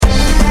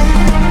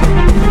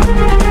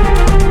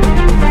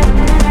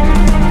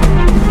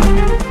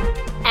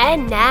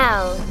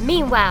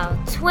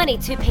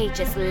22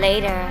 pages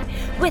later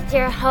with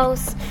your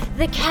hosts,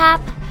 The Cap,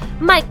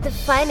 Mike the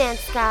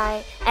Finance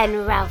Guy,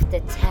 and Ralph the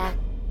Tech.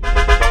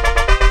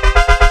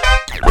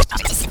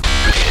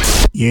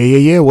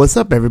 Yeah. What's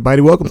up,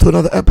 everybody? Welcome to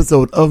another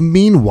episode of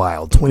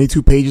Meanwhile,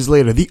 22 Pages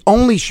Later, the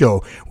only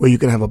show where you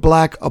can have a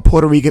black, a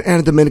Puerto Rican,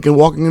 and a Dominican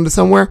walking into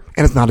somewhere,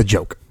 and it's not a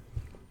joke.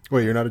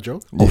 Wait, you're not a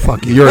joke? Oh,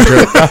 fuck you. You're a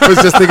joke. I was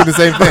just thinking the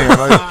same thing.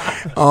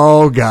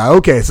 Oh, God.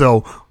 Okay,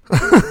 so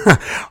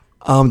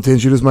to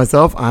introduce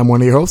myself, I'm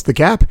one of your hosts, The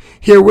Cap,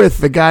 here with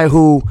the guy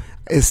who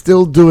is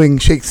still doing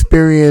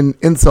Shakespearean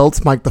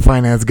insults, Mike the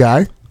Finance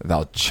Guy.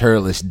 Thou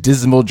churlish,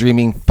 dismal,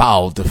 dreaming,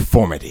 foul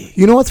deformity.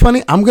 You know what's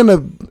funny? I'm going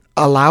to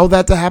allow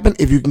that to happen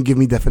if you can give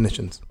me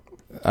definitions.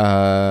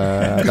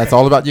 That's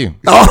all about you.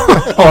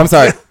 Oh, I'm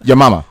sorry. Your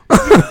mama.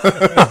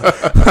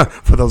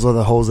 For those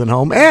other hoes at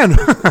home. And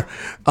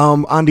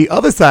on the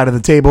other side of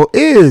the table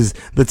is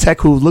the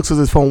tech who looks at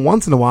his phone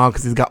once in a while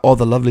because he's got all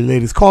the lovely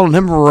ladies calling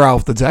him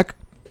Ralph the Tech.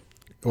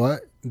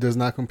 What? Does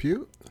not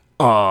compute?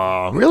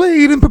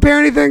 Really? You didn't prepare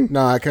anything?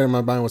 No, I can't.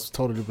 My mind was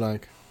totally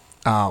blank.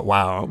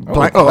 Wow.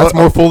 That's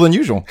more full than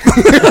usual.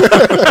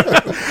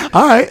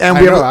 All right. And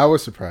I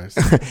was surprised.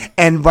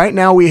 And right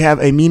now we have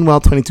a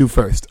Meanwhile 22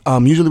 first.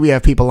 Usually we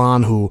have people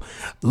on who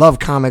love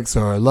comics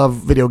or love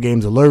video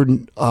games or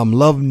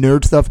love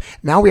nerd stuff.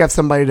 Now we have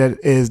somebody that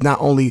is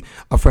not only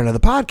a friend of the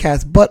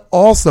podcast, but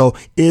also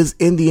is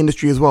in the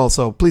industry as well.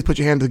 So please put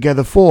your hands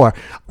together for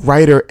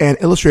writer and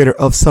illustrator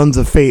of Sons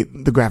of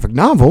Fate, the graphic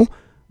novel,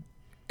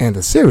 and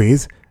the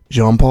series,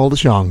 Jean-Paul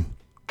Deschamps.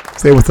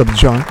 Say what's up,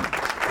 Deschamps.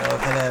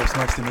 Hello, it's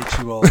nice to meet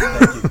you all.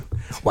 Thank you.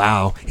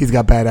 Wow, he's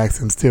got bad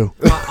accents too.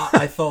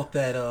 I thought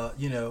that,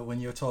 when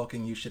you're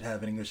talking, you should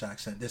have an English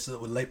accent. This is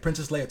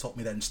Princess Leia taught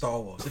me that in Star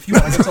Wars. If you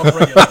want, I can talk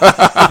regular.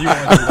 If you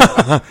want to do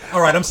that.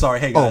 All right, I'm sorry.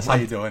 Hey, guys, how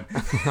you doing?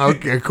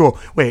 Okay, cool.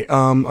 Wait,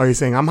 are you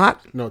saying I'm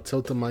hot? No,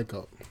 tilt the mic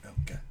up.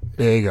 Okay.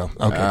 There you go.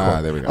 Okay,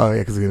 cool. There we go. Oh, yeah,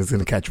 because it's going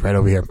to catch right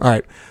over here.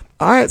 All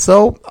right.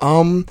 So,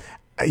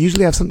 I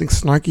usually have something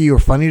snarky or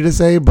funny to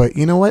say, but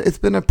you know what? It's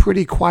been a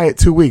pretty quiet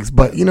 2 weeks,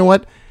 but you know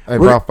what? Hey,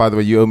 Ralph, by the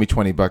way, you owe me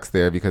 $20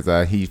 there because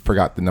he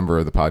forgot the number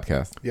of the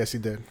podcast. Yes, he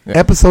did. Yeah.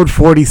 Episode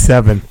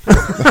 47.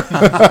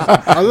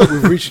 Oh, look,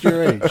 we've reached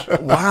your age.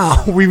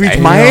 Wow, we reached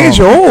my age.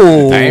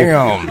 Oh,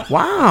 damn!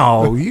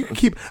 Wow, you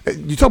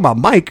talking about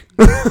Mike?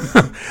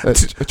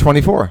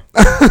 24.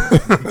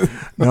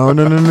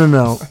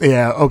 No.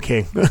 Yeah,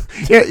 okay.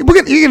 Yeah, you're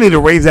gonna need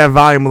to raise that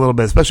volume a little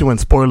bit, especially when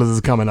spoilers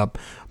is coming up.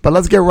 But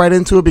let's get right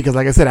into it because,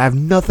 like I said, I have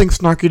nothing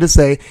snarky to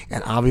say,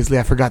 and obviously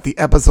I forgot the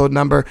episode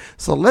number.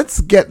 So let's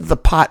get the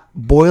pot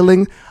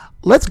boiling.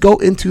 Let's go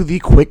into the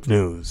quick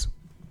news.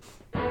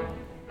 And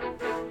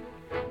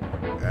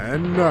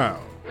now,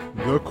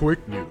 the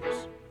quick news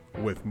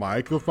with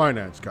Mike the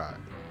Finance Guy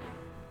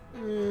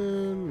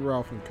and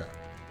Ralph and Kat.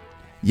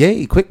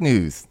 Yay, quick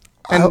news.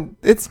 And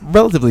it's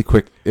relatively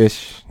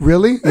quick-ish.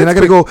 Really? You're not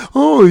going to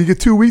go, you get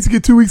 2 weeks,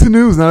 of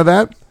news. None of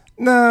that?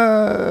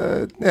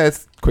 Nah, yeah,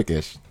 it's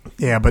quick-ish.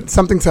 Yeah, but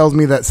something tells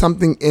me that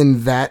something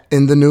in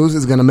the news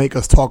is going to make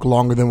us talk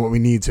longer than what we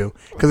need to.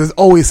 Because there's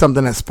always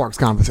something that sparks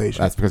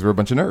conversation. That's because we're a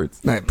bunch of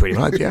nerds. Right, pretty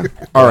much, yeah.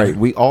 All right,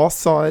 we all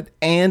saw it,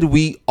 and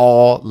we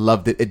all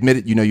loved it. Admit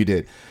it, you know you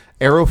did.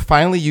 Arrow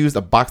finally used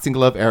a boxing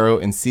glove arrow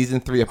in Season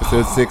 3,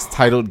 Episode 6,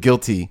 titled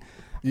Guilty.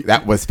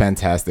 That was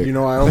fantastic. You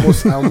know, I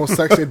almost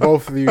texted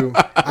both of you.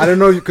 I don't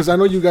know, because I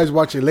know you guys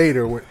watch it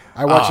later.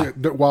 I watch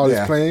it while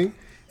it's playing.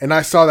 And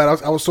I saw that.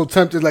 I was so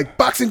tempted, like,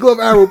 boxing glove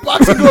arrow.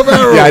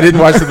 Yeah, I didn't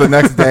watch it the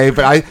next day,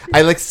 but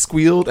I like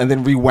squealed and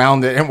then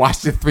rewound it and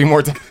watched it 3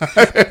 more times.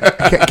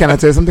 Can I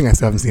tell you something? I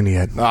still haven't seen it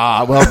yet.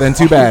 Well, then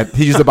too bad.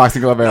 He used a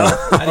boxing glove arrow.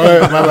 All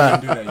right, my bad.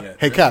 Do that yet.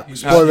 Hey, Cap,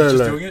 spoiler He's just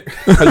alert. doing it?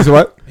 He's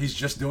what? He's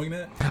just doing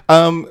that?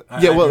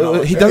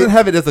 He doesn't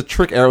have it as a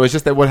trick arrow. It's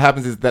just that what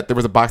happens is that there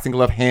was a boxing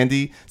glove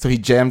handy, so he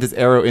jammed his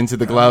arrow into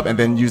the glove and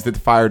then used it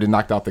to fire to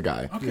knock out the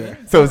guy. Okay.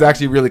 So it was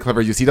actually really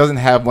clever use. He doesn't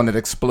have one that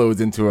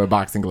explodes into a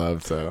boxing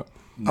glove, so...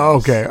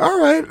 Okay, all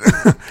right.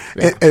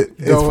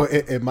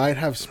 It might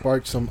have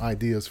sparked some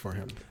ideas for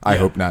him. I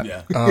hope not.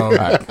 Yeah.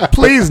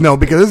 Please no,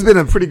 because it's been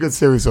a pretty good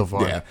series so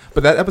far. Yeah,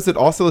 but that episode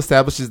also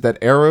establishes that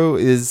Arrow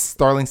is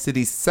Starling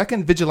City's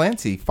second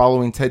vigilante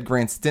following Ted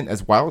Grant's stint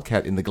as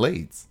Wildcat in the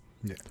Glades.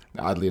 Yeah.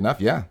 Oddly enough,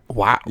 yeah.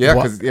 Wow. Yeah,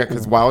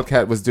 because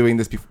Wildcat was doing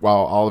this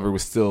while Oliver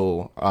was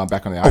still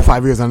back on the island.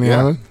 5 years on the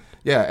island?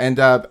 Yeah, and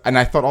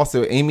I thought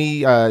also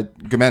Amy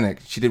Gumenick,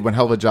 she did one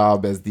hell of a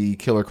job as the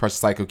Killer Crush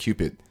Psycho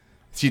Cupid.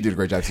 She did a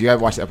great job. So you got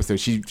to watch the episode.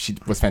 She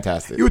was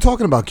fantastic. You were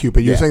talking about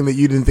Cupid. You were saying that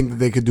you didn't think that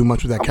they could do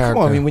much with that character.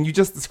 Come on, I mean, when you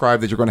just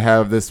described that you're going to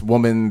have this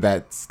woman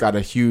that's got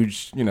a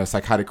huge,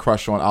 psychotic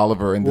crush on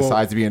Oliver and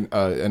decides to be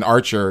an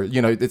archer,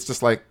 it's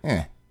just like,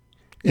 eh.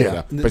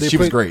 Yeah. But she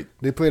was great.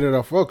 They played it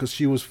off well because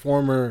she was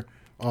former...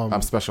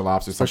 special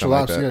ops or something special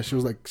like ops, that. yeah. She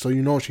was like,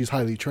 so she's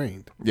highly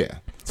trained. Yeah.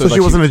 So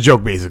she wasn't a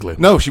joke, basically.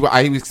 No,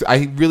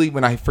 I really,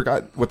 when I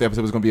forgot what the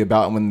episode was going to be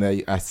about, and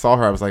when I saw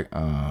her, I was like,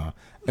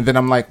 And then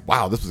I'm like,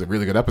 wow, this was a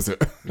really good episode.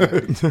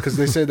 Because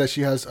they said that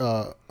she has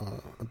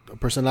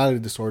personality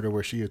disorder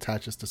where she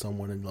attaches to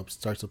someone and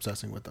starts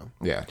obsessing with them.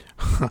 Yeah.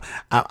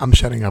 I'm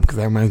shutting up because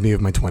that reminds me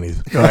of my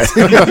 20s. Go ahead.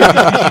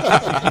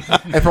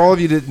 And for all of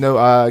you that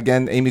know,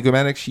 again, Amy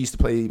Gomanek, she used to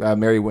play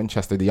Mary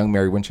Winchester, the young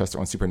Mary Winchester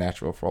on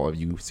Supernatural, for all of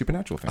you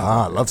Supernatural fans.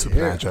 I love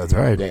Supernatural. That's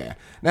right. Yeah.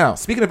 Now,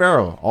 speaking of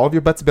Arrow, all of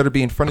your butts better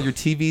be in front of your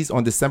TVs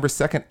on December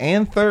 2nd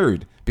and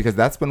 3rd, because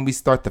that's when we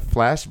start the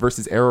Flash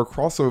versus Arrow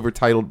crossover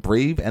titled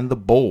Brave and the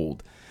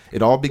Bold.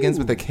 It all begins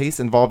with a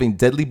case involving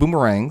deadly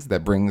boomerangs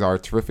that brings our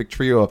terrific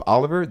trio of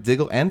Oliver,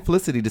 Diggle, and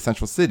Felicity to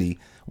Central City.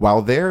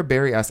 While there,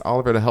 Barry asks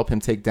Oliver to help him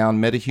take down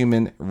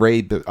metahuman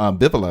Ray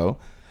Bivolo.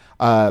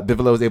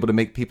 Bivolo is able to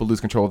make people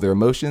lose control of their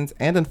emotions,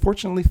 and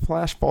unfortunately,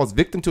 Flash falls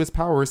victim to his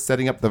powers,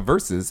 setting up the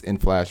verses in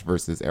Flash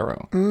versus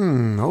Arrow.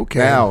 Okay.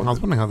 Now, I was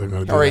wondering how they're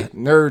going to do all right, that.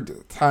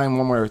 nerd time,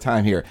 one more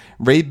time here.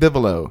 Ray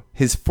Bivolo,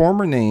 his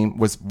former name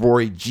was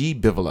Roy G.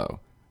 Bivolo.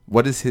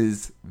 What is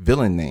his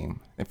villain name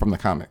from the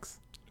comics?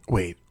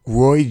 Wait,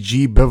 Roy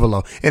G.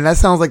 Bivolo. And that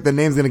sounds like the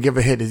name's going to give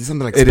a hit. Is it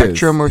something like It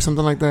Spectrum or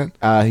something like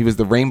that? He was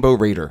the Rainbow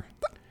Raider.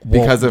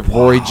 Because of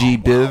Roy G.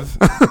 Biv.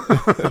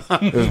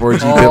 It was Roy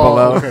G.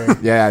 Bivolo. Okay.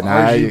 Yeah,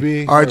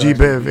 RGB. RG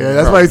Biv. Yeah,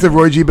 that's why he said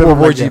Roy G. Biv. Well,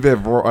 Roy G.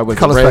 Biv was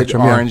Color red,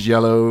 spectrum, yeah. orange,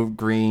 yellow,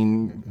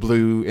 green,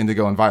 blue,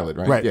 indigo, and violet,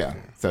 right? Right. Yeah.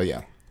 So,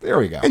 yeah. There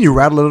we go. And you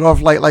rattle it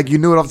off like you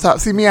knew it off the top.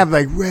 See me, I'm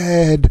like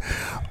red,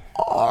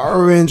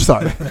 orange.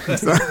 Sorry.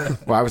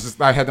 Well,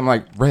 I had them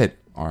like red,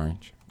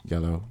 orange,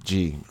 yellow,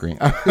 G, green.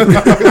 I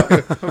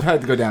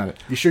had to go down it.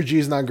 You sure G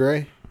is not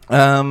gray?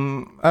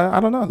 I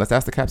don't know. Let's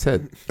ask the Cap's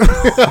head.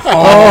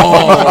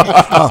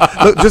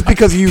 Look, just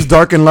because you use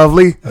dark and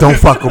lovely, don't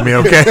fuck with me,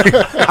 okay?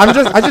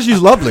 I just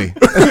use lovely.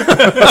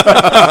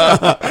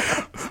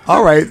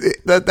 All right,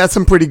 that's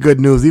some pretty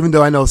good news. Even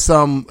though I know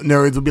some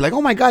nerds will be like,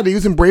 "Oh my god, they're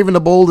using Brave and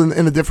the Bold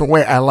in a different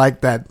way." I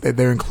like that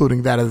they're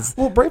including that as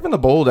Well, Brave and the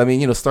Bold, I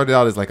mean, started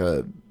out as like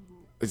a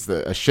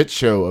shit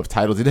show of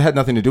titles. It had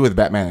nothing to do with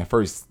Batman at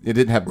first. It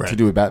didn't have to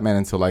do with Batman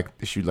until like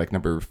issue like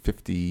number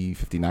 50,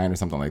 59 or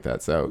something like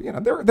that. So,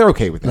 they're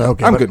okay with it.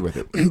 Okay, I'm good with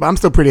it. But I'm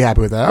still pretty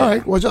happy with that. All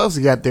right, what else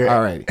you got there?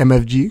 All right.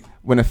 MFG.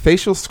 When a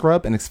facial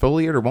scrub and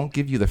exfoliator won't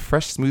give you the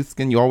fresh, smooth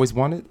skin you always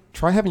wanted,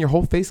 try having your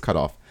whole face cut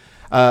off.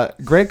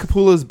 Greg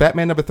Capullo's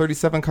Batman number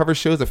 37 cover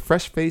shows a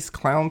fresh-faced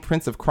clown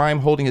prince of crime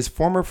holding his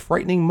former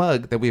frightening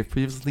mug that we have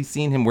previously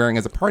seen him wearing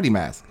as a party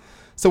mask.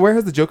 So where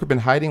has the Joker been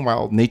hiding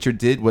while nature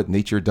did what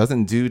nature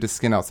doesn't do to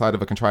skin outside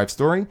of a contrived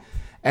story?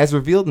 As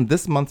revealed in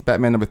this month's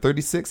Batman number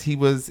 36, he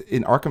was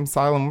in Arkham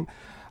Asylum,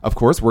 of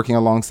course, working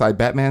alongside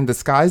Batman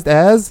disguised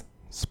as,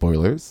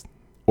 spoilers,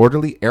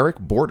 orderly Eric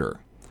Border,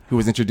 who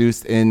was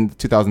introduced in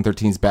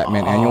 2013's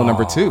Batman Annual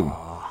number 2.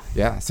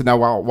 Yeah, so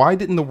now why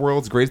didn't the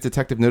world's greatest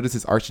detective notice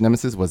his arch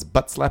nemesis was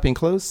butt-slapping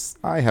close?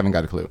 I haven't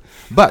got a clue.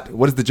 But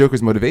what is the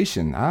Joker's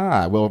motivation?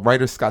 Well,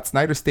 writer Scott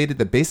Snyder stated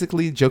that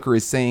basically Joker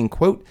is saying,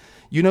 quote,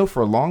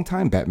 for a long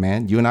time,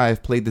 Batman, you and I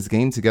have played this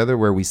game together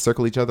where we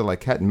circle each other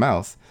like cat and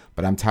mouse,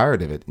 but I'm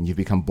tired of it, and you've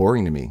become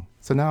boring to me.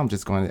 So now I'm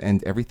just going to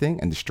end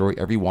everything and destroy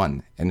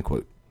everyone, end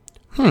quote.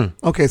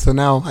 Okay, so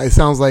now it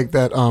sounds like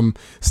that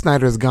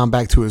Snyder has gone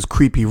back to his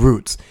creepy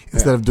roots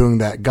instead of doing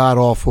that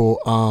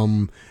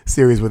god-awful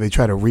series where they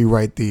try to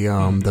rewrite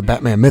the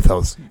Batman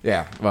mythos.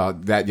 Yeah, well,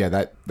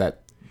 that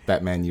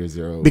Batman Year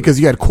Zero. Because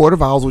you had Court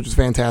of Owls, which was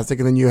fantastic,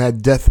 and then you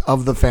had Death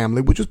of the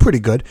Family, which was pretty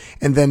good.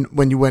 And then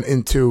when you went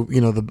into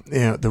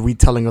the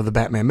retelling of the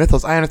Batman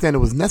mythos, I understand it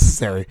was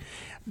necessary,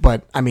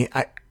 but I mean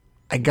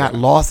I got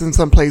lost in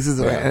some places,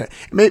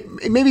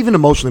 maybe even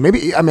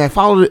emotionally. I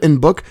followed it in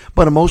book,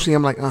 but emotionally,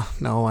 I'm like, oh,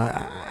 no,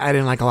 I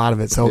didn't like a lot of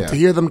it. So to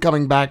hear them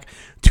coming back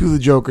to the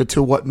Joker,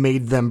 to what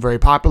made them very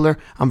popular,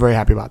 I'm very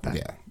happy about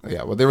that.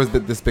 Yeah. Well, there was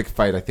this big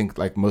fight. I think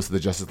like most of the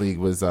Justice League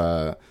was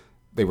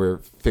they were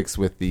fixed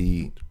with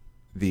the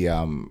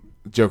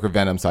Joker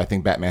Venom. So I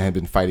think Batman had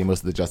been fighting most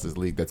of the Justice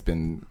League that's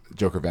been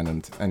Joker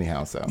Venomed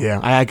anyhow. So yeah,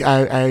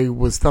 I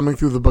was thumbing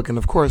through the book, and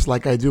of course,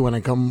 like I do when I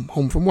come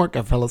home from work,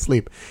 I fell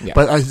asleep. Yeah.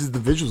 But the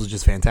visuals are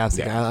just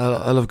fantastic. Yeah.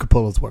 I love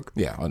Capullo's work.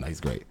 Yeah, oh no,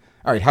 he's great.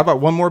 All right, how about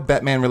one more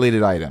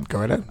Batman-related item? Go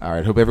right ahead. All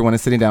right, hope everyone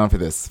is sitting down for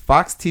this.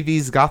 Fox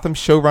TV's Gotham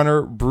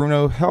showrunner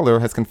Bruno Heller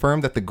has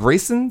confirmed that the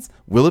Graysons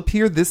will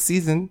appear this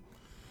season.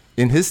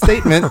 In his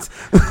statement,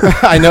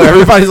 I know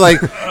everybody's like,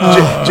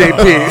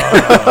 JP.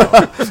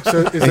 So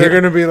is there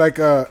going to be like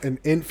an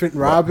infant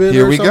Robin?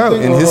 Here or we go.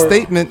 something? In his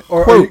statement,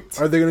 or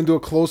quote, are they going to do a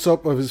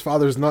close-up of his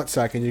father's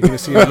nutsack and you're going to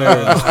see him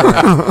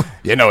there?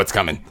 You know it's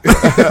coming.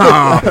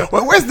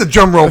 Well, where's the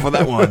drum roll for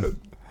that one?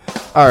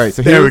 All right,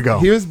 so there we go.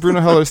 Here's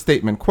Bruno Heller's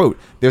statement, quote,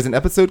 there's an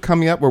episode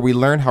coming up where we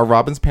learn how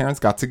Robin's parents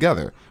got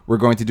together. We're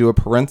going to do a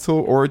parental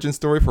origin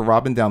story for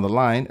Robin down the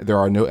line. There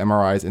are no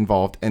MRIs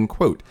involved, end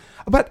quote.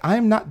 But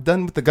I'm not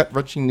done with the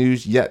gut-wrenching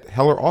news yet.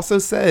 Heller also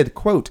said,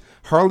 quote,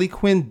 Harley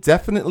Quinn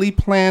definitely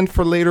planned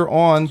for later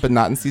on, but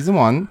not in season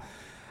 1.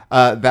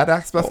 That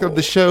aspect of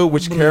the show,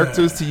 which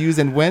characters to use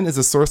and when, is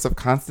a source of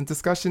constant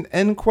discussion,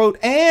 end quote.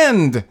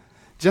 And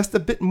just a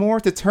bit more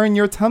to turn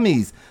your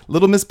tummies.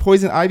 Little Miss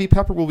Poison Ivy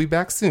Pepper will be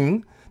back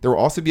soon. There will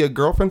also be a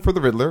girlfriend for the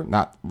Riddler,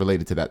 not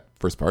related to that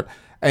first part.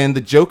 And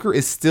the Joker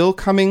is still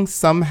coming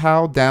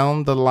somehow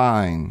down the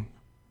line.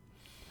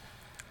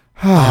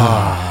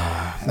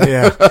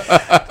 Yeah.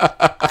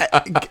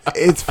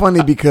 It's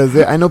funny because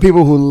I know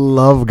people who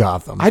love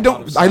Gotham. I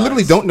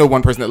literally don't know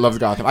one person that loves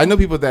Gotham. I know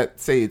people that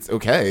say it's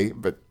okay,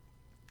 but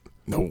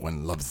no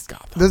one loves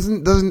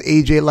Gotham. Doesn't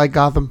AJ like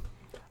Gotham?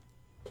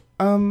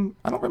 I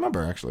don't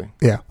remember actually.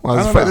 Yeah, well,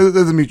 I don't know.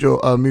 there's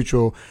a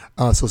mutual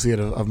associate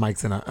of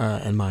Mike's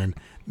and mine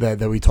that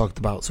we talked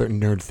about certain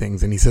nerd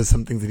things, and he says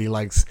some things that he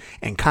likes,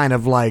 and kind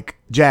of like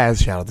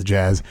Jazz. Shout out to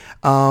Jazz.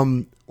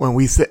 When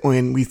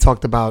we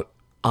talked about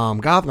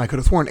Gotham, I could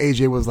have sworn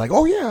AJ was like,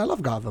 "Oh yeah, I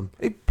love Gotham."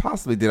 It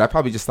possibly did. I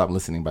probably just stopped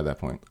listening by that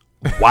point.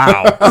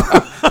 Wow,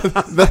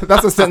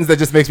 That's a sentence that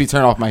just makes me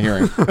turn off my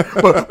hearing.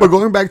 but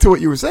going back to what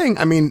you were saying,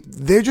 I mean,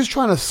 they're just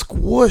trying to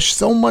squish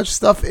so much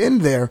stuff in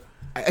there.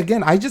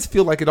 Again, I just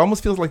feel like it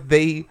almost feels like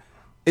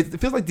it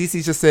feels like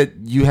DC just said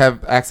you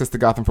have access to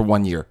Gotham for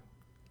 1 year.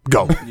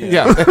 Go.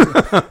 Yeah,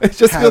 it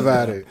just Have feels,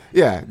 at it.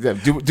 Yeah,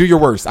 do your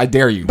worst. I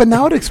dare you. But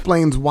now it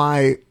explains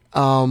why.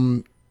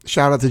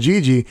 Shout out to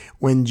Gigi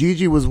when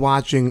Gigi was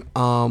watching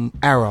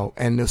Arrow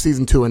and the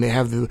season 2, and they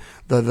have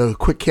the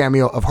quick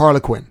cameo of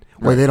Harley Quinn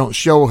where they don't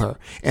show her.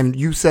 And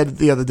you said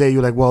the other day,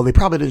 you're like, well, they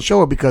probably didn't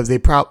show her because they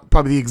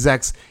probably the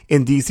execs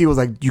in DC was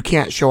like, you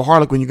can't show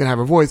Harley Quinn, you can have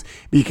her voice,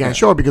 but you can't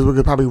show her because we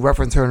could probably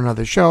reference her in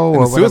another show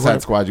or the Suicide whatever.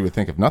 Squad, you would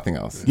think, if nothing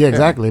else. Yeah,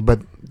 exactly.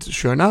 But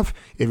sure enough,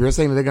 if you're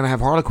saying that they're going to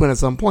have Harley Quinn at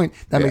some point,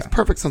 that makes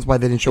perfect sense why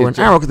they didn't show her in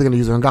Arrow, because they're going to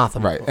use her in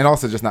Gotham. Right, and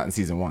also just not in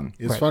season 1.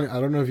 It's funny. I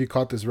don't know if you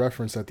caught this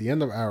reference at the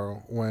end of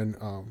Arrow when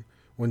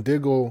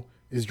Diggle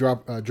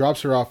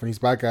drops her off and he's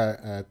back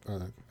at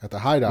the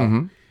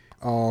hideout.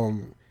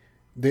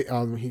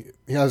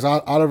 He has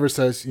Oliver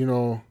says,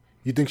 you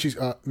think she's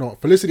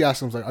Felicity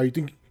asks him like, "Oh, you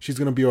think she's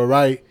gonna be all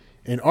right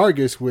in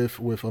Argus with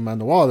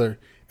Amanda Waller?"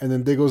 And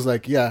then Diggle's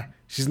like, "Yeah,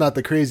 she's not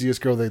the craziest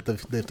girl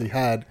that they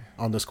had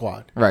on the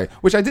squad." Right,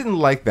 which I didn't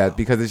like that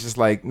because it's just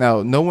like,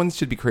 no one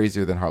should be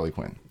crazier than Harley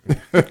Quinn.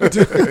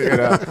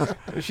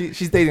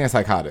 She's dating a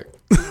psychotic.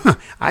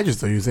 I just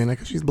thought you were saying that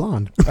because she's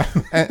blonde.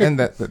 and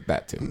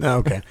that too.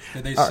 Okay.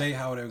 Did they say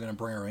how they were going to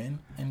bring her in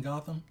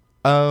Gotham?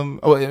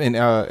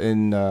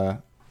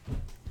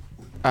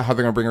 How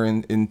they're going to bring her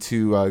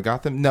into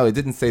Gotham? No, it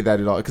didn't say that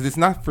at all because it's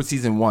not for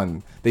season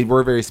 1. They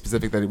were very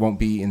specific that it won't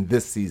be in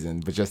this season,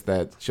 but just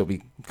that she'll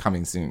be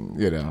coming soon.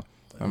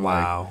 I'm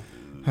wow.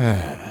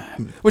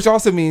 Which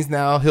also means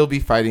now he'll be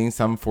fighting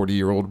some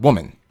 40-year-old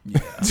woman. Yeah.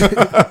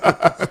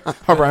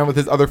 Around with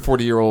his other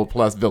 40-year-old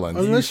plus villains.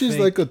 Unless she's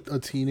like a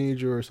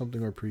teenager or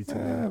something, or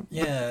preteen.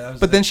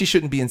 But then she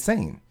shouldn't be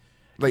insane.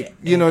 Like,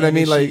 you know what I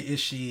mean? Is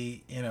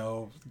she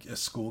a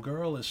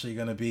schoolgirl? Is she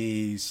going to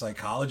be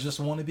psychologist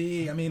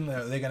wannabe? I mean,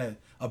 are they going to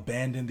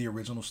abandon the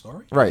original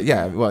story? Right,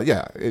 yeah. Well,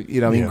 yeah.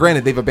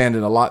 Granted, they've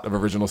abandoned a lot of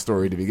original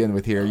story to begin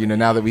with here.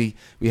 Now that we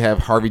have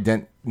Harvey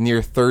Dent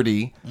near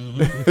 30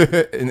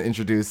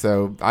 introduced,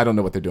 so I don't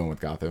know what they're doing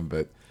with Gotham,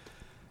 but...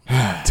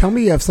 Tell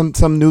me you have some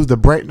news to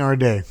brighten our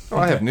day. Oh,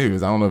 I have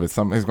news. I don't know if it's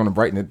going to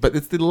brighten it, but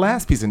it's the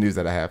last piece of news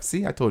that I have.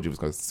 See, I told you it was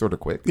going to sort of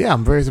quick. Yeah,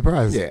 I'm very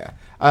surprised. Yeah.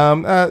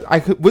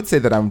 I would say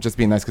that I'm just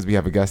being nice because we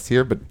have a guest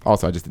here, but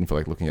also I just didn't feel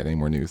like looking at any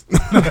more news.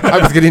 I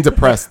was getting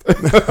depressed.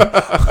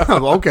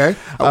 Okay.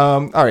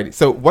 All right.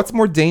 So what's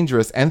more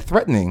dangerous and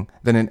threatening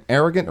than an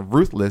arrogant,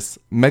 ruthless,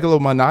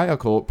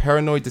 megalomaniacal,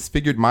 paranoid,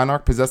 disfigured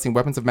monarch possessing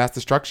weapons of mass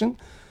destruction?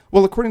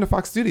 Well, according to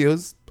Fox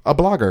Studios, a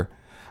blogger.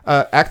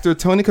 Actor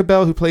Tony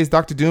Cabell, who plays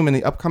Dr. Doom in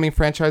the upcoming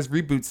franchise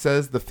reboot,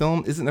 says the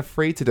film isn't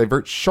afraid to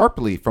divert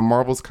sharply from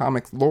Marvel's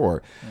comics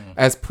lore.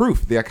 As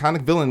proof, the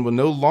iconic villain will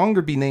no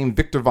longer be named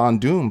Victor Von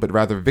Doom, but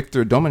rather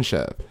Victor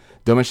Domanshev.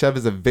 Domanshev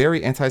is a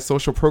very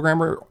antisocial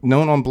programmer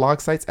known on blog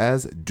sites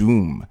as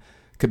Doom.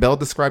 Cabell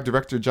described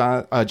director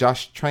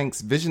Josh Trank's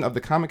vision of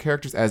the comic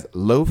characters as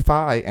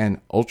lo-fi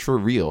and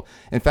ultra-real.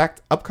 In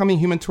fact, upcoming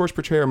Human Torch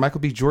portrayer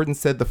Michael B. Jordan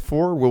said the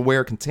four will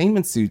wear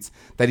containment suits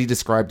that he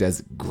described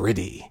as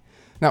gritty.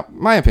 Now,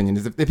 my opinion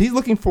is if he's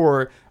looking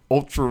for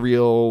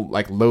ultra-real,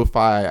 like,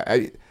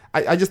 lo-fi,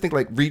 I just think,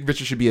 like, Reed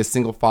Richards should be a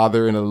single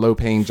father in a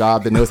low-paying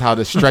job that knows how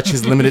to stretch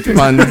his limited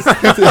funds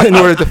in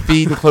order to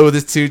feed and clothe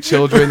his 2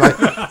 children. Like,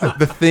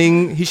 The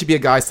Thing, he should be a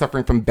guy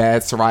suffering from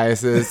bad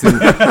psoriasis. And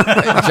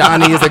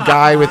Johnny is a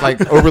guy with, like,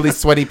 overly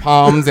sweaty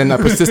palms and a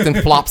persistent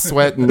flop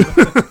sweat. And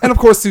of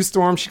course, Sue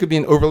Storm, she could be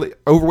an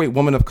overweight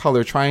woman of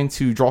color trying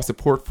to draw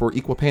support for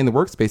equal pay in the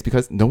workspace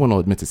because no one will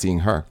admit to seeing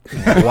her.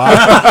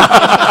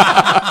 Wow.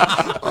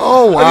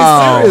 Oh,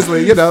 wow. I mean,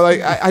 seriously,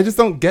 I just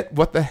don't get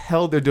what the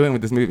hell they're doing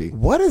with this movie.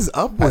 What is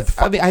up with...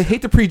 I mean, I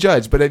hate to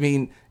prejudge, but I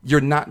mean,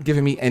 you're not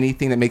giving me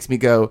anything that makes me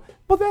go,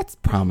 well, that's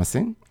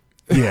promising.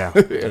 Yeah.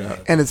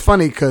 And it's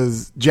funny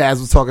because Jazz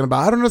was talking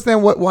about, I don't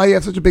understand why you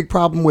have such a big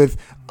problem with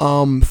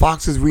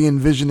Fox's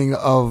re-envisioning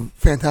of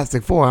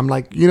Fantastic Four. I'm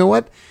like, you know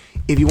what?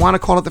 If you want to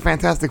call it the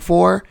Fantastic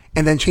Four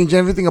and then change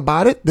everything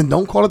about it, then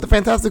don't call it the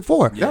Fantastic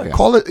Four. Yeah.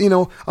 Call it,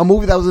 a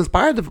movie that was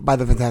inspired by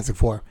the Fantastic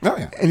Four. Oh,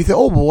 yeah. And he said,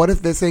 but what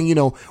if they're saying,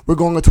 we're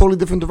going a totally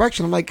different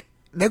direction? I'm like,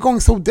 they're going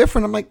so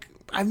different. I'm like,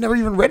 I've never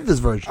even read this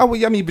version. Oh well,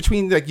 yeah, I mean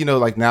between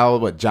like now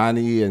what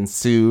Johnny and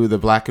Sue, the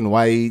black and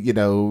white,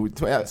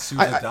 Sue's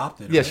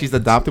adopted. Yeah, right? she's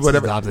adopted.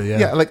 Whatever. adopted, yeah.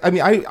 Yeah, like I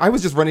mean, I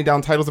was just running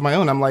down titles of my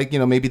own. I'm like,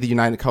 maybe the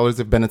United Colors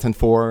of Benetton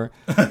 4,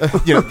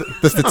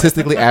 the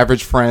statistically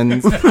average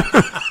friends,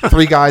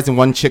 3 guys and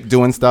 1 chick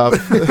doing stuff.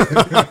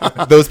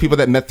 Those people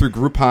that met through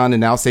Groupon and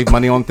now save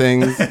money on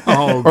things.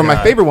 Or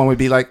my favorite one would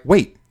be like,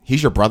 wait,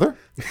 he's your brother?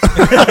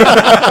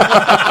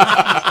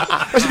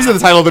 That should be the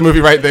title of the movie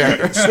right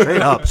there.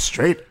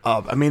 Straight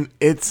up. I mean,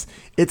 it's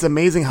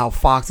amazing how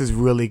Fox is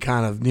really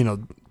kind of,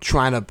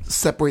 trying to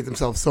separate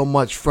themselves so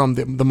much from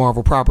the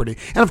Marvel property.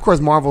 And of course,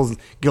 Marvel's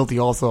guilty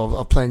also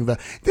of playing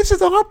this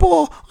is our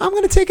ball, I'm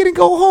going to take it and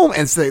go home.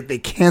 And so they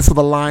cancel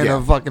the line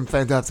of fucking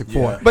Fantastic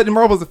Four. But in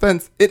Marvel's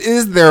defense, it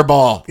is their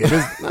ball. It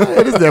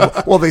is their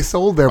ball. Well, they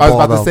sold their ball. I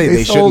was about to say,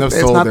 they shouldn't have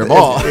sold their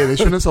ball. They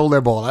shouldn't have sold their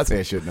ball.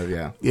 They shouldn't have,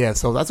 yeah. Yeah,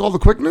 so that's all the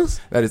quick news?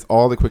 That is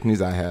all the quick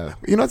news I have.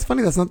 It's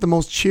funny. That's not the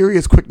most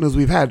cheeriest quick news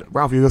we've had.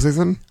 Ralph, you going to say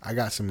something? I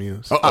got some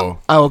news. Uh-oh.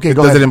 Okay,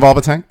 go Does ahead. it involve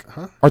a tank?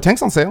 Are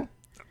tanks on sale?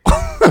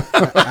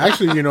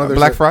 Actually, there's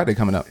Black Friday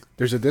coming up.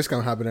 There's a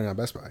discount happening at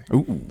Best Buy.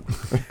 Ooh.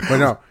 But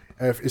no,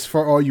 it's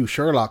for all you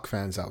Sherlock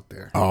fans out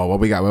there. Oh, what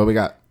we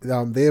got?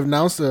 They have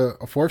announced a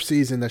 4th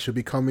season that should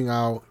be coming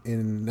out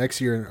in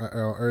next year,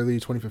 early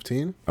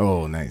 2015.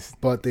 Oh, nice.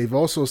 But they've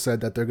also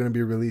said that they're going to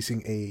be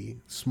releasing a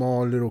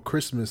small little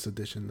Christmas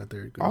edition that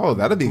they're going Oh,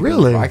 that'll be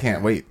Really? Good. I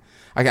can't wait.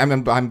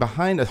 I'm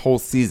behind a whole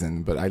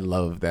season, but I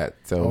love that.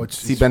 So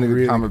see Benedict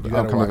really,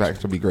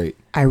 Cumberbatch will be great.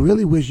 I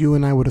really wish you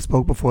and I would have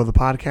spoke before the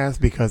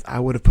podcast because I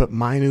would have put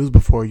my news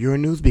before your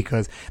news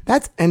because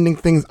that's ending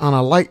things on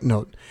a light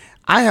note.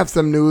 I have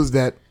some news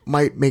that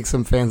might make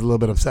some fans a little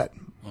bit upset.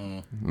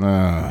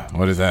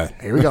 What is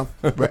that? Here we go.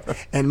 Right.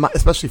 And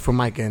especially for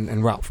Mike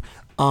and Ralph.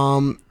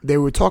 They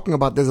were talking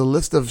about there's a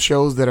list of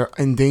shows that are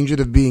endangered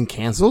of being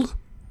canceled.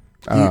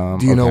 Do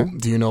you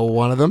know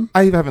one of them?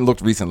 I haven't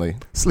looked recently.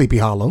 Sleepy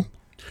Hollow.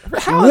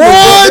 What?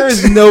 There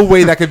is no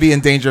way that could be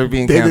in danger of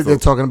being canceled. They're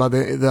talking about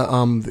Did you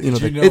know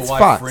it's why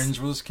Fox. Fringe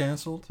was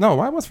canceled? No,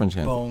 why was Fringe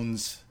canceled?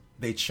 Bones.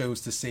 They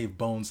chose to save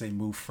Bones. They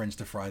moved Fringe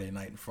to Friday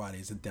night, and Friday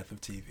is the death of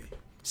TV.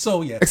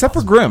 So yeah, Except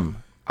for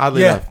Grimm,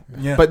 oddly enough.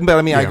 Yeah. But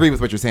I mean, I agree with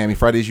what you're saying. I mean,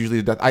 Friday's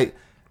usually the death. I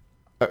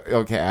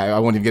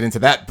won't even get into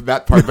that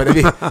part. But I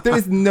mean, there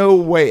is no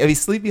way. I mean,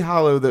 Sleepy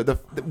Hollow.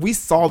 We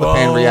saw the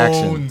fan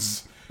reaction.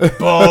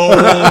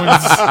 Bones.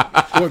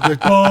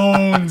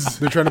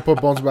 They're trying to put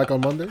Bones back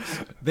on Mondays?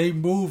 They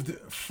moved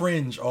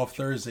Fringe off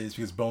Thursdays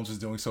because Bones was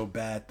doing so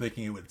bad,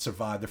 thinking it would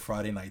survive the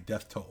Friday night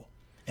death toll.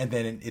 And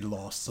then it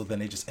lost, so then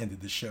they just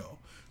ended the show.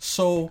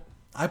 So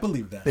I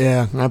believe that.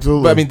 Yeah,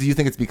 absolutely. But I mean, do you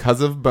think it's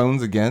because of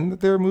Bones again that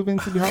they're moving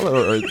Sleepy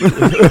Hollow?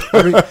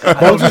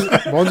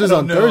 Bones is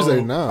on know.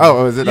 Thursday now.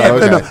 Oh, is it? Yeah,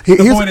 Okay. no.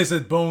 The point is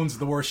that Bones,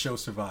 the worst show,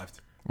 survived.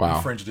 Wow.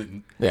 And Fringe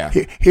didn't. Yeah.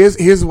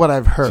 Here's what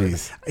I've heard.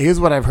 Jeez. Here's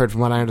what I've heard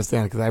from what I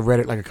understand because I read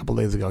it like a couple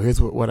days ago. Here's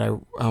what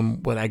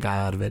I got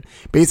out of it.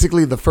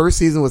 Basically, the first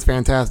season was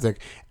fantastic,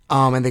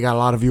 and they got a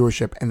lot of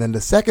viewership. And then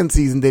the second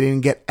season, they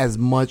didn't get as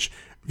much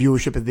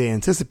viewership as they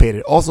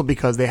anticipated. Also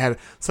because they had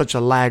such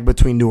a lag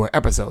between newer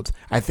episodes.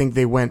 I think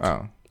they went,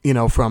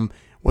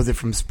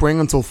 from spring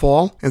until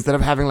fall instead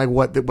of having like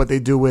what they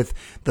do with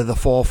the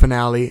fall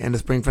finale and the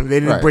spring finale. They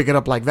didn't break it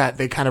up like that.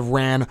 They kind of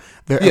ran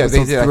their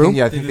episodes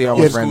through. I think they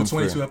almost ran them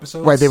 22 through.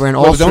 episodes. Right, they ran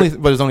all. But it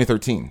was only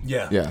 13.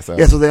 Yeah. So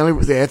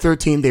they had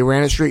 13. They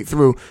ran it straight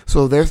through.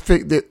 So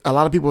a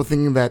lot of people are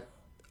thinking that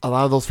a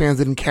lot of those fans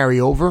didn't carry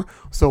over.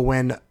 So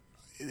when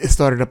it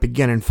started up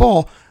again in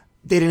fall,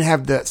 they didn't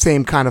have the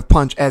same kind of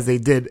punch as they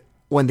did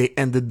when they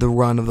ended the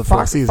run of the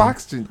fourth season.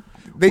 Fox,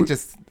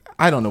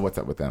 I don't know what's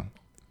up with them.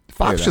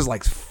 Fox just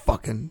likes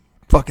fucking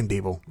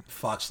Debo.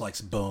 Fox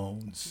likes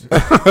Bones.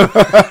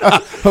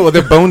 Well,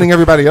 they're boning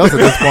everybody else at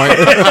this point.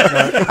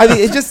 I mean,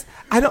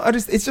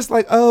 it's just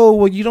like, oh,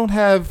 well, you don't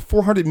have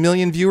 400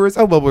 million viewers.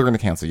 Oh, well, we're going to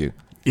cancel you.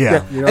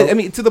 Yeah. I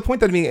mean, to the point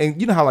that, and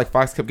you know how like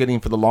Fox kept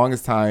getting for the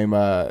longest time,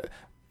 I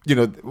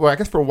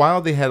guess for a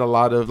while they had a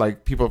lot of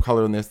like people of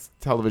color on their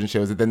television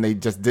shows, and then they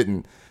just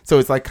didn't. So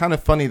it's like kind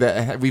of funny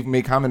that we've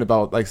made comment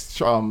about like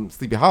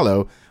Sleepy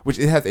Hollow, which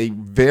it has a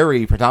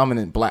very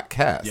predominant black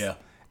cast. Yeah.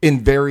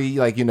 In very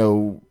like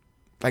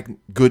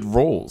good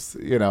roles,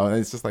 and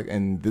it's just like,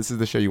 and this is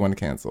the show you want to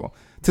cancel.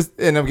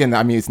 And again,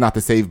 I mean, it's not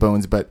to save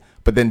Bones, but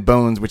then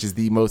Bones, which is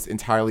the most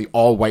entirely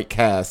all white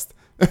cast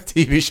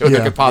TV show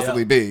that could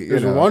possibly be.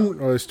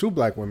 There's 2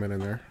 black women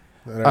in there.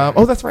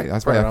 That's right. I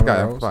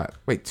forgot.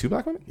 Wait, 2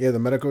 black women? Yeah, the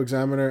medical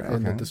examiner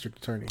and the district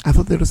attorney. I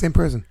thought they were the same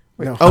person.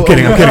 No. I'm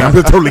kidding. I'm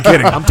totally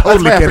kidding. I'm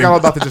totally I kidding. forgot all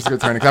about the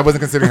district attorney because I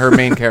wasn't considering her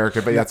main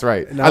character, but that's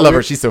right. Now I love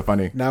her. She's so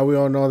funny. Now we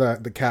all know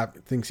that the Cap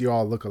thinks you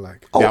all look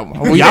alike. Oh,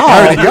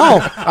 Yeah,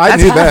 y'all. I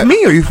That's knew half that.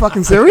 me. Are you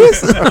fucking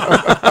serious?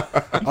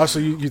 Also,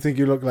 you think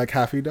you look like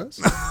half he does?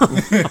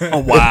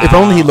 Oh, wow. If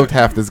only he looked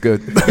half as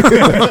good.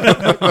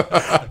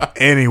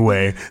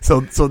 Anyway, so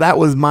that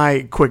was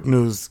my quick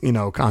news,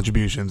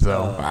 contribution.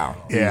 So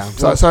Wow. yeah.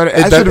 So sorry.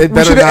 It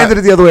We should have ended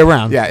it the other way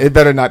around. Yeah, it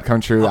better not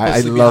come true.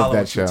 I Sleepy love Hollow that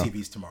on show.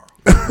 TVs tomorrow.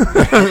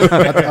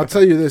 I'll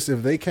tell you this: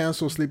 if they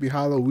cancel Sleepy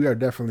Hollow, we are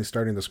definitely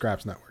starting the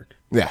Scraps Network.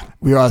 Yeah.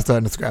 We are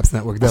starting the Scraps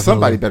Network. Definitely.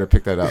 Somebody better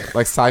pick that up.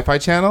 Like Sci-Fi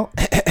Channel.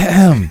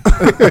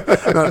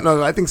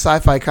 No, I think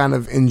Sci-Fi kind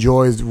of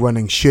enjoys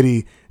running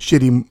shitty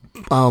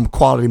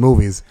quality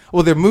movies.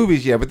 Well, their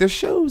movies, yeah, but their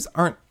shows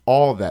aren't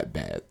all that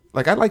bad.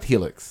 Like, I liked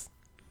Helix.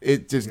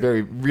 It just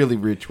really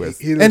weird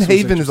twist. Helix And was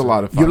Haven is a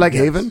lot of fun. You like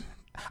Yes. Haven?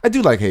 I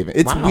do like Haven.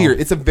 It's Wow. weird.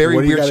 It's a very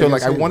What do you weird got show.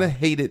 against Like, I want to Haven?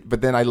 hate it,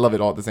 but then I love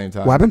it all at the same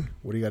time. What happened?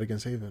 What do you got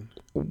against Haven?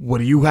 What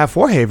do you have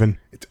for Haven?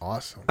 It's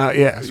awesome.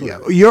 Yeah, That's what yeah.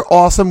 it is. You're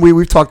awesome.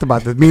 We've talked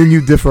about this. Me and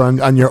you differ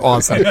on your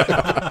awesome.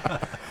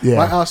 Yeah.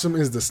 My awesome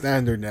is the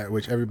standard net,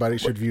 which everybody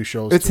should view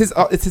shows. It's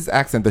to. his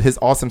accent, but his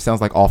awesome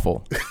sounds like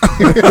awful.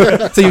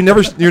 So you're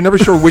never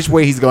sure which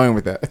way he's going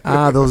with that.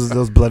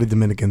 Those bloody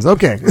Dominicans.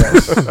 Okay,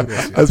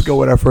 let's go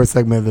with our first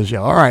segment of the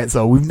show. All right,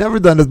 so we've never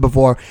done this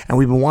before, and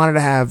we've been wanting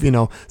to have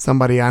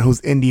somebody on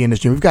who's in the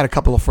industry. We've got a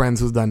couple of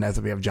friends who's done that.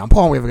 So we have John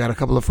Paul. We've got a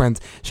couple of friends.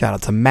 Shout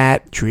out to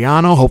Matt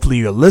Triano. Hopefully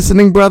you're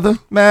listening, brother.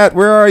 Matt,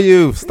 where are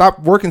you?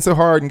 Stop working so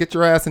hard and get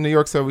your ass in New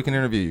York so we can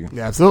interview you.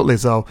 Yeah, absolutely.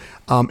 So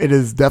it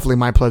is definitely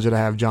my pleasure to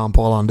have John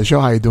Paul on the show.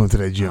 How you doing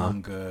today, John?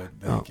 I'm good.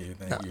 Thank you.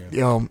 Thank you.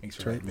 Yo, Thanks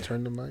for having me.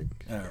 Turn the mic.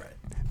 All right.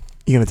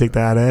 you gonna take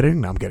that out of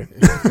editing? No, I'm kidding.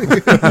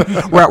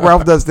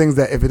 Ralph does things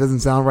that if it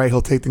doesn't sound right,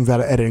 he'll take things out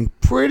of editing.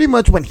 Pretty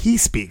much when he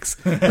speaks,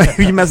 like, if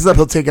he messes up,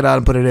 he'll take it out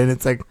and put it in.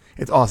 It's like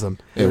it's awesome.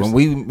 Yeah, when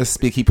we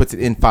misspeak, he puts it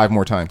in 5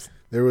 more times.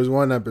 There was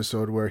one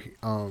episode where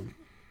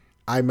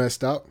I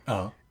messed up,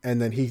 Oh.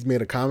 and then he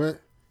made a comment.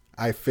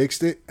 I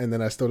fixed it, and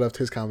then I still left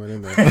his comment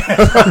in there. So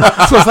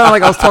it sounded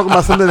like I was talking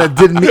about something that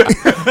didn't mean.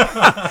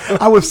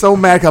 I was so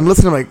mad. 'Cause I'm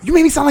listening. I'm like, you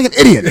made me sound like an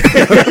idiot.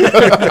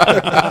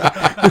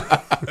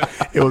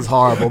 It was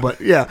horrible, but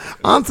yeah.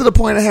 On to the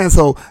point at hand.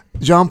 So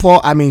John Paul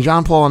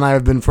and I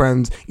have been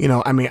friends. We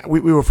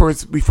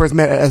first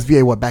met at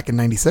SVA back in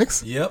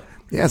 '96. Yep.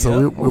 Yeah,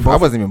 so Yep. we I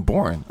both. wasn't even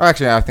born. Or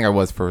actually, I think I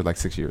was for like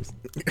 6 years.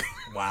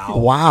 Wow.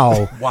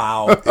 Wow.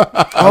 Wow.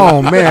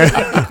 Oh man.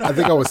 I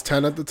think I was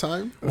 10 at the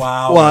time.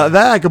 Wow. Well,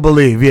 that I could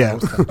believe. Yeah.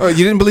 Oh,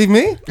 you didn't believe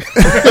me?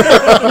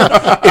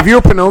 If you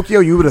were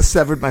Pinocchio, you would have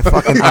severed my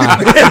fucking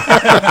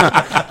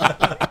eye.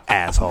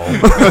 Asshole.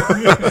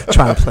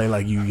 Trying to play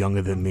like you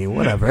younger than me,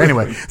 whatever.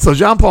 Anyway, so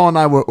John Paul and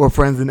I were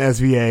friends in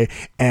SVA,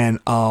 and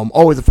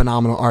always a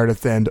phenomenal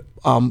artist. And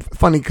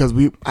funny because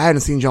I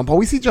hadn't seen John Paul.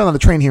 We see each other on the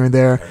train here and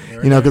there,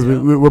 because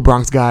we're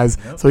Bronx guys,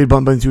 so we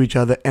bump into each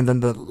other. And then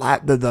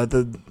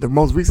the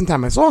most recent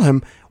time I saw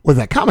him was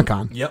at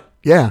Comic-Con. Yep.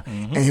 Yeah,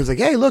 and he was like,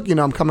 "Hey, look,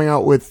 I'm coming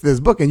out with this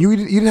book," and you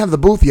didn't have the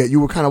booth yet. You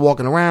were kind of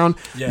walking around.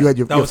 Yeah. You had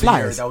your that was the year.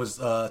 flyers. That was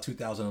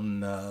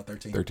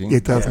 2013. 13. Yeah,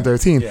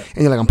 2013, Yeah.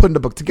 and you're like, "I'm putting the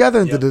book together,"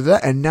 and Yep.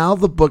 da-da-da, and now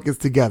the book is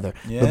together.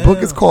 The Yeah.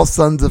 book is called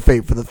Sons of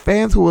Fate. For the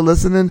fans who are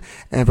listening,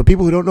 and for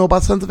people who don't know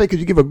about Sons of Fate, could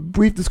you give a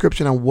brief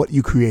description on what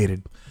you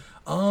created?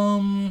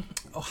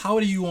 How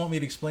do you want me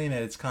to explain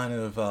it? It's kind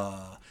of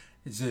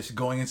is this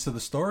going into the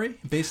story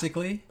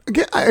basically?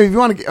 Again, if you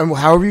want to,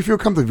 however you feel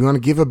comfortable. If you want to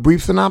give a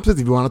brief synopsis,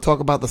 if you want to talk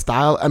about the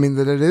style,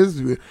 that it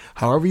is,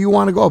 however you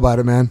want to go about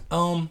it, man.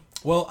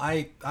 Well,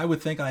 I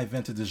would think I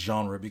invented this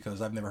genre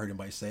because I've never heard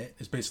anybody say it.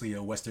 It's basically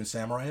a Western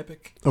samurai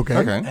epic.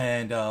 Okay.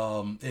 And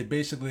it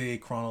basically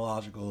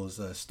chronological is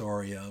a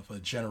story of a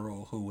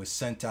general who was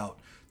sent out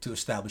to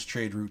establish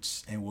trade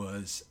routes and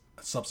was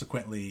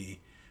subsequently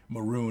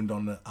marooned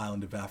on the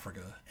island of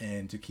Africa,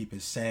 and to keep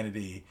his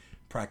sanity,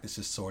 practice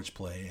his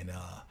swordplay, and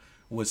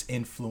was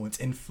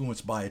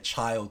influenced by a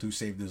child who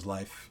saved his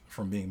life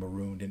from being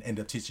marooned and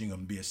ended up teaching him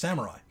to be a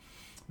samurai.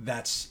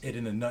 That's it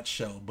in a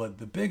nutshell. But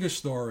the bigger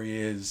story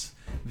is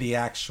the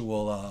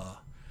actual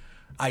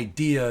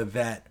idea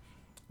that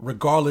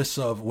regardless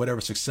of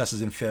whatever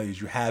successes and failures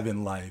you have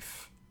in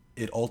life,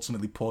 it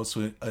ultimately points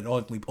to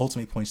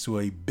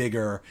a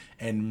bigger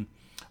and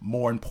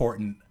more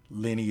important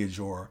lineage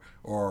or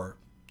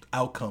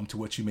outcome to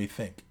what you may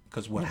think.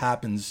 Because what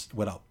happens,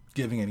 without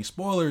giving any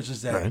spoilers,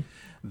 is that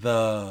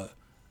the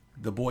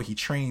boy he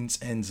trains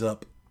ends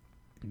up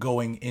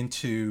going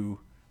into,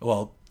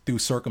 through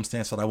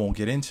circumstance that I won't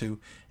get into,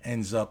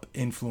 ends up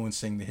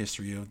influencing the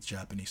history of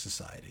Japanese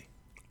society.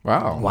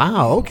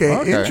 Wow.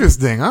 Okay.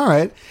 Interesting. All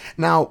right.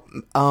 Now,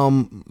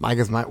 I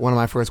guess one of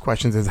my first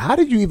questions is, how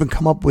did you even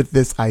come up with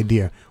this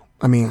idea?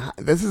 I mean,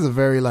 this is a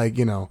very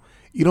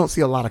you don't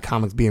see a lot of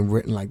comics being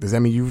written like this. I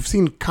mean, you've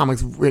seen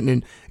comics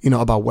written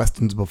about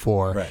Westerns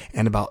before, right,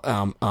 and about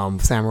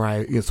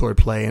samurai sword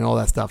play and all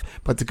that stuff.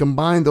 But to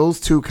combine those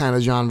two kind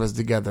of genres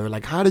together,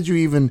 how did you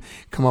even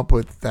come up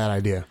with that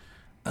idea?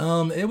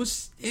 It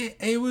was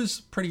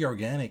pretty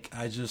organic.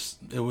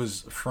 It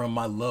was from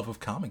my love of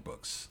comic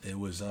books. It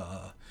was,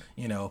 I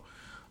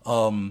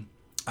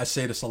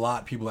say this a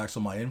lot. People ask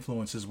what my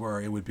influences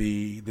were. It would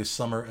be the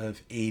summer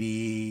of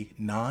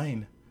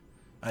 '89.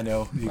 I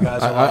know you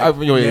guys are I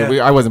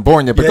wasn't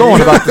born yet, but go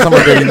on about the summer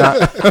of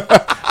 '89.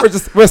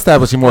 We're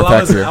establishing more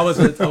facts here. I was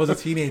a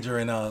teenager,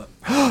 and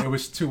it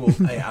was too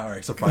old. All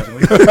right,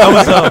 surprisingly,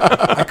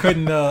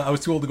 I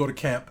was too old to go to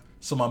camp,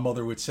 so my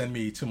mother would send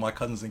me to my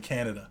cousins in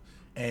Canada.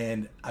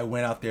 And I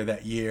went out there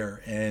that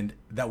year, and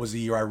that was the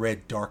year I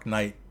read Dark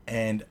Knight.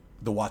 And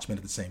The Watchmen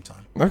at the same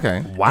time.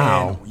 Okay.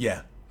 Wow. And,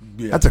 yeah.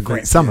 That's a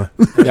great summer.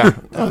 Yeah.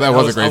 Oh, that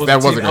was a great I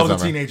was summer. a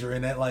teenager,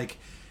 and that like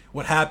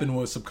what happened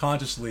was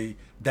subconsciously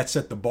that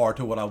set the bar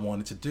to what I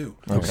wanted to do.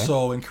 Okay.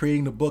 So in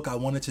creating the book, I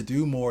wanted to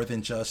do more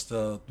than just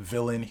a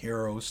villain,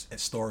 heroes,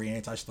 story,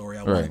 anti-story.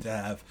 I wanted to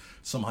have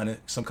some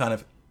kind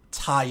of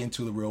tie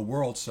into the real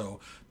world. So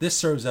this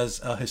serves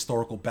as a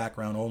historical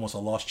background, almost a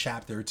lost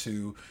chapter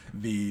to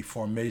the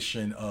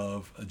formation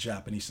of a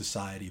Japanese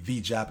society,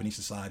 the Japanese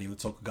society of the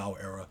Tokugawa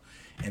era,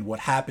 and what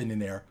happened in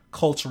there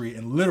culturally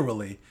and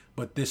literally.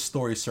 But this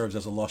story serves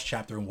as a lost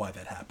chapter and why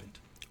that happened.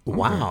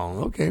 Wow.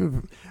 Okay.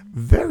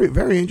 Very,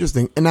 very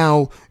interesting. And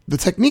now the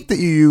technique that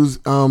you use,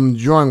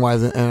 drawing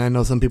wise, and I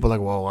know some people are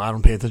like, well, I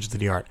don't pay attention to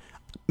the art.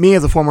 Me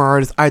as a former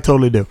artist, I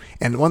totally do.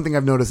 And one thing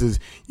I've noticed is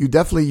you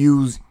definitely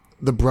use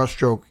the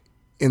brushstroke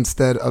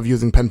instead of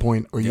using pen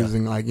point or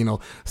using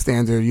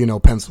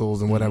standard,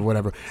 pencils and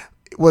whatever.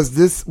 Was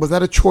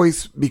that a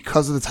choice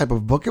because of the type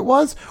of book it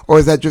was, or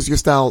is that just your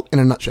style in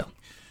a nutshell?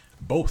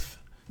 Both.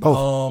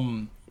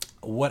 Both.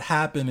 What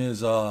happened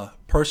is,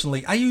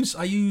 personally, I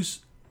use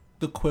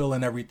the quill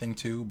and everything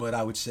too, but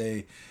I would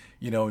say,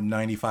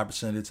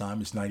 95% of the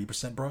time it's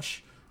 90%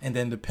 brush. And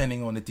then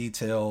depending on the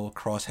detail,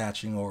 cross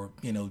hatching or,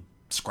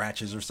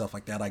 scratches or stuff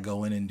like that, I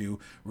go in and do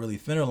really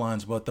thinner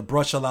lines. But the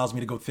brush allows me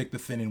to go thick to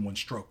thin in one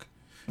stroke.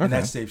 Okay. And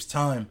that saves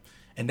time.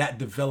 And that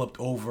developed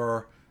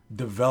over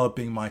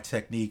developing my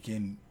technique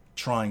and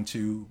trying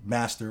to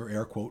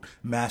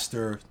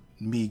master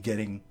me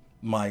getting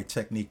my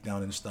technique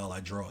down in the style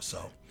I draw.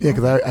 So yeah,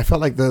 because I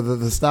felt like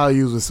the style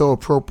used was so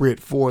appropriate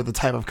for the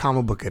type of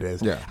comic book it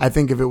is. Yeah. I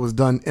think if it was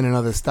done in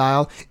another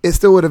style, it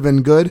still would have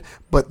been good,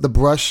 but the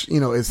brush,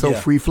 is so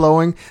free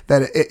flowing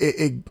that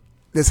it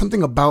there's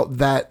something about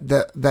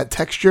that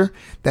texture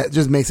that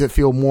just makes it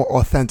feel more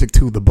authentic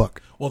to the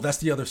book. Well, that's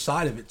the other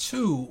side of it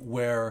too,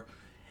 where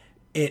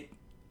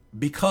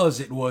because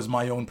it was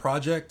my own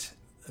project,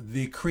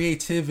 the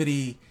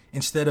creativity,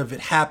 instead of it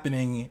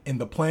happening in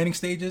the planning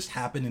stages,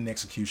 happened in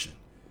execution.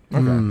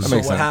 Okay. So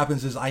what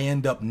happens is I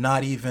end up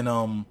not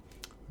even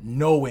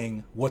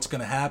knowing what's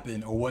going to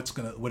happen or what it's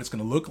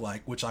going to look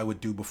like, which I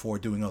would do before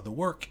doing other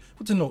work.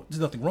 There's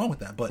nothing wrong with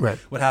that. But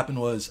what happened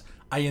was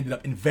I ended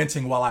up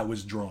inventing while I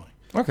was drawing.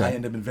 Okay. I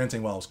ended up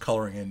inventing while I was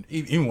coloring, and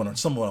even when I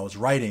was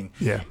writing.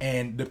 Yeah.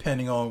 And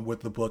depending on what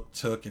the book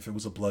took, if it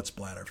was a blood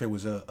splatter, if it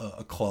was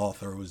a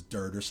cloth or it was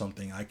dirt or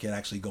something, I could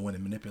actually go in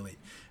and manipulate,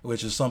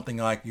 which is something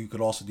like you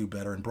could also do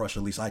better in brush.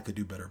 At least I could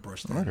do better in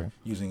brush than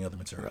using other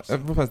materials.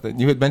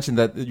 You had mentioned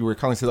that you were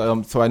coloring,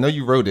 so I know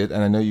you wrote it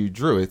and I know you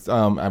drew it.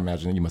 I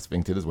imagine you must have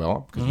inked it as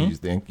well because you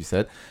used the ink, you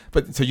said.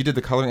 But so you did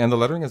the coloring and the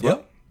lettering as well?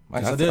 Yep.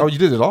 Yes, I did. Oh, you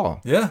did it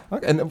all. Yeah.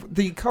 Okay. And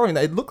the coloring,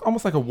 it looked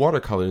almost like a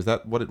watercolor. Is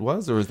that what it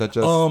was, or is that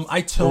just?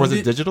 I toned it. Or was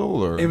it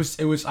digital? Or it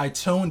was. I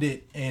toned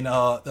it in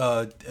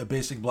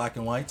basic black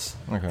and whites,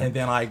 and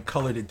then I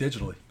colored it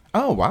digitally.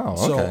 Oh wow!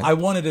 Okay. So I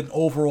wanted an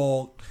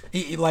overall,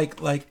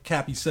 like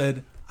Cappy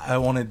said, I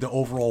wanted the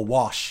overall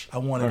wash. I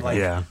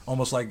wanted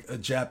almost like a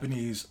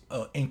Japanese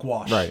ink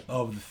wash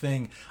of the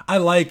thing.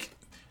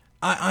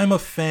 I'm a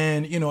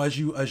fan, as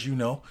you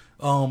know.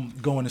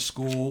 Going to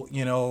school,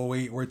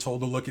 we're told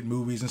to look at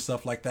movies and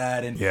stuff like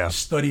that, and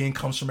studying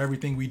comes from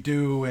everything we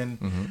do.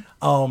 And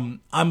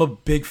I'm a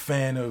big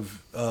fan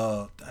of.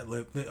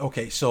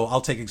 So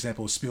I'll take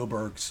example of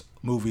Spielberg's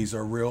movies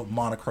are real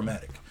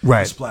monochromatic,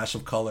 a splash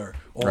of color,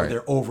 or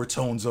they're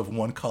overtones of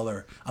one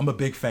color. I'm a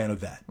big fan of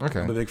that.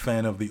 Okay. I'm a big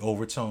fan of the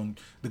overtone,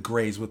 the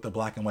grays with the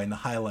black and white and the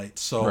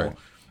highlights. So.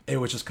 It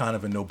was just kind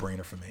of a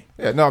no-brainer for me.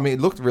 Yeah, no, I mean, it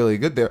looked really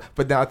good there.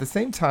 But now, at the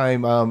same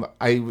time,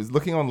 I was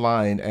looking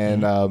online,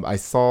 and I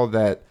saw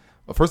that,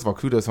 well, first of all,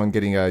 kudos on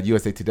getting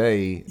USA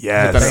Today.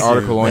 Yes. Done an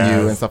article on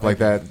you and stuff like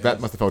that. That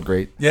must have felt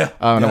great. Yeah.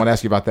 And I want to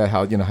ask you about that,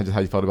 how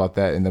you felt about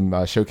that, and then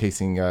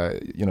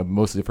showcasing,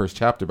 most of the first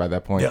chapter by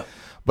that point. Yeah.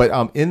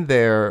 But in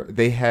there,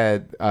 they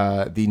had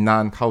the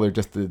non-color,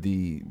 just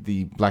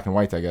the black and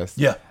whites, I guess.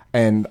 Yeah.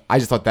 And I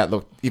just thought that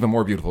looked even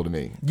more beautiful to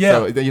me. Yeah.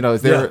 So,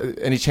 is there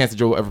any chance that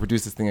you'll ever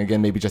produce this thing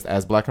again, maybe just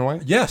as black and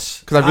white?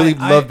 Yes. Because I really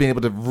love being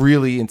able to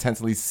really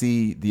intensely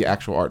see the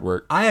actual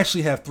artwork. I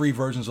actually have 3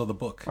 versions of the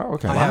book. Oh,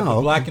 okay. I have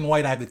the black and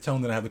white, I have the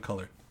toned, and I have the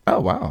color. Oh,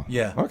 wow.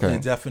 Yeah. Okay. Yeah,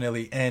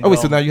 definitely. And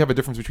so now you have a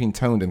difference between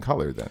toned and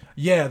color then.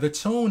 Yeah, the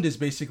toned is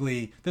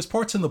basically, there's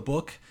parts in the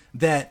book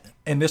that,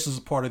 and this is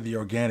part of the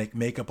organic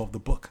makeup of the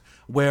book,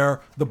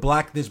 where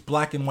there's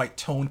black and white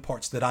toned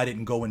parts that I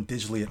didn't go in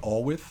digitally at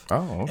all with.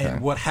 Oh, okay.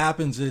 And what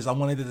happens is I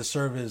wanted it to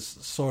serve as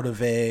sort of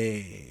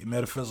a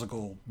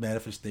metaphysical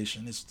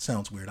manifestation. It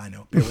sounds weird, I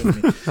know. Bear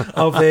with me.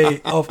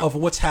 of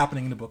what's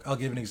happening in the book. I'll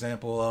give an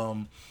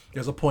example.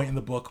 There's a point in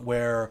the book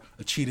where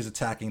a cheetah's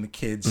attacking the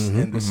kids,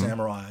 and the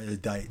samurai,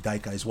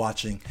 Daikai, is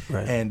watching,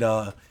 and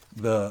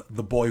the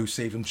boy who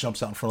saved him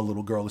jumps out in front of the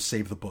little girl to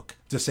save the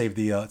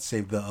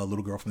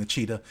little girl from the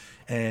cheetah,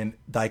 and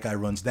Daikai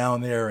runs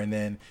down there, and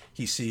then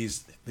he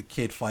sees the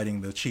kid fighting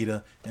the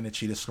cheetah, and the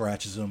cheetah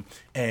scratches him,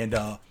 and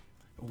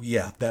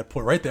that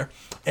point right there,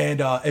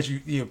 and as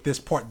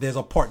there's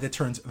a part that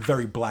turns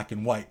very black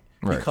and white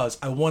because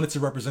I wanted to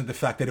represent the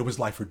fact that it was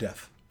life or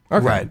death.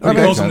 Okay. Right. That When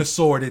it makes goes in the sense.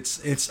 sword,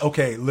 it's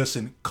okay.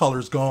 Listen,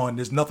 color's gone.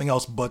 There's nothing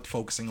else but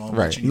focusing on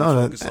Right. what you need No,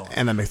 to focus on.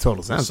 and that makes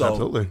total sense. So,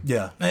 Absolutely.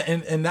 Yeah,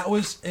 and that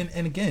was and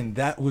again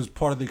that was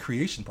part of the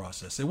creation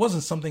process. It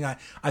wasn't something I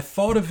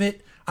thought of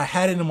it. I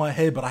had it in my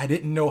head, but I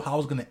didn't know how I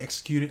was going to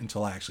execute it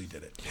until I actually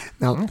did it.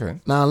 Now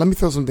let me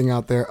throw something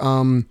out there.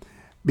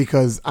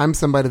 Because I'm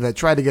somebody that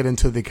tried to get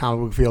into the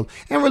comic book field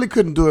and really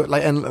couldn't do it.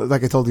 Like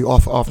I told you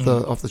off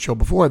the show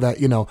before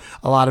that,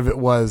 a lot of it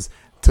was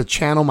to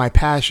channel my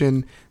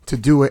passion to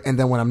do it, and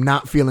then when I'm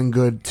not feeling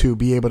good, to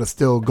be able to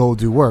still go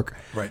do work.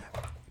 Right.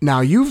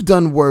 Now you've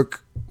done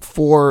work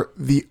for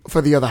the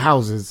other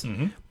houses,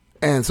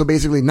 and so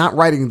basically not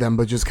writing them,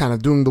 but just kind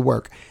of doing the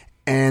work.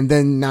 And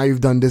then now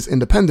you've done this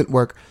independent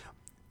work.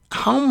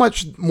 How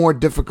much more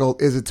difficult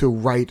is it to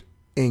write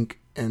ink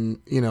and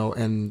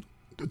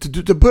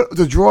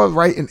to draw,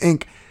 write in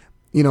ink?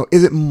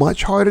 Is it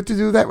much harder to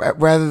do that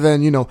rather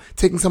than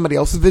taking somebody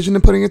else's vision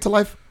and putting it to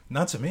life?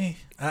 Not to me.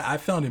 I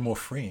found it more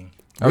freeing.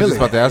 I was just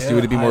about to ask you,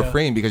 would it be more I,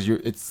 freeing because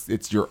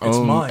it's your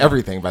own mine.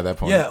 everything by that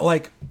point? Yeah,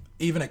 like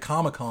even at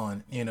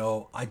Comic-Con,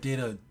 I did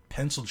a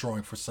pencil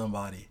drawing for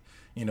somebody.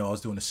 I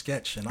was doing a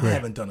sketch, and I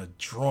haven't done a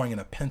drawing in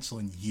a pencil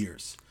in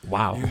years.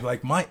 Wow. Dude,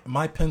 like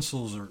my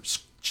pencils are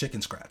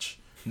chicken scratch.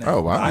 Now,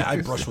 Oh, wow.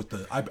 I brush with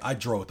I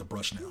draw with the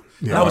brush now.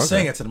 Yeah, and I was okay.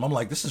 saying it to them. I'm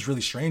like, this is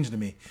really strange to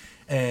me.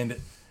 And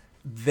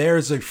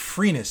there's a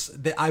freeness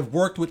that I've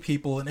worked with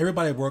people, and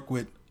everybody I work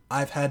with,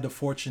 I've had the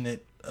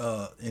fortunate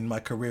in my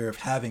career of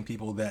having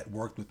people that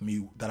worked with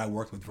me that I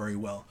worked with very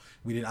well.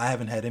 I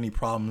haven't had any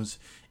problems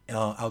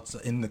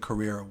outside in the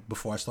career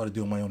before I started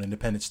doing my own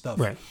independent stuff.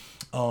 Right.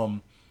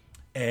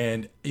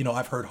 And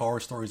I've heard horror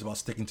stories about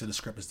sticking to the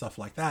script and stuff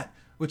like that,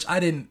 which I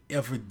didn't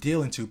ever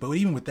deal into. But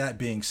even with that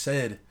being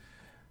said,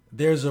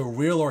 there's a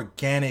real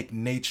organic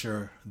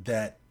nature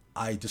that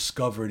I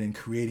discovered in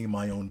creating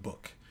my own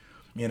book,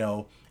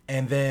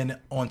 and then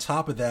on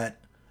top of that,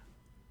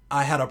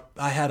 I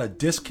had a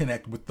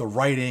disconnect with the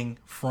writing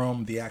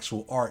from the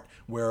actual art,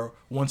 where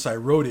once I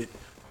wrote it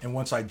and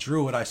once I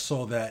drew it, I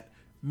saw that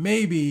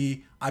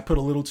maybe I put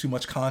a little too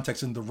much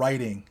context in the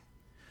writing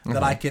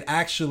that I could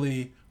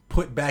actually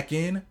put back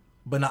in,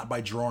 but not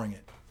by drawing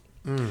it.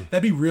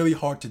 That'd be really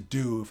hard to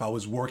do if I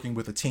was working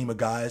with a team of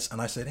guys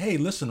and I said, hey,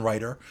 listen,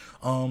 writer,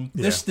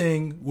 this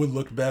thing would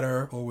look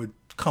better or would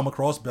come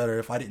across better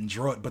if I didn't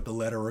draw it, but the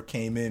letterer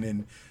came in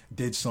and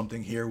did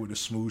something here with a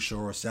smoosh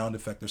or a sound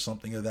effect or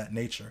something of that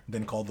nature,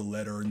 then call the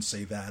letterer and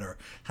say that, or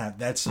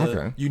have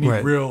you need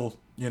Right. real,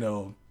 You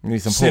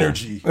need some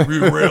synergy,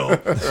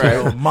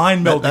 real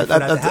mind melding for that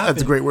to happen.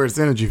 That's a great word,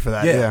 synergy, for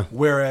that. Yeah.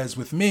 Whereas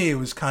with me, it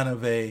was kind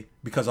of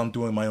because I'm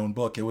doing my own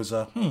book, it was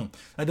that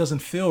doesn't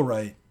feel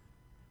right,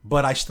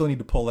 but I still need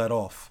to pull that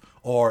off.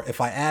 Or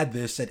if I add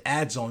this, it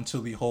adds on to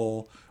the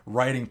whole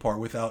writing part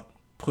without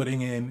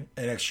putting in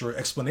an extra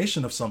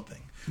explanation of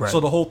something. Right. So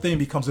the whole thing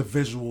becomes a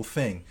visual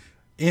thing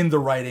in the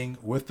writing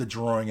with the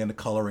drawing and the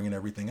coloring and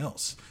everything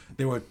else.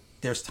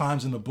 There's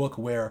times in the book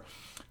where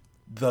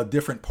the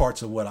different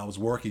parts of what I was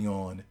working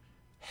on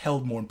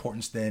held more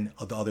importance than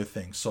the other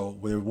things. So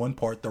where one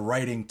part, the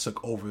writing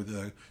took over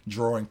the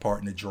drawing part,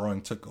 and the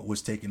drawing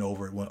was taken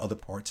over at one other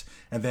parts.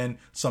 And then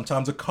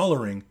sometimes the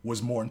coloring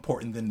was more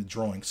important than the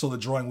drawing. So the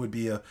drawing would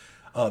be a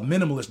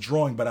minimalist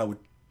drawing, but I would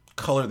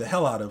color the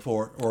hell out of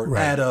or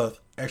Right. add a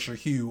extra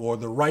hue, or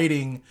the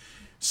writing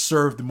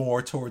served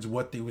more towards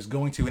what they was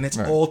going to. And it's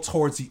all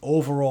towards the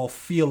overall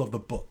feel of the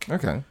book.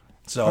 Okay.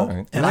 So, All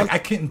right. and I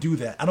couldn't do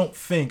that. I don't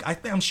think.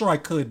 I'm sure I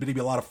could, but it'd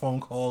be a lot of phone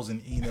calls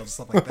and emails and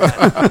stuff like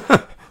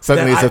that.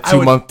 Suddenly it's a I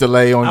would- 2-month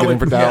delay on getting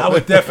put out. I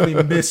would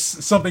definitely miss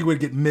something. Would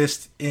get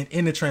missed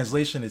in the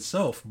translation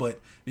itself, but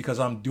because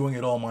I'm doing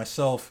it all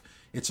myself,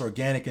 it's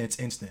organic and it's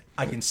instant.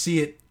 I can see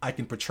it, I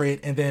can portray it,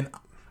 and then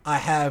I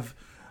have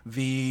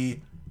the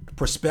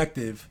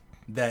perspective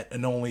that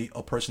only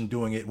a person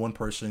doing it, one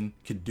person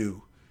could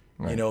do.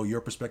 Right.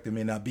 Your perspective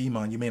may not be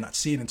mine. You may not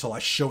see it until I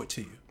show it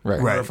to you. Right.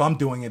 Or if I'm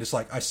doing it, it's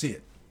like I see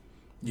it.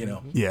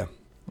 Yeah.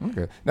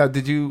 Okay. Now,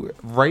 did you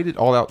write it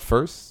all out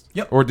first?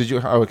 Yep. Or did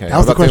you? Oh, okay. That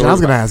was the question I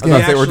was going to ask. I was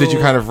about to say, or did you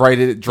actual- kind of write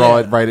it, draw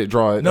Yeah. it, write it,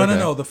 draw it? No, Okay.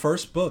 no. The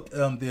first book,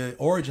 the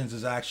Origins,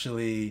 is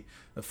actually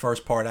the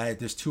first part.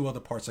 There's 2 other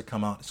parts that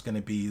come out. It's going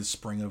to be the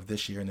spring of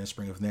this year and then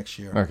spring of next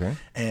year. Okay.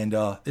 And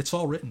it's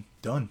all written,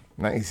 done.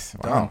 Nice.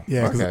 Wow.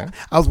 Yeah, 'cause Okay.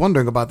 I was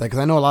wondering about that because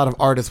I know a lot of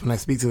artists, when I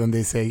speak to them,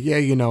 they say,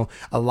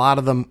 a lot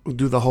of them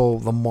do the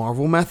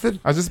Marvel method.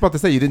 I was just about to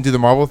say, you didn't do the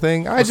Marvel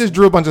thing. I just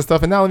drew a bunch of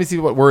stuff, and now let me see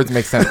what words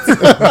make sense.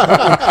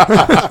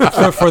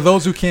 for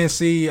those who can't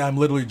see, I'm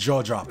literally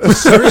jaw dropped.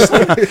 Seriously.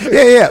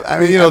 Yeah. I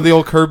mean, the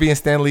old Kirby and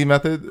Stan Lee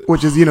method.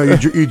 which is,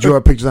 you draw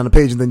pictures on a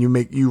page and then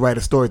you write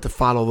a story to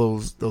follow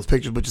those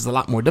pictures, which is a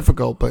lot more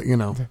difficult, but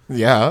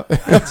Yeah.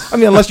 I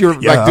mean, unless you're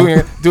Yeah.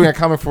 like doing a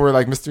comic for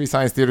like Mystery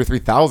Science Theater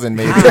 3000,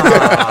 muffin made.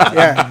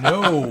 Yeah.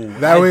 No.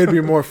 That way it'd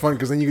be more fun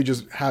because then you could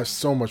just have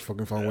so much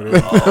fucking fun with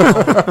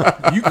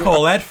it. You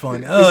call that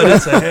fun? Oh,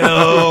 that's a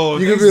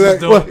hell. You could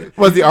be like,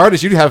 Well, as the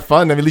artist, you'd have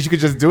fun. I mean, at least you could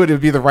just do it. It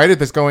would be the writer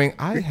that's going,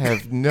 I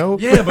have no.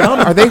 Yeah, but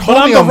are they but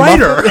holding I'm the a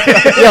writer.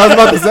 muffin? Yeah, I was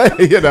about to say,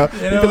 you know.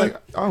 You know, You'd be like,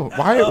 oh,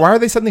 why are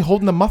they suddenly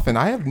holding a muffin?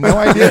 I have no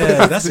idea.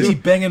 Yeah, that's me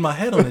banging my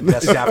head on the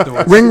desk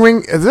afterwards.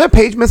 Ring. Is there a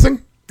page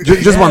missing?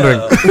 Just wondering.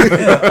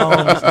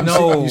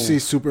 No. you see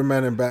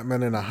Superman and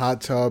Batman in a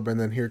hot tub, and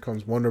then here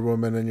comes Wonder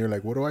Woman, and you're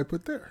like, what do I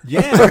put there?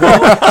 Yeah,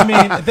 well, I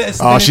mean,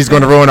 Oh, she's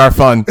going to ruin our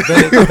fun.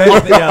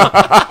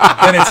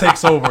 Then it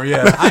takes over.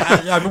 Yeah,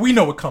 I mean, we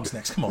know what comes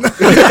next. Come on.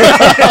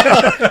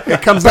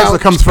 It comes next.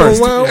 It comes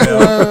first.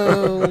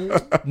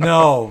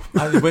 No,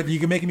 but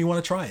you're making me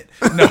want to try it.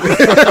 No,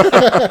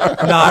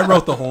 I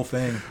wrote the whole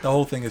thing. The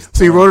whole thing is.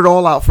 So you wrote it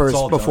all out first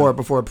all before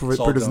done.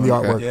 producing the It's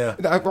all artwork. done.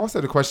 Yeah. I've also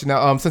had a question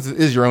now. Since it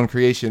is your own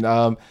creation,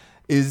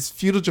 is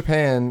feudal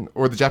Japan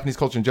or the Japanese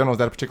culture in general, is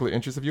that a particular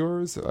interest of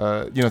yours? So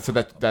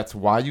that's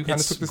why you kind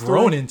of took the story?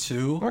 grown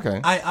into. Okay.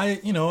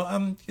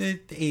 I'm the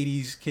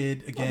 80s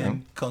kid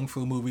again. Kung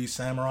fu movies,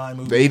 samurai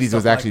movies. The 80s stuff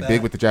was actually like big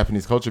that. with the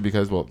Japanese culture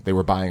because, well, they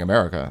were buying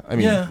America. I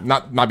mean, Yeah.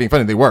 not being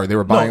funny, they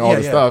were buying all yeah,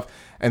 the yeah. stuff,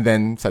 and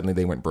then suddenly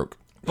they went broke.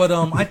 But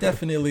I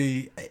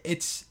definitely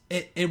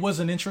it was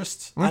an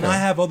interest, and I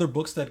have other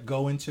books that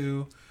go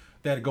into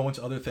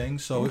other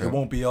things, so it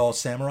won't be all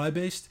samurai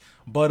based.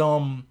 But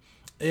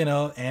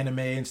anime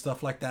and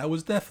stuff like that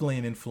was definitely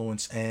an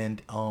influence,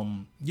 and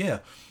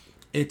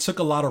it took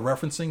a lot of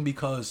referencing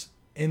because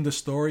in the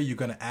story you're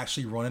going to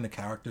actually run into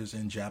characters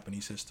in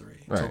Japanese history.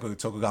 Right.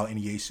 Tokugawa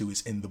Ieyasu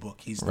is in the book.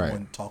 He's the Right.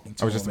 one talking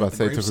to I was him just at about to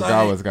the say gravesite.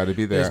 Tokugawa's got to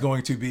be there. There's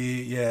going to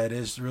be,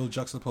 there's real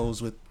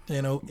juxtaposed with,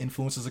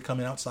 influences that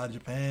coming outside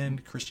Japan,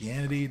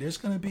 Christianity. There's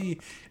going to be,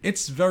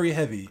 it's very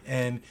heavy.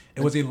 And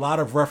it was a lot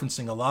of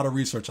referencing, a lot of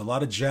research, a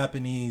lot of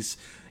Japanese,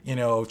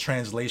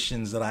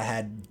 translations that I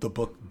had the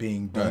book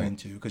being done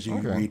into. Because you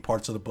read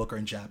parts of the book are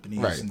in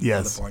Japanese and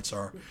Yes. other parts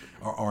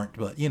aren't.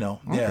 But,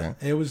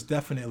 it was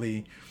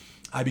definitely,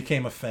 I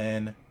became a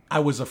fan. I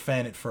was a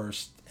fan at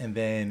first. And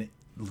then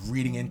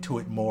reading into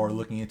it more,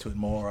 looking into it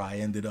more, I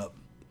ended up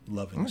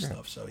loving the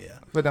stuff. So yeah.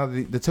 But now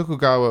the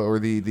Tokugawa or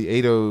the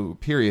Edo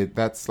period,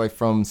 that's like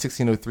from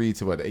 1603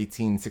 to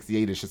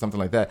 1868ish or something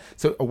like that.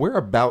 So where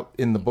about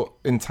in the book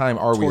in time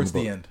are we? Towards in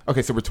the the book? end.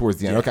 Okay, so we're towards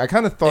the end. Yeah. Okay, I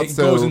kind of thought It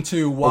so. goes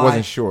into why I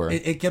wasn't sure.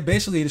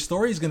 Basically, the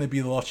story is going to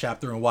be the lost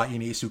chapter and why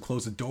Ieyasu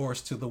closed the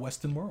doors to the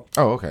Western world.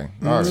 Oh, okay.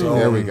 All right. So,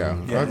 There we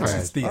go. Yeah, Okay.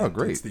 it's the end.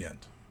 Great. It's the end.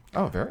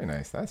 Oh, very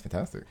nice. That's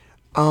fantastic.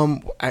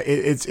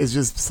 It's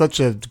just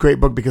such a great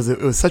book because it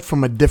was such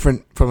from a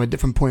different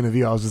point of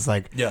view. I was just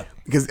like, Yeah.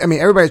 because I mean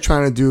everybody's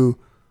trying to do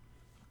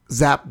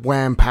zap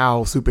wham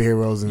pow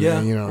superheroes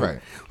and Right.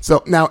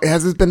 So now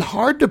has it been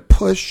hard to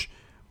push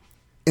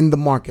in the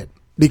market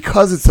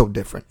because it's so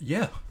different?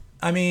 Yeah.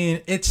 I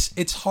mean,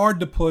 it's hard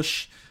to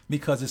push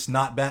because it's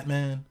not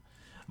Batman,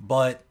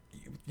 but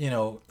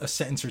a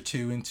sentence or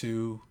two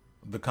into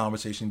the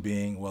conversation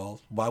being,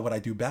 well, why would I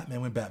do Batman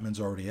when Batman's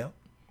already out?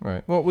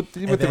 Right. Well, with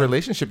the then-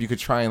 relationship, you could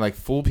try and like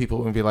fool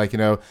people and be like,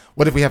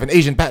 what if we have an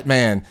Asian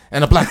Batman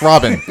and a Black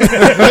Robin?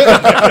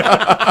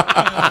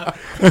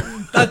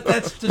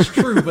 That's just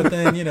true, but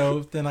then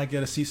then I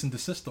get a cease and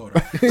desist order.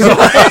 So,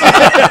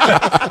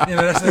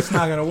 that's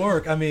not going to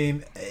work. I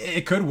mean,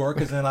 it could work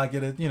because then I get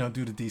to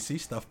do the DC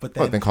stuff. But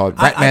then Then call it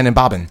Batman and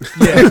Bobbin.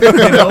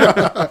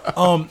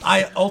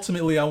 I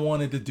ultimately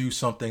wanted to do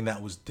something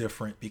that was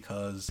different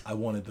because I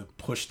wanted to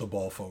push the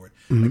ball forward.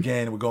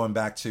 Again, we're going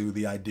back to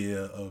the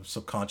idea of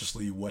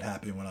subconsciously what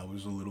happened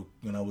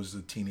when I was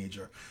a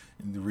teenager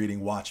and reading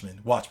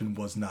Watchmen. Watchmen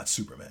was not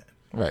Superman.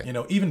 Right.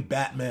 Even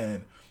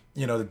Batman,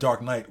 the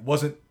Dark Knight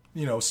wasn't,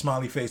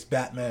 smiley face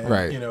Batman,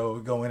 Right.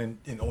 going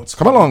and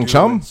Come along, Scooby-Doo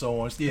chum. and so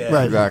on. Yeah,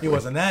 Right. Exactly. It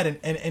wasn't that,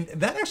 and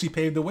that actually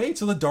paved the way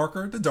to the Dark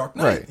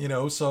Knight.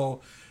 Right.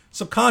 So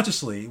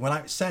subconsciously, when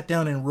I sat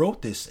down and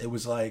wrote this, it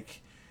was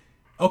like,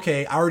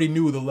 okay, I already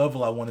knew the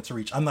level I wanted to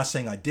reach. I'm not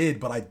saying I did,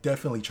 but I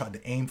definitely tried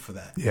to aim for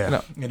that.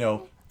 Yeah.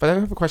 No. But I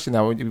have a question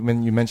now.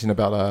 When you mentioned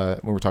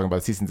about when we're talking about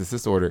a cease and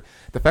desist order,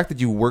 the fact that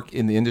you work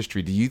in the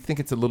industry, do you think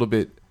it's a little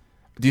bit?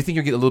 Do you think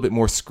you get a little bit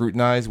more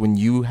scrutinized when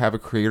you have a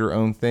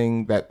creator-owned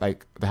thing that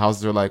like the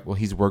houses are like, well,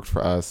 he's worked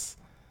for us.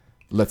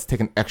 Let's take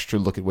an extra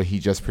look at what he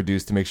just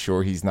produced to make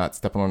sure he's not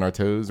stepping on our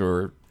toes,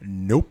 or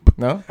Nope.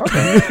 no?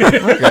 Okay.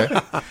 Okay.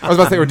 I was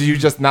about to say, or do you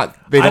just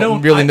not? They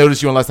don't really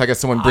notice you unless I guess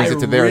someone brings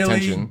it to their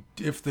attention.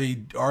 If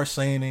they are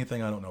saying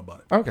anything, I don't know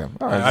about it. Okay.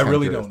 All right. I Just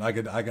really kinda don't.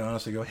 I can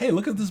honestly go, hey,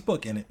 look at this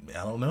book in it.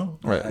 I don't know.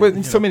 Right. I- But in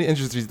you so know. many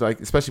industries,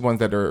 like especially ones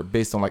that are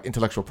based on like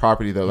intellectual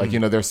property, though, like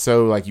they're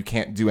so like you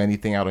can't do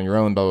anything out on your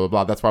own, blah blah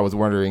blah. That's why I was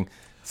wondering.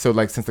 So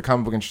like since the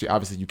comic book industry,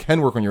 obviously you can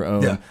work on your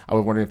own. Yeah. I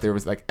was wondering if there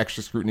was like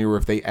extra scrutiny, or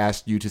if they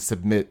asked you to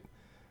submit,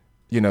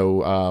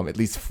 at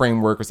least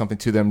framework or something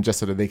to them, just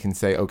so that they can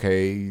say,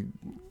 okay.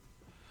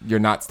 you're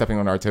not stepping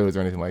on our toes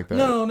or anything like that.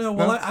 No.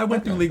 Well, I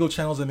went through legal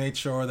channels and made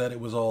sure that it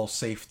was all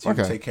safe to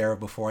take care of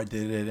before I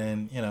did it,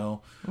 and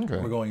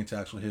we're going into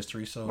actual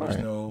history, so there's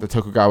no. The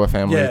Tokugawa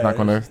family is not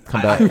going to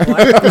come back.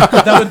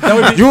 That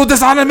would be, You will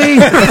dishonor me.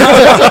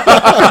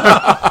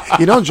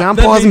 John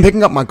Paul hasn't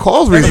picking up my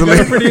calls recently.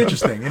 That'd be pretty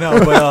interesting,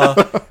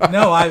 But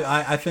no,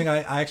 I think I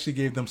actually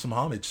gave them some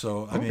homage,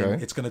 so I mean,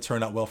 it's going to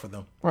turn out well for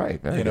them.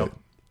 Right. Very good.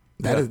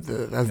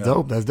 That's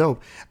dope. That's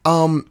dope.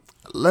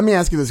 Let me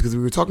ask you this, because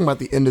we were talking about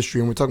the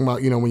industry and we're talking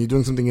about, when you're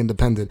doing something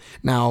independent.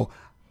 Now,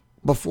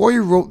 before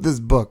you wrote this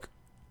book,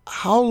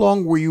 how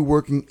long were you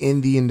working in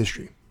the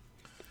industry?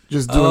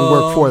 Just doing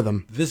work for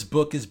them? This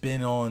book has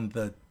been on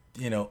the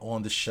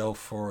shelf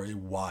for a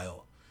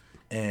while.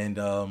 And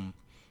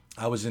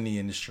I was in the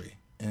industry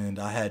and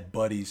I had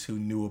buddies who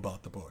knew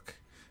about the book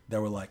that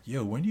were like,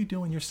 yo, when are you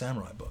doing your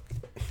samurai book?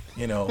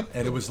 And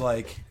it was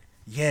like,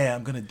 yeah,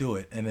 I'm going to do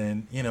it. And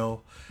then,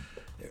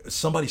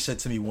 somebody said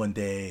to me one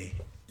day,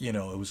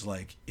 it was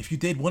like, if you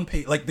did one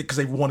page, like, because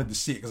they wanted to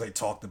see it because I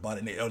talked about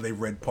it and they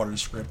read part of the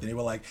script and they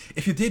were like,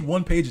 if you did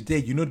one page a day,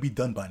 it'd be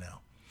done by now.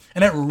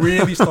 And that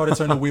really started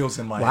turning the wheels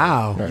in my head.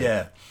 Wow.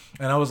 Yeah.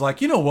 And I was like,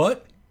 you know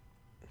what?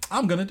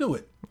 I'm going to do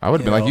it. I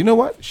would have been like, you know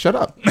what? Shut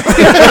up.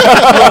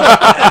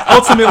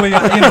 Ultimately,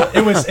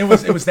 it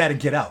was that and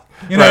Get Out.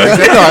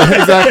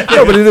 Exactly.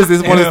 No, but it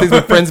is one of the things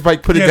when friends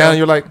like put it down and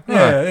you're like,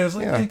 it was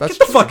like, get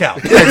the fuck out.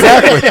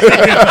 Exactly.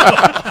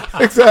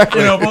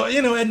 Exactly. But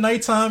at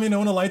nighttime, when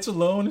the lights are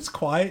low and it's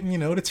quiet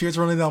and the tears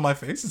running down my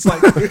face, it's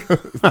like,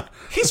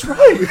 he's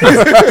right.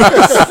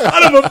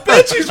 Son of a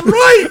bitch, he's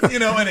right.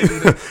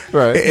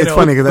 Right. It's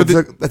funny because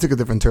that took a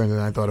different turn than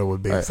I thought it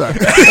would be. Right. Sorry.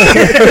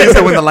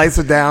 So when the lights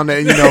are down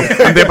and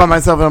I'm there by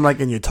myself and I'm like,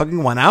 and you're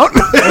tugging one out?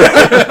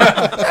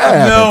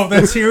 No,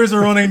 the tears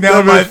are running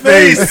down my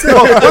face.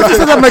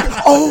 I'm like,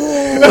 oh.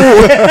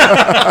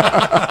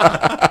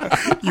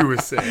 You were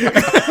saying.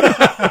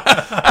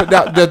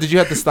 Now, did you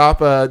have to stop?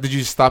 Did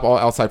you stop all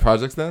outside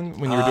projects then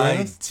when you were doing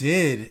this? I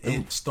did.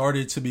 It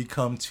started to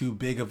become too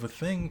big of a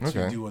thing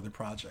to do other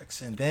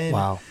projects, and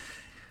then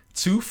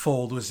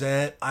twofold was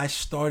that I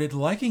started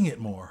liking it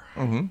more.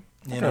 Mm-hmm.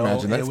 I can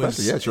imagine that,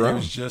 especially it's your own. It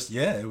was just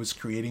it was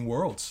creating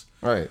worlds.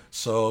 Right.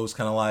 So it was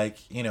kind of like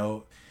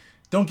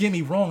don't get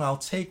me wrong, I'll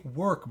take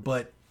work,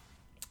 but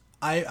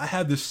I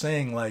have this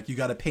saying, like, you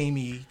got to pay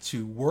me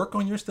to work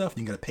on your stuff,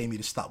 and you got to pay me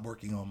to stop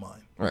working on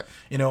mine. Right.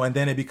 And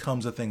then it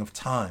becomes a thing of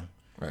time.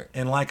 Right.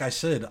 And like I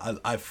said,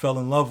 I fell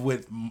in love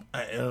with,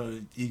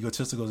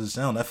 egotistical as it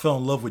sounds, I fell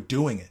in love with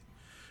doing it.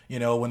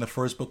 When the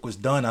first book was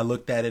done, I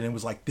looked at it and it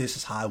was like, this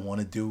is how I want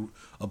to do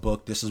a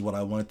book. This is what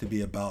I want it to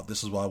be about.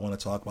 This is what I want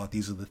to talk about.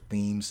 These are the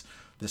themes.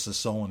 This is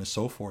so on and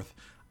so forth.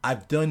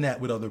 I've done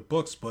that with other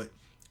books, but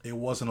it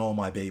wasn't all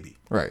my baby.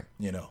 Right.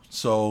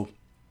 So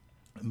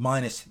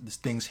minus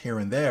things here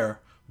and there,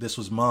 this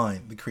was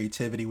mine. The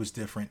creativity was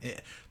different.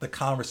 The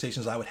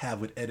conversations I would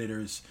have with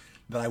editors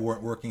that I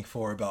weren't working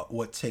for about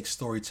what takes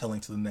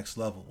storytelling to the next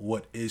level,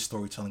 what is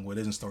storytelling, what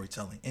isn't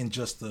storytelling, and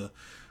just the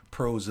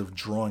pros of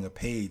drawing a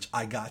page,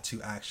 I got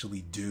to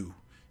actually do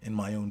in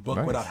my own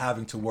book without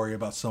having to worry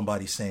about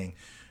somebody saying,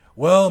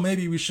 well,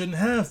 maybe we shouldn't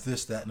have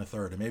this, that, and the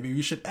third, or maybe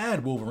we should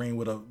add Wolverine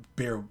with a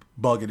bear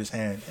bug in his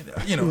hand,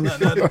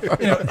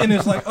 and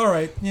it's like, all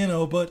right,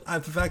 but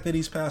the fact that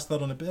he's passed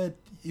out on the bed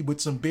with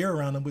some beer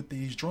around him,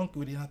 he's drunk,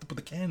 you have to put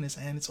the can in his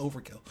hand, it's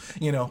overkill,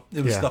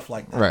 it was stuff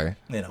like that, right?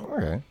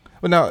 Okay.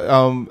 Well,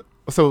 now,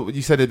 so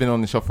you said it had been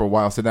on the shelf for a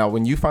while. So now,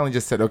 when you finally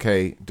just said,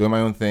 "Okay, doing my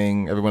own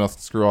thing," everyone else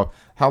can screw off.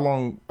 How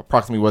long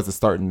approximately was the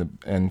start and the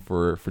end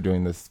for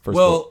doing this first book?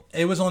 Well,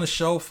 it was on the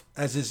shelf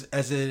as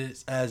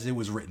it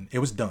was written. It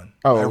was done.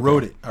 Oh, I okay.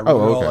 wrote it. I wrote it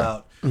all okay.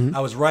 out. Mm-hmm.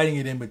 I was writing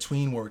it in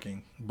between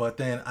working, but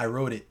then I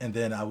wrote it and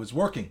then I was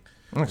working.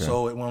 Okay.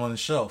 So it went on the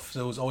shelf.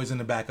 So it was always in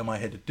the back of my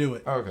head to do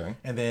it. Okay.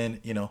 And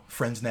then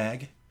friends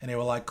nag. And they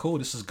were like, cool,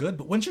 this is good,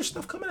 but when's your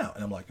stuff coming out?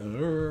 And I'm like, I'm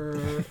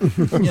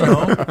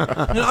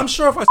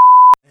sure if I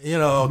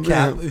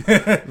Cap.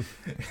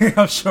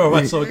 I'm sure if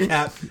I saw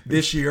Cap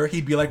this year,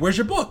 he'd be like, where's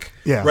your book?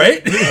 Yeah.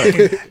 Right?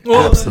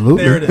 Well,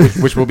 absolutely. There it is.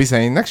 Which we'll be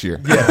saying next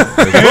year.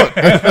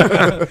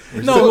 Yeah.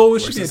 We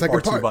should be in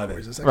part 2 by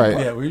then. Right.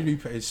 Yeah, we'd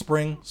be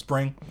spring.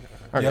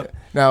 Okay. Yep.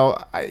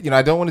 Now, I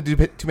don't want to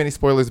do too many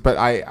spoilers, but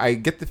I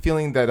get the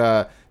feeling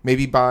that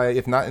maybe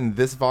if not in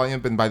this volume,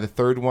 but by the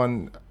third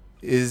one,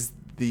 is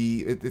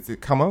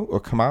it Kamo or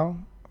Kamau?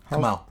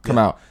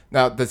 Kamau.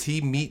 Now, does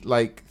he meet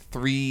like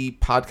 3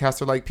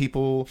 podcaster-like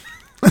people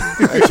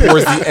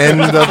towards the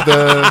end of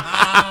the...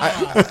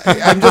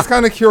 I'm just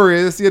kind of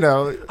curious,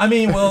 I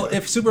mean, well,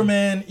 if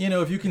Superman,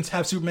 if you can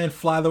have Superman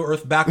fly the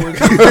Earth backwards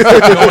and go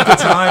at the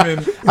time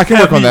and I can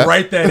work on that.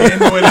 Write that in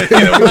when it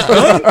was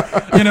done,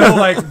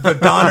 like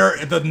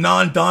the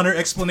non-Donner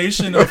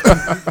explanation of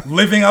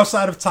living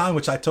outside of time,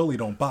 which I totally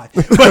don't buy.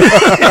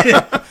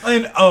 But,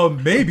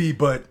 and maybe,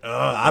 but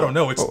I don't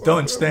know. It's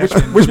done.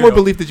 Which more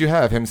belief did you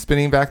have? Him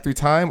spinning back through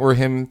time, or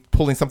him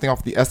pulling something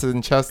off the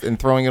Essendon chest and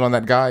throwing it on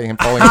that guy and him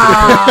falling into the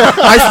pit?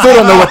 I still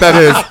don't know what that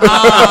is.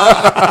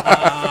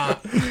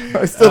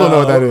 I still don't know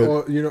what that is.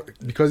 Well, you know,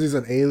 because he's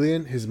an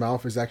alien, his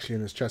mouth is actually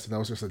in his chest, and that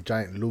was just a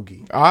giant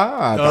loogie.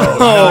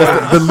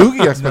 The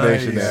loogie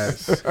explanation.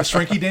 Nice. There. A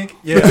shrinky dink?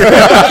 Yeah.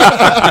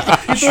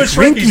 You threw a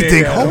Shrinky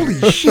dink. out.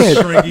 Holy shit.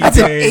 Shrinky That's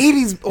an dink.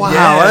 80s. Wow,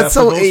 Yeah, that's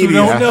so for those who 80s.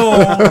 don't know.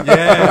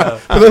 Yeah.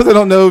 For those that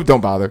don't know,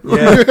 don't bother.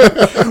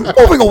 Yeah.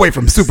 Moving away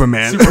from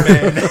Superman.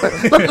 Superman.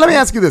 let me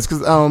ask you this,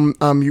 because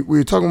we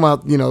were talking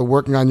about, you know,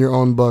 working on your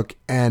own book,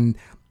 and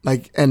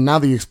now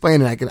that you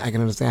explain it, I can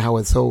understand how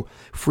it's so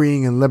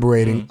freeing and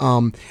liberating.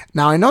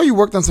 Now I know you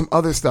worked on some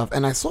other stuff,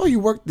 and I saw you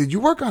work. Did you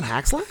work on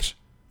Hackslash?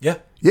 Yeah.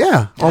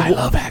 Yeah, I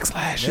love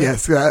Hackslash.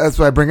 Yes, that's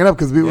why I bring it up,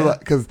 because Yeah.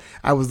 because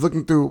I was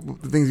looking through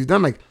the things you've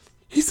done. Like,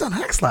 he's done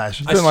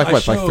Hackslash. It's been like I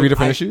what, like 3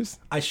 different I- issues?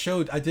 I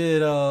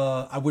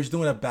was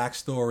doing a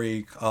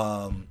backstory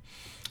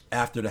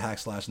after the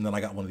Hackslash, and then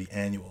I got one of the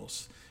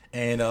annuals.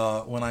 And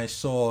when I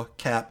saw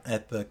Cap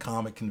at the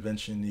comic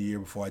convention the year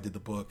before I did the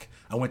book,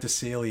 I went to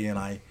Celia and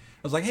I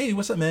was like, "Hey,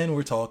 what's up, man?" We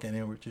were talking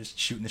and we are just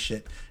shooting the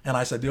shit. And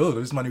I said, "Oh,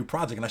 this is my new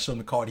project." And I showed him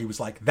the card. He was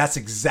like, "That's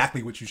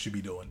exactly what you should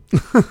be doing."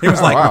 He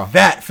was like, wow.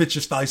 "That fits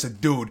your style." He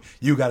said, "Dude,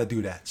 you got to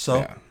do that."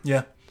 So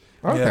yeah.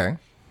 Okay.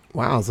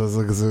 Wow, so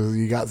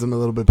you got some a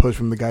little bit push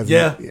from the guys.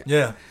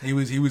 Yeah. He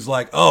was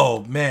like,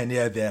 "Oh man,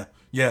 yeah."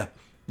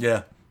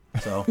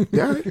 So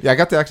yeah. Yeah, I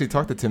got to actually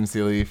talk to Tim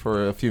Seeley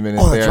for a few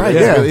minutes Oh, that's there. right, It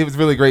was yeah. really- it was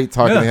really great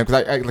talking Yeah. to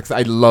him because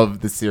I love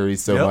the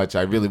series so Yep. much.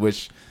 I really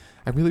wish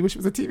it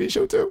was a TV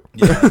show too.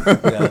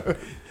 yeah.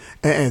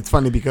 And it's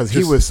funny because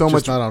he was so just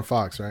much. not on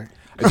Fox, right?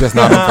 Just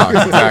not on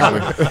Fox,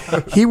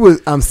 exactly. He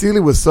was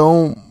Seeley was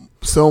so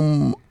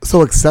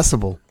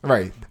accessible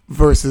Right.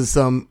 versus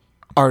some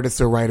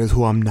artists or writers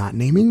who I'm not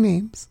naming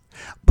names.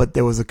 But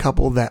there was a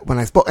couple that when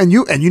I spoke, and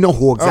you know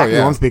who exactly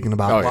yeah. who I'm speaking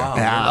about. Oh, yeah.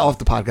 And off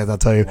the podcast, I'll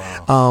tell you.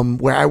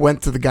 Where I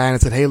went to the guy and I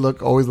said, "Hey,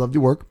 look, always loved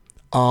your work.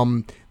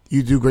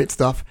 You do great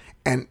stuff."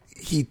 And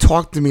he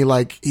talked to me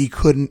like he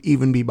couldn't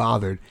even be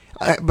bothered.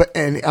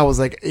 And I was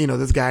like, you know,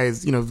 this guy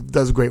is, you know,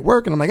 does great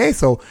work. And I'm like, "Hey,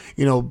 so,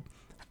 you know,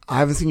 I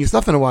haven't seen your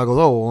stuff in a while." He goes,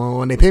 "Oh, well,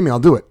 when they pay me, I'll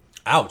do it."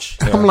 Ouch.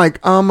 I'm like,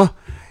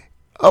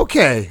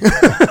 okay.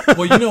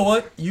 Well, you know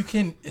what?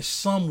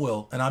 Some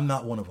will, and I'm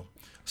not one of them.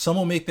 Some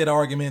will make that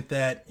argument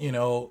that, you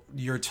know,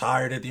 you're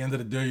tired at the end of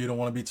the day, you don't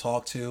want to be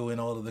talked to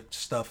and all of the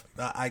stuff.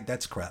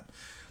 That's crap.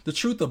 The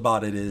truth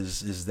about it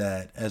is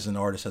that as an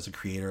artist, as a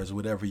creator, as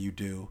whatever you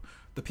do,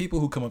 the people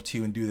who come up to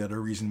you and do that are the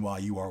reason why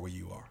you are where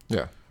you are.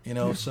 Yeah. You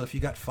know, so if you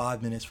got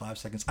 5 minutes, 5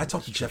 seconds. I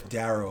talked to Jeff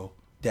Darrow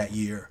that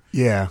year.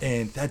 Yeah.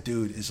 And that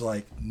dude is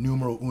like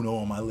numero uno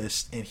on my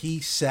list. And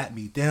he sat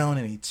me down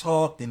and he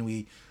talked and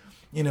we,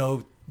 you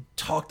know,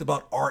 talked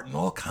about art and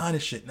all kind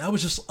of shit. And I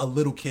was just a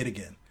little kid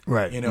again.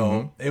 Right. You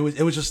know, it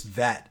was just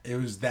that. It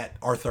was that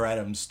Arthur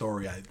Adams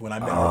story. When I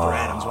met Arthur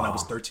Adams when I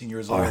was 13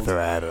 years old. Arthur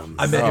Adams.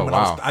 I met him when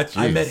wow.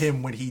 I met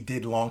him when he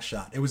did Long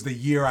Shot. It was the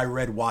year I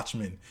read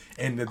Watchmen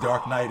and The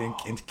Dark Knight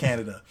in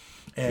Canada.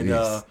 And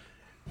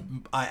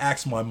I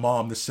asked my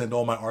mom to send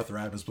all my Arthur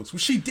Adams books. Well,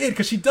 she did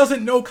because she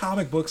doesn't know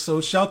comic books.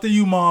 So shout to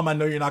you, Mom. I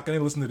know you're not going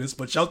to listen to this,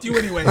 but shout to you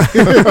anyway.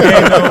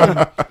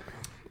 And,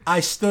 I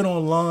stood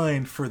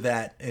online for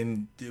that,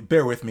 and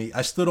bear with me.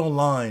 I stood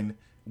online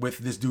with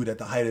this dude at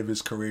the height of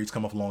his career. He's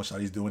come off Long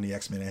Shot. He's doing the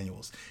X-Men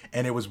annuals,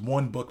 and it was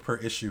 1 book per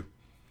issue.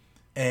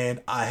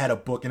 And I had a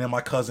book, and then my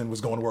cousin was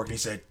going to work, and he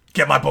said,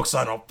 "Get my book,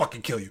 son, or I'll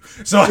fucking kill you."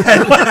 So I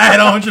had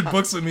 100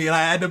 books with me, and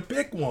I had to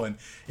pick one,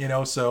 you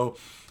know. So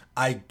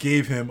I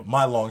gave him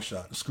my Long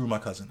Shot. Screw my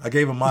cousin. I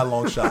gave him my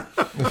Long Shot,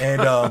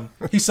 and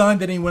he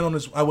signed it. And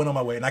I went on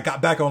my way, and I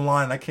got back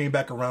online. And I came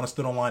back around and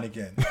stood online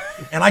again,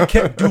 and I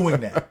kept doing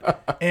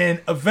that.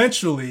 And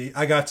eventually,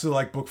 I got to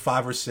like book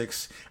 5 or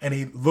 6, and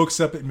he looks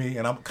up at me,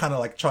 and I'm kind of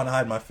like trying to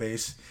hide my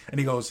face, and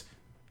he goes,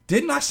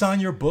 "Didn't I sign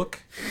your book?"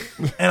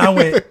 And I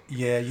went,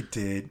 "Yeah, you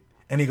did."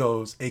 And he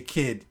goes, "Hey,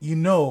 kid, you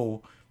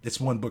know it's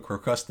 1 book per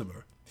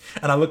customer."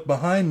 And I looked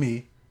behind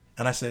me,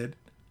 and I said,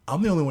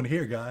 "I'm the only one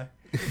here, guy."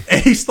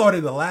 And he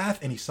started to laugh,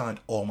 and he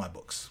signed all my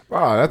books.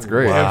 Wow, that's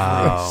great.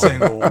 Every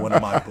single one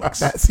of my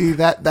books. That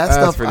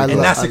stuff pretty I cool. love. And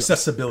that's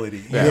accessibility.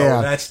 You know,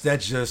 Yeah.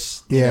 that's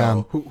just, Yeah. you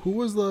know, Who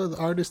was the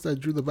artist that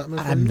drew the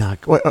Batman? for I'm you? not.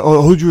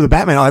 Who drew the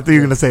Batman? Oh, I thought you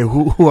were gonna say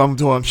who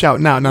I'm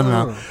shouting. No.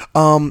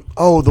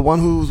 The one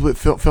who's with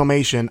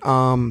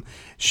Filmation.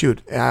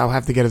 Shoot, I'll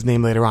have to get his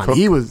name later on. Cook?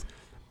 He was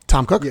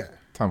Tom Cook. Yeah.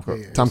 Tom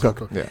Cook. Tom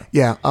Cook. Yeah.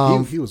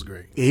 Yeah. He was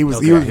great. He was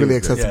Okay. really He was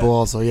accessible. good.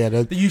 Also,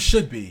 yeah. you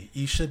should be.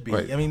 You should be.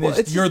 Right. I mean, Well,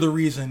 it's- you're the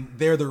reason.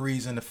 They're the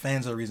reason. The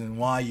fans are the reason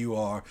why you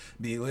are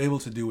being able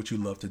to do what you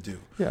love to do.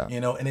 Yeah. You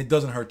know, and it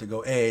doesn't hurt to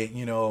go, "Hey,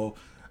 you know,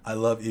 I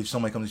love." If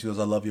somebody comes to you and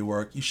goes, "I love your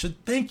work," you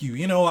should thank you.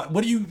 You know,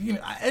 what do you know?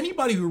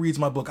 Anybody who reads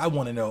my book, I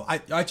want to know.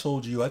 I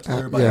told you. I told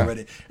everybody yeah. who read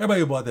it.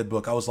 Everybody who bought that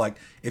book, I was like,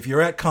 if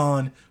you're at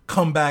con,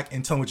 come back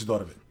and tell me what you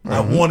thought of it. I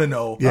want to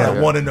know. Yeah.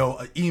 I want to know.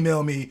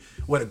 Email me,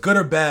 whether good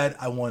or bad.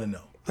 I want to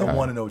know. I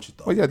want to know what you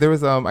thought. Well, yeah, there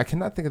was I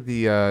cannot think of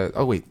the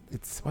oh wait,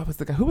 what was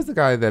the guy? Who was the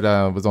guy that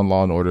was on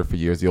Law and Order for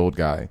years? The old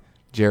guy,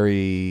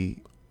 Jerry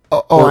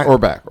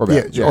Orbach.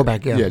 Yeah,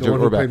 Orbach, yeah. yeah, The Jerry one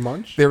who Orbach. played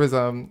Munch? There was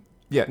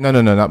yeah, no,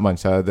 not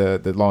Munch.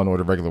 The Law and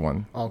Order regular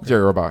one, Okay.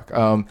 Jerry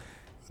Orbach.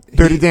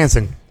 Dirty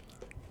Dancing.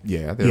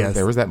 Yeah, Yes.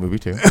 there was that movie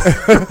too.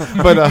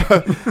 But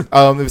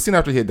it was soon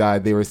after he had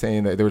died. They were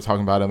saying that they were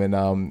talking about him,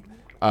 and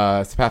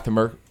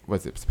Sapatha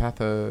was it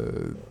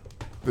Sapatha,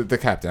 the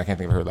captain? I can't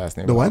think of her last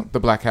name. The what? The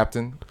black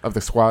captain of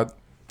the squad.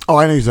 Oh,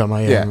 I know you're talking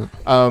about.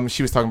 Yeah.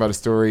 She was talking about a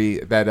story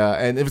that,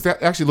 and it was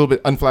actually a little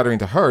bit unflattering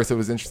to her. So it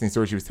was an interesting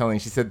story she was telling.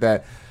 She said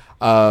that,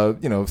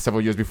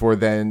 several years before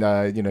then,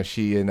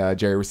 she and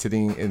Jerry were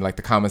sitting in like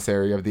the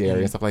commissary of the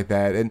area and stuff like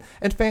that.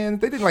 And fans,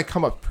 they didn't like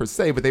come up per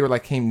se, but they were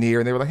like came near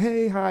and they were like,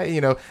 hey, hi,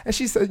 And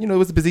she said, it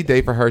was a busy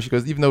day for her. She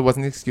goes, even though it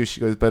wasn't an excuse, she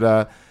goes,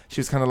 but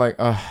she was kind of like,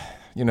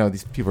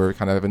 these people are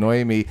kind of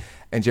annoying me.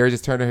 And Jerry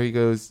just turned to her. He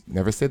goes,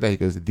 never said that. He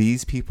goes,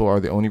 these people are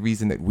the only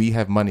reason that we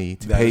have money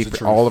to pay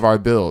for all of our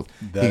bills.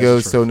 He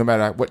goes, so no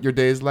matter what your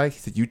day is like, he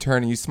said, you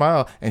turn and you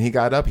smile. And he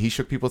got up, he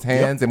shook people's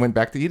hands and went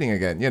back to eating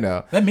again.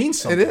 That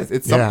means something. It is.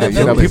 It's something.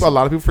 Yeah, A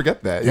lot of people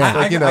forget that.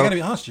 I got to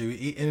be honest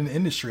with you. In an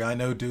industry, I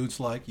know dudes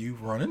like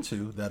you've run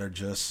into that are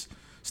just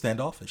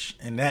standoffish,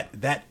 and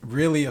that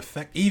really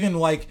affect. Even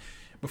like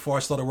before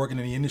I started working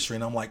in the industry,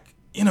 and I'm like,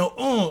 and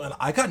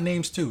I got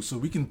names too, so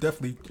we can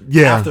definitely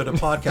after the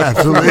podcast.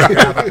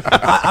 Absolutely.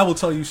 I will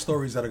tell you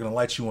stories that are going to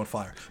light you on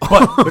fire.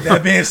 But with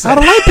that being said,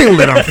 How do I being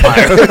lit on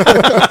fire?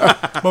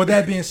 but with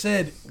that being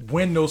said,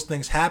 when those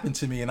things happen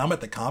to me and I'm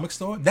at the comic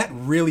store, that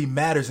really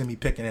matters in me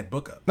picking that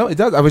book up. No, it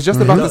does. I was just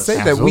about to say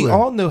that Absolutely. we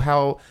all know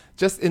how,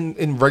 just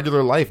in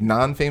regular life,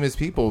 non-famous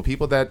people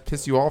that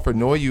piss you off or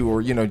annoy you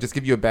or, just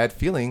give you a bad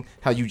feeling,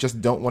 how you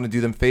just don't want to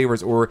do them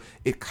favors, or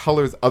it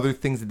colors other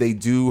things that they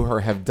do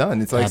or have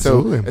done. It's like,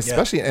 Absolutely. so,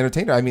 especially an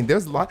entertainer. I mean,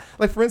 there's a lot,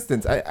 like for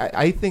instance,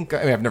 I think,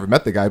 I've never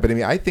met the guy, but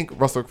I think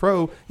Russell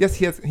Crowe, yes,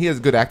 he has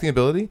good acting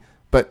ability,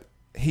 but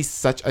he's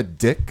such a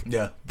dick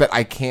that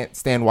I can't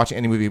stand watching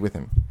any movie with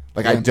him.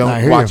 Like I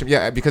don't watch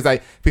him, because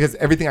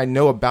everything I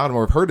know about him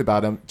or have heard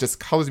about him just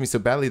colors me so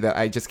badly that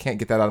I just can't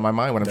get that out of my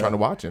mind when I'm trying to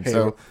watch him. Hey,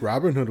 so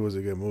Robin Hood was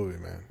a good movie,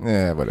 man.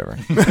 yeah, whatever.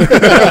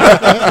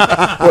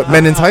 What,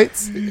 Men in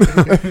Tights?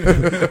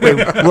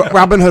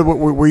 Robin Hood,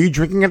 were you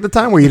drinking at the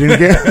time where you didn't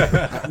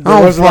care?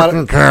 There was a lot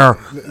of care.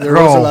 There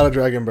was a lot of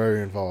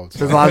Dragonberry involved.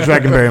 There's a lot of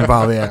Dragonberry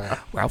involved. Yeah,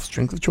 Ralph's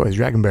drink of choice,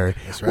 Dragonberry.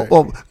 That's right.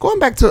 Well, going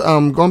back to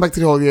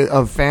the whole idea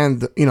of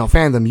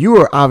fandom. You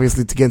were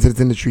obviously, to get into this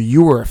industry,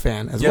 you were a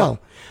fan as well.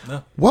 Yeah.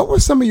 What were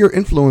some of your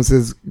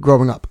influences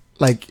growing up?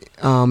 Like,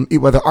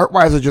 whether art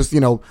wise or just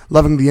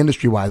loving the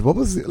industry wise. What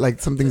was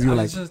like some things you were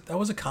like? I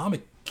was a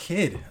comic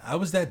kid. I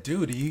was that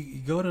dude. You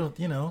go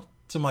to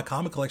to my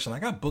comic collection. I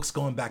got books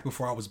going back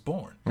before I was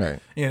born. Right.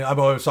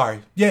 I'm sorry.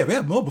 Yeah,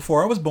 no,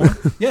 before I was born.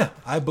 Yeah,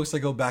 I have books that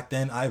go back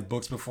then. I have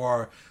books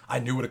before I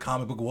knew what a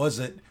comic book was.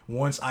 That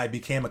once I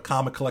became a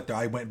comic collector,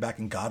 I went back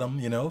and got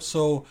them.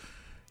 So.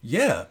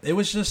 Yeah, it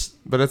was just.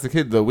 But as a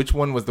kid, though, which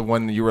one was the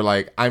one you were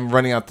like, I'm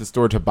running out the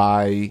store to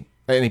buy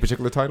any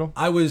particular title?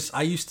 I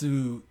used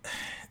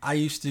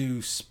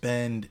to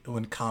spend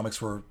when comics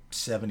were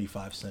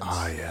 75 cents.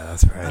 Oh yeah,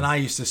 that's right. And I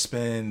used to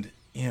spend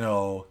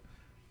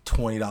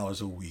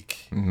 $20 a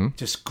week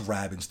just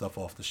grabbing stuff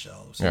off the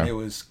shelves. Yeah. And it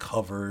was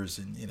covers,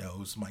 and it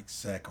was Mike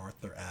Zeck,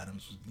 Arthur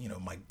Adams,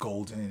 Mike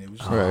Golden. It was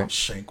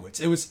Shankwitz.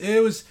 It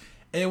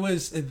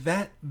was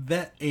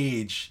that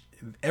age.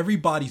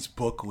 Everybody's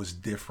book was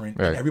different.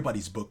 Right. And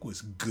everybody's book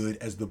was good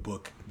as the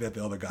book that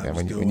the other guy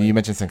was doing. When you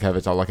mentioned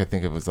Sienkiewicz, all I could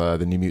think of was the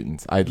New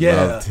Mutants. I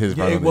loved his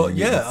run of the New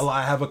Mutants.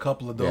 I have a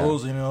couple of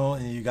those,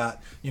 and you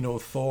got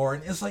Thor,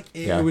 and it's like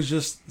it was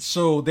just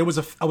so I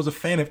was a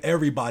fan of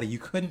everybody. You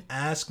couldn't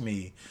ask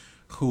me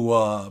who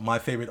my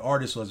favorite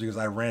artist was because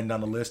I ran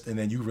down the list, and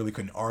then you really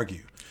couldn't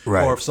argue.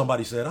 Right. Or if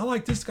somebody said I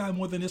like this guy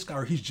more than this guy,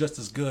 or he's just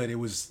as good,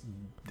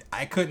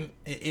 I couldn't.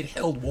 It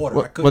held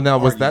water. Well, now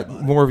was that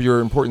more of your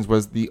importance?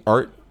 Was the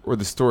art or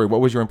the story?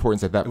 What was your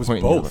importance at that point?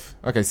 It was both.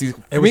 Okay, see,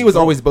 for me, it was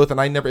always both, and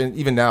I never, and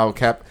even now,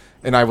 Cap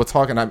and I will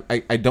talk, and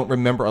I don't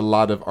remember a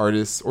lot of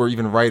artists or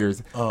even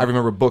writers. I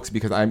remember books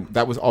because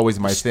that was always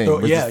my thing.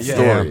 Story.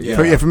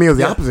 For me, it was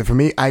the opposite. For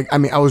me, I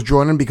mean, I was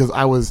drawn in because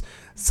I was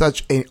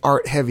such an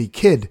art heavy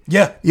kid.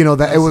 Yeah.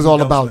 That it was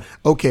all about,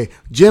 okay,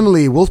 Jim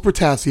Lee, Wolf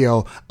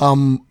Portasio,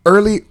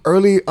 early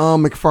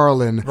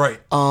McFarlane. Right.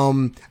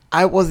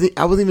 I wasn't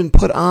even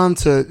put on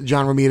to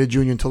John Romita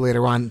Jr. until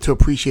later on to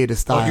appreciate his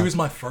style. Oh, he was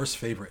my first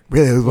favorite.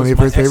 Really? It was one of your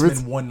first favorites?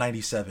 X-Men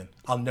 197.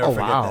 I'll never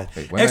forget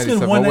that. Wait,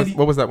 X-Men 190.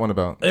 What was that one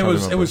about? It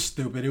was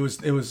stupid. It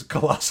was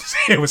Colossus.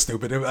 It was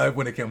stupid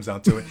when it comes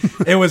down to it.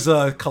 It was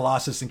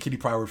Colossus and Kitty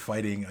Pryde were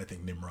fighting, I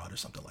think, Nimrod or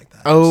something like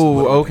that.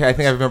 Oh, okay. I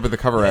think I remember the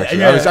cover actually.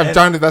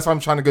 That's why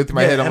I'm trying to go through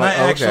my head. I'm like,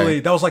 actually,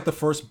 that was like the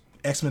first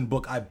X-Men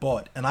book I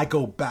bought, and I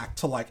go back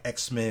to like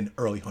X-Men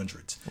early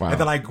hundreds. Wow.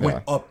 And then I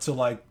went up to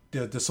like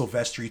the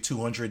Silvestri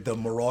 200, the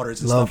Marauders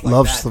and stuff like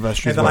that.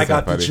 Silvestri. And then I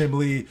got the Jim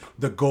Lee,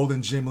 the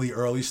golden Jim Lee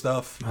early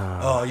stuff.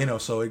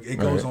 So it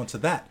goes on to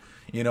that.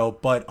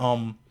 But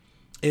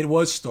it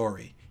was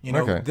story.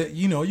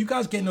 You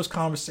guys get in those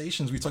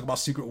conversations. We talk about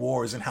Secret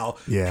Wars and how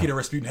Peter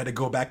Rasputin had to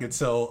go back and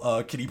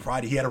tell Kitty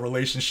Pryde he had a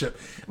relationship.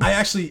 I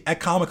actually, at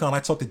Comic-Con, I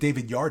talked to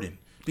David Yardin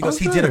because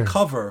he did a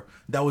cover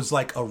that was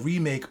like a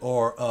remake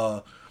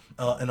or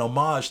an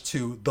homage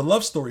to the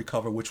Love Story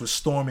cover, which was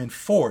Storm in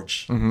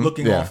Forge,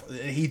 looking Yeah. off.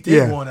 He did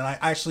Yeah. one, and I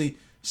actually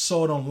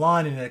saw it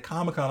online. And at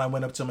Comic-Con, I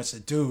went up to him and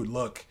said, "Dude,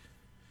 look,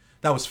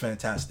 that was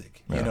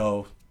fantastic." You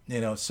know.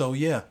 So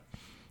yeah.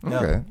 Yeah.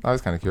 Okay, I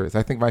was kind of curious.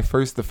 I think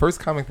the first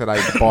comic that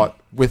I bought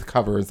with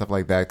cover and stuff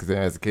like that, because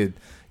as a kid,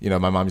 my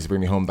mom used to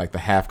bring me home like the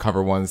half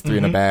cover ones, 3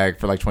 in a bag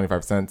for like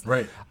 25 cents.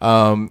 Right.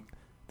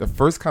 The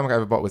first comic I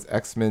ever bought was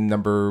X-Men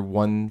number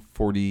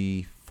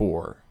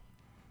 144.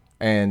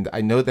 And I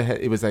know that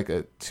it was like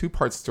a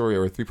 2-part story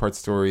or a 3-part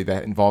story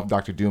that involved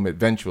Doctor Doom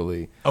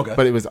eventually. Okay.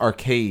 But it was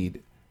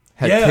Arcade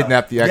had Yeah.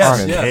 kidnapped the Yes,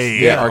 X-Men.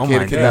 yes. Yeah, Oh Arcade my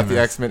had kidnapped the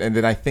goodness. X-Men. And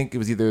then I think it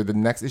was either the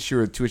next issue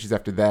or 2 issues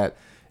after that.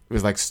 It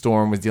was like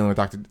Storm was dealing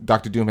with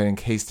Doctor Doom had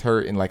encased her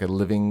in like a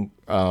living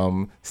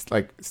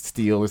like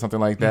steel or something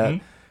like that.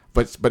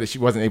 But she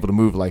wasn't able to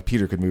move like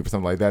Peter could move or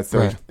something like that. So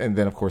Right. and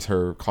then of course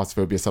her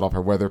claustrophobia set off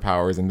her weather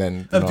powers, and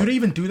then Do they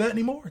even do that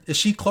anymore? Is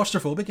she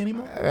claustrophobic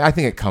anymore? I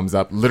think it comes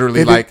up literally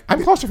They did- like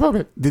I'm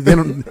claustrophobic.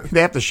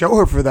 They have to show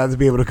her for that to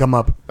be able to come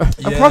up. I'm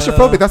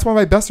claustrophobic. That's why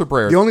my vests are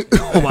rare. The only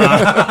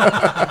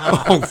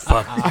oh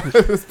fuck.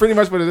 That's pretty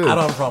much what it is. I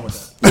don't have a problem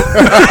with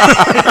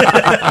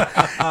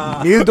that.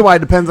 Neither do I.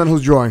 Depends on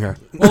who's drawing her.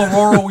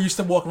 Well, Aurora used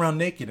to walk around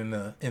naked in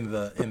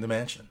the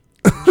mansion.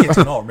 Kids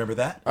and all remember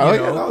that? Oh,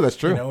 yeah, no, that's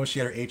true. You know, when she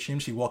had her atrium,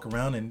 she'd walk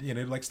around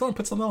and like Storm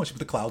put something on. She put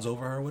the clouds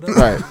over her, or whatever.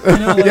 Right.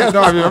 Yeah,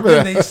 no, I remember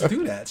that. They used to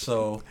do that.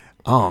 So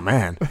Oh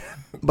man.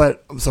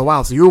 But so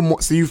wow, so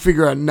you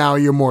figure out now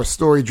you're more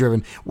story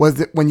driven. Was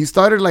it when you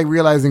started like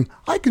realizing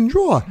I can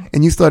draw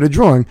and you started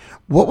drawing?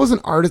 What was an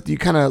artist you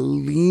kind of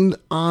leaned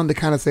on to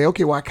kind of say,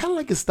 okay, well I kind of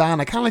like his style,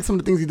 and I kind of like some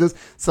of the things he does.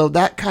 So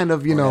that kind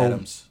of Art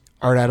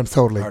Adams,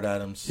 totally. Art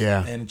Adams,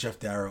 Yeah. and Jeff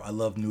Darrow. I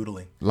love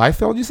noodling.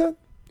 Liefeld, you said?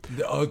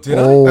 Oh, did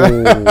Oh, I?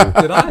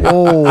 Did I?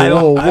 whoa, I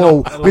don't- whoa, I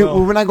whoa! don't- I don't We,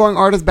 know. we're not going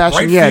artist bashing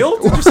Right yet.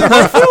 field? Did you say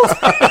right field?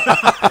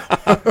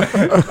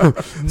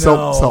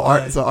 So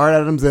Art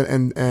Adams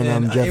and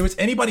Jeff. It was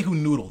anybody who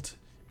noodled.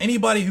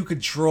 Anybody who could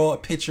draw a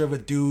picture of a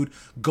dude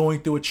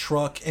going through a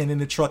truck, and in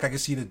the truck I could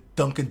see the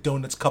Dunkin'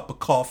 Donuts cup of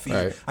coffee.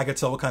 Right. I could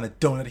tell what kind of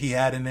donut he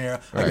had in there.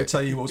 I Right. could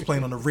tell you what was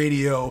playing on the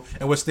radio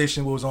and what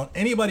station was on.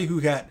 Anybody who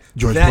had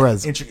George that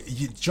Perez.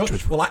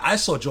 Well, I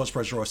saw George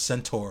Perez draw a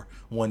centaur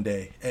one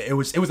day. It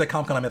was at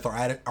Comic-Con I met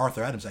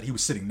Arthur Adams that he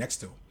was sitting next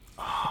to him.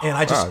 And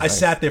I nice.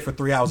 sat there for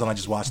 3 hours and I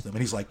just watched him.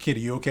 And he's like, "Kid, are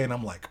you okay?" And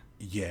I'm like,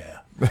 "Yeah,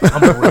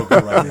 I'm a real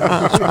good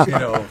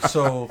writer."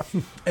 So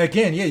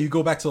again, you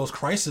go back to those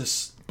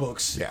Crisis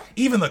books. Yeah.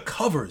 Even the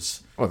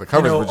covers. Well, the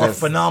covers were are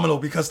just- phenomenal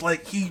because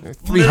like he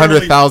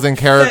 300,000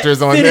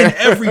 characters on fit there. in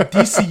every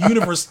DC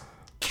Universe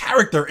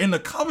character in the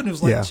cover. And it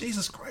was like, Yeah.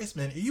 Jesus Christ,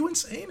 man, are you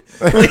insane?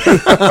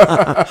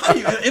 How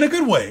you, in a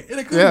good way. In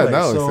a good Yeah,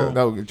 way.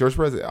 no, George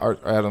Perez, Art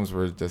Adams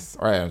Art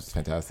Adams was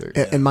fantastic.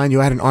 And mind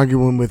you, I had an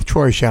argument with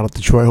Troy. Shout out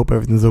to Troy. Hope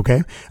everything's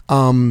okay.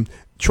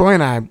 Troy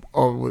and I,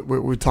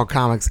 we talk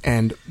comics,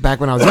 and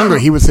back when I was younger,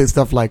 he would say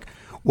stuff like,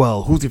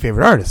 well, who's your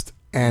favorite artist?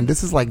 And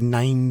this is like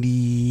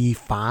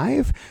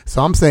 95.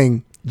 So I'm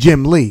saying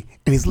Jim Lee.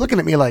 And he's looking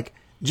at me like,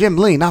 Jim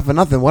Lee, not for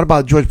nothing. What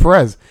about George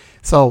Perez?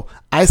 So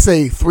I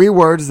say 3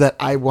 words that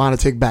I want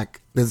to take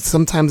back. There's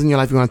sometimes in your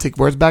life you want to take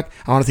words back.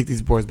 I want to take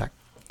these words back.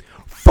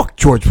 Fuck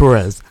George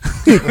Perez.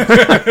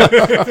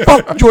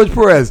 Fuck George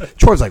Perez.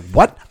 Troy's like,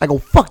 what? I go,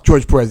 fuck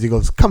George Perez. He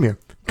goes, come here.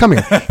 Come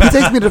here. He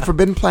takes me to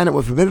Forbidden Planet.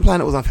 Where Forbidden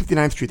Planet was on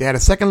 59th Street. They had a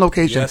second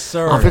location Yes,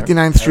 sir. on 59th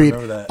I Street,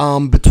 remember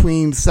that.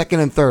 between 2nd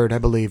and 3rd, I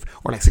believe,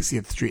 or like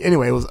 60th Street.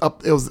 Anyway, it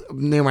was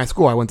near my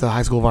school. I went to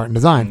High School of Art and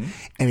Design,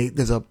 and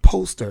there's a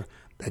poster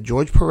that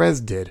George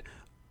Perez did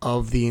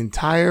of the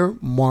entire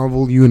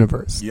Marvel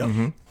universe.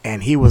 Yep.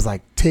 And he was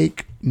like,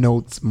 take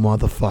notes,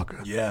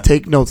 motherfucker. Yeah.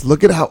 Take notes.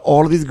 Look at how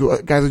all of these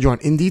guys are drawn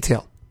in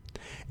detail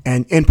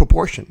and in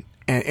proportion.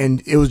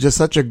 And it was just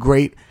such a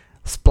great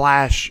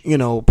splash,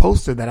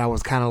 poster that I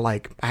was kind of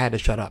like, I had to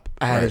shut up.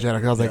 I was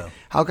like,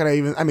 how could I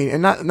even,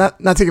 and not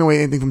taking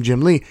away anything from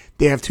Jim Lee.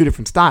 They have 2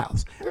 different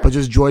styles, but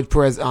just George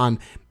Perez on,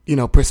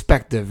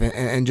 perspective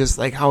and just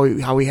like how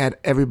he had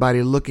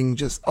everybody looking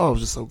it was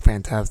just so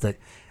fantastic.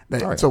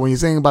 So when you're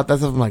saying about that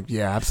stuff, I'm like,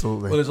 yeah,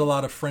 absolutely. Well, there's a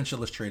lot of French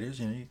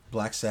illustrators.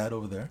 Black Sad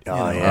over there.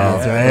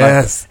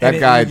 Yes. That And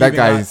guy, you that even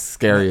guy's got-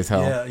 scary as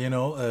hell.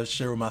 Yeah,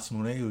 Shiro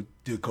Masamune, who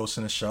did Ghost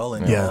in the Shell,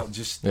 and Yeah.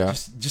 just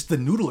the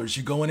noodlers.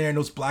 You go in there and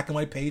those black and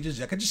white pages,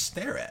 I could just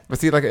stare at. But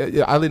see, like,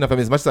 oddly enough,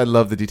 as much as I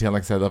love the detail,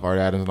 like I said, I love Art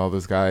Adams and all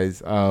those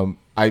guys,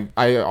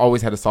 I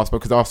always had a soft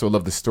spot because I also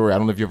love the story. I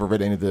don't know if you ever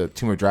read any of the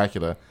Tomb of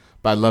Dracula,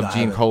 but I love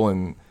Gene haven't.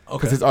 Colan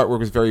because his artwork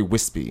was very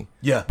wispy.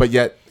 Yeah. But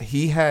yet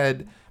he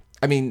had,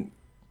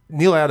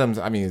 Neil Adams,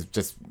 is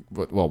just,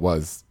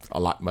 was a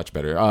lot much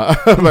better.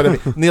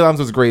 But Neil Adams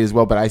was great as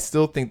well. But I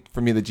still think,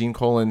 for me, that Gene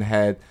Colan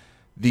had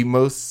the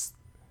most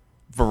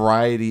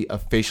variety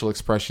of facial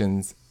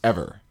expressions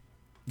ever.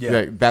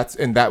 Yeah.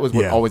 That was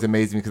what Yeah. always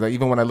amazed me, because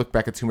even when I look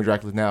back at Tomb of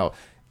Dracula now,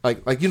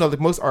 like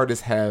most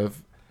artists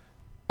have,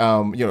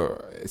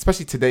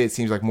 especially today it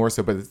seems like more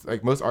so, but it's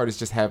like most artists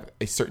just have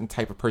a certain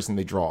type of person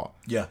they draw.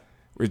 Yeah.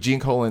 Where Gene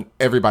Colan,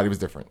 everybody was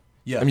different.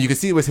 Yeah. You could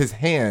see it was his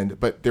hand,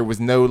 but there was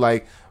no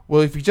well,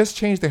 if you just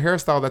change the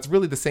hairstyle, that's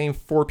really the same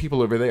 4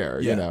 people over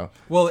there, you know?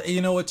 Well,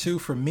 you know what, too?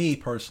 For me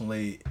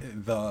personally,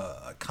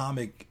 the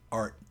comic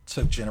art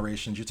took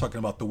generations. You're talking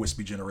about the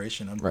Wispy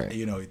generation. Right.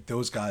 You know,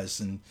 those guys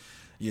and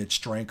you had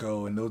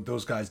Stranko and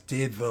those guys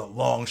did the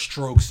long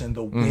strokes and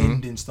the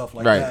wind and stuff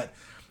like that.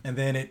 And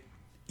then it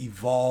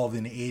evolved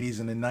in the 80s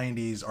and the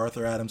 90s.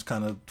 Arthur Adams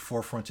kind of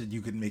forefronted. You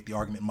could make the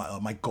argument.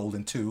 Mike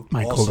Golden too.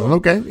 Mike Golden,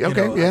 okay,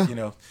 yeah. You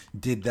know,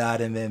 did that,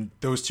 and then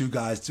those 2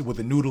 guys with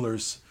the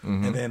Noodlers,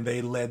 and then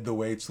they led the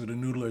way to the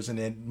Noodlers, and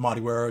then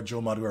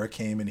Joe Madureira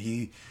came, and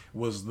he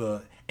was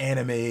the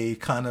anime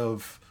kind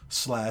of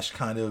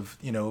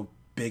you know,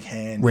 big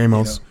hand.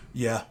 Ramos. You know.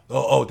 Yeah.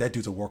 Oh, that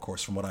dude's a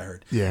workhorse from what I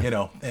heard. Yeah. You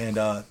know, and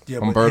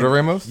Humberto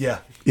Ramos? Yeah.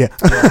 Yeah.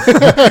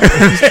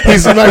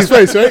 He's a nice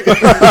face, right?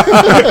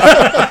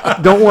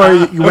 Don't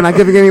worry, we're not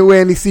giving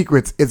away any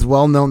secrets. It's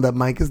well known that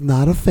Mike is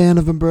not a fan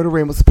of Humberto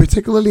Ramos,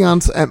 particularly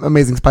on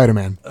Amazing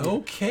Spider-Man.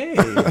 Okay.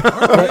 All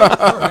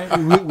right.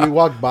 We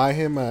walked by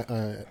him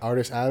at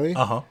Artist Alley.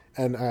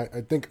 And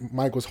I think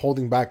Mike was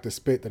holding back the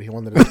spit that he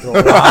wanted to throw.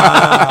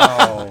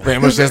 Wow.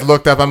 Ramos just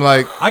looked up. I'm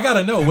like, I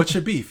gotta know, what's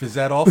your beef? Is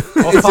that off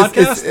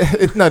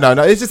podcast? No.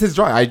 It's just his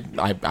drawing.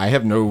 I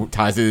have no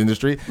ties to the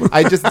industry.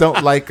 I just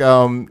don't like.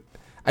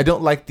 I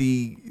don't like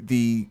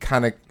the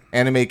kind of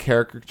anime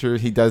caricature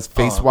he does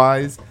face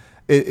wise.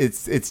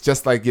 It's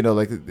just like, you know,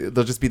 like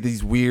there'll just be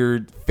these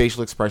weird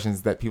facial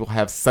expressions that people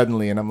have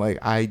suddenly, and I'm like,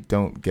 I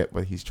don't get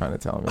what he's trying to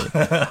tell me.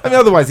 I mean,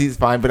 otherwise he's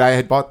fine. But I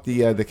had bought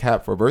the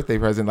Cap for a birthday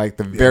present, like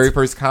the very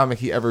first comic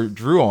he ever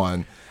drew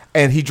on,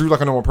 and he drew like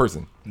a normal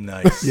person.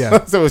 Nice.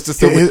 Yeah. So it's just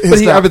so weird. But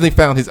he evidently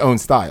found his own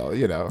style,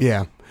 you know.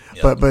 Yeah.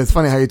 But it's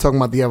funny how you're talking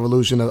about the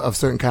evolution of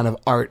certain kind of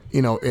art,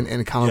 you know,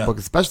 in comic book,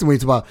 especially when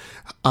you talk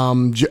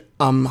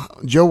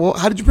about Joe.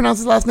 How did you pronounce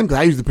his last name? Because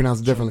I usually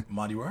pronounce it differently.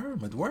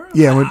 Madureira?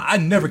 Yeah, I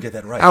never get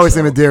that right. I always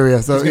say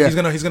Madeira. So he's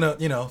gonna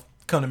you know,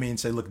 come to me and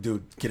say, "Look,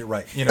 dude, get it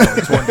right." You know,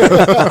 it's one day.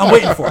 I'm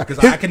waiting for it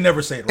because I can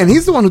never say it right. And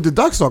he's the one who did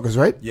Darkstalkers,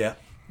 right? Yeah.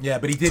 Yeah,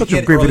 but he did. Such He a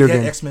had, great video he had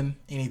game. X-Men,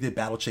 and he did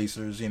Battle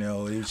Chasers. You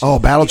know,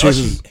 Battle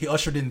Chasers. He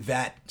ushered in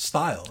that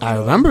style. I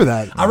remember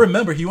that. I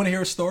remember. You want to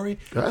hear a story?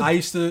 Go ahead. I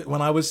used to,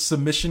 when I was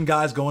submission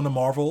guys going to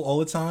Marvel all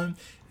the time.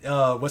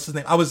 What's his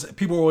name?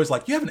 People were always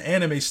like, "You have an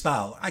anime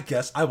style." I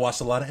guess I watched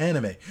a lot of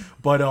anime,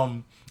 but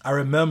I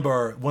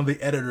remember one of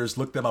the editors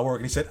looked at my work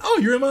and he said, "Oh,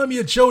 you remind me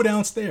of Joe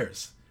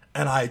downstairs."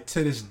 And I,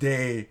 to this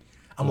day,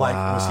 I'm like,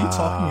 was he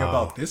talking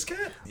about this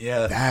cat?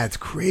 Yeah, That's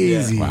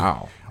crazy. Yeah.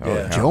 Wow. Oh,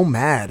 Yeah. Joe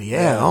Mad.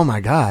 Yeah. Oh my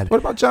God. What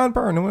about John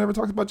Byrne? No one ever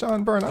talks about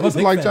John Byrne. I I'm a used to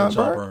big like fan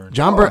John of Byrne.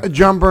 John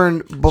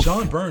Byrne.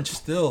 John Byrne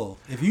still.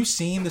 Have you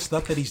seen the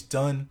stuff that he's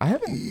done? I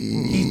haven't.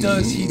 He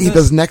does. He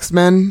does Next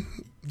Men.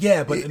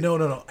 Yeah, but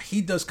no.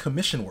 He does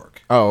commission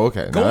work. Oh,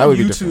 okay. No, Go that on would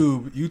be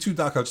different.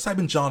 YouTube.com. Just type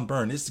in John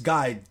Byrne. This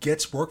guy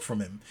gets work from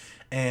him,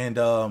 and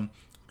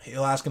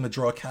he'll ask him to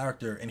draw a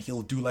character, and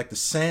he'll do like the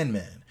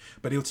Sandman.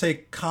 But he'll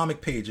take comic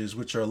pages,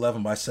 which are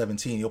 11 by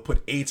 17. He'll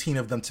put 18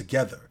 of them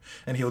together,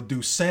 and he'll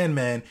do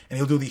Sandman, and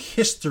he'll do the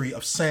history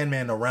of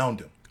Sandman around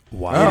him.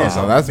 Wow. It is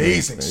that's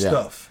amazing amazing. Yeah.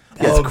 stuff.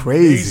 That's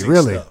crazy,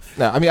 really. Stuff.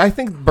 No, I mean, I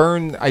think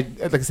Byrne.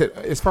 Like I said,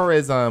 as far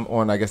as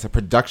on, I guess, a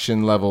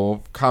production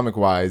level, comic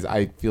wise,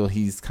 I feel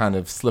he's kind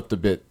of slipped a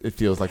bit. It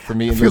feels like for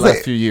me in the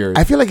last few years.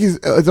 I feel like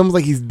it's almost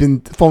like he's been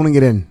phoning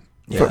it in.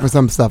 For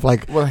some stuff,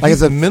 like Well, I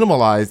he's said,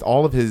 minimalized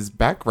all of his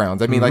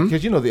backgrounds. I mean, like,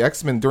 because, you know, the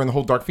X-Men during the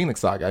whole Dark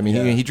Phoenix saga, I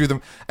mean, he drew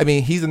them. I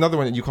mean, he's another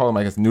one that you call him,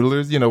 I guess,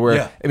 noodlers, you know,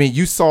 where, I mean,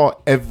 you saw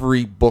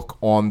every book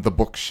on the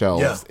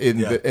bookshelves in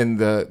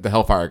the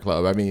Hellfire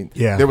Club. I mean,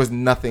 there was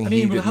nothing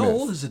he didn't how miss.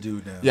 old is the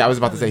dude now? Yeah, I was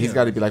about to say, he's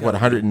got to be like, what,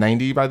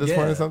 190 by this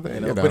point or something?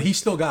 You know, but he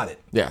still got it.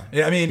 Yeah.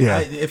 I mean,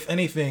 if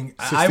anything,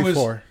 64. I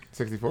was...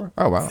 64?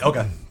 Oh, wow.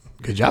 Okay.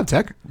 good job,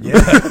 Tech. Yeah.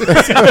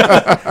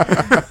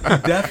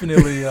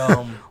 Definitely.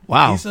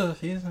 Wow.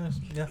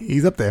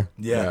 He's up there.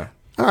 Yeah.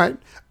 All right.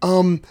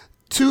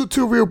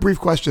 Two real brief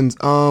questions.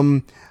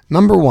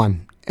 Number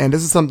one, and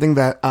this is something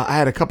that I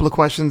had a couple of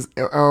questions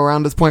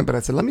around this point, but I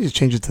said, let me just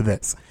change it to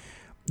this.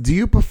 Do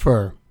you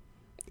prefer,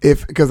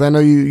 because I know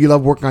you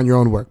love working on your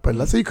own work, but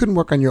let's say you couldn't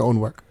work on your own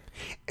work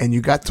and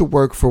you got to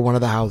work for one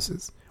of the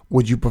houses,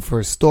 would you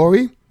prefer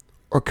story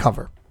or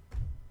cover?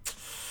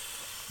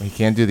 He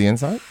can't do the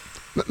inside?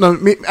 No,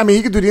 I mean,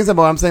 he could do the inside,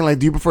 but I'm saying, like,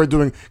 do you prefer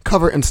doing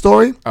cover and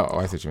story? Oh,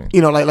 I see what you mean.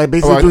 You know, like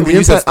basically doing the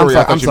you said inside. story,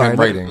 I thought you meant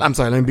writing. I'm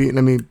sorry.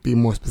 Let me be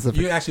more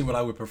specific. You actually, what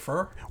I would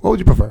prefer? What would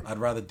you prefer? I'd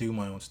rather do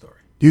my own story.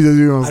 You do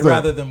your own story.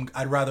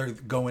 I'd rather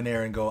go in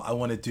there and go, I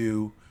want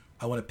to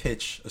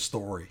pitch a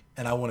story,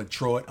 and I want to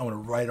draw it, I want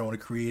to write it, I want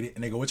to create it,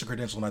 and they go, what's your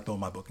credential? And I throw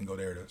in my book and go,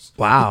 there it is.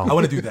 Wow. I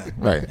want to do that.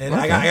 Right. And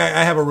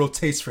I have a real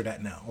taste for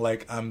that now.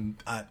 Like I'm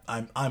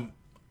a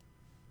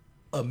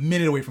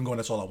minute away from going,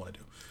 that's all I want to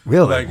do.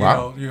 Really? Like,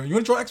 Wow. you want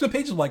to draw X-Men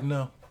pages? I'm like,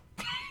 no.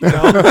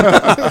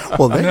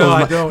 Well,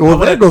 I don't.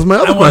 there goes my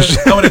other question.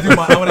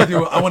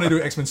 I want to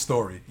do X-Men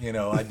story. You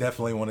know, I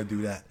definitely want to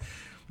do that.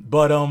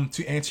 But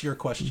to answer your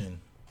question,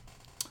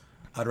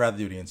 I'd rather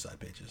do the inside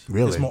pages.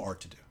 Really? There's more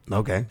art to do.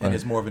 Okay. And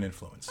it's more of an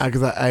influence.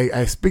 Because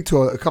I speak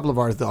to a couple of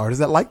artists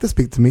that like to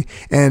speak to me,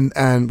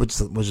 and which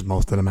is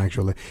most of them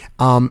actually.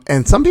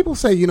 And some people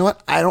say, you know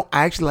what, I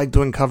actually like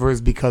doing covers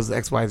because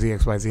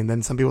XYZ, and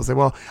then some people say,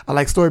 well, I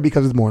like story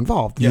because it's more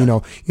involved. Yeah.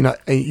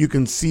 You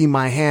can see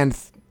my hand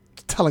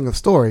telling a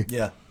story.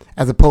 Yeah.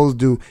 As opposed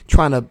to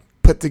trying to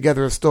put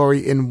together a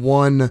story in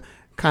one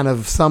kind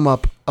of sum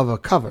up of a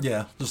cover.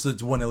 Yeah,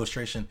 just one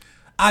illustration.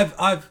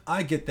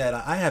 I get that.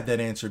 I have that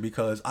answer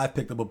because I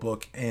picked up a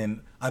book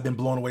and I've been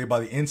blown away by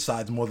the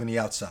insides more than the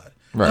outside.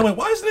 Right. I went,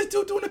 why isn't this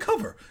dude doing the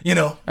cover?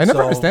 I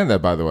never understand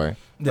that, by the way.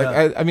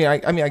 Yeah.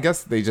 Like, I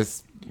guess they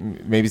just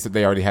maybe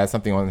they already had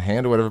something on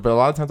hand or whatever. But a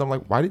lot of times I'm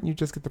like, why didn't you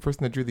just get the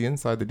person that drew the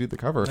inside to do the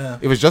cover? Yeah.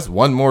 It was just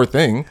one more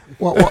thing.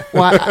 Well,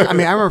 I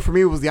remember for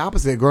me it was the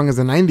opposite. Growing as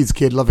a '90s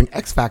kid, loving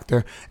X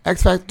Factor.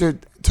 X Factor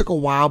took a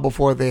while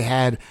before they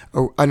had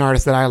an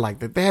artist that I liked.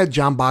 They had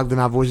John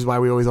Bogdanov, which is why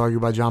we always argue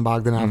about John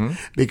Bogdanov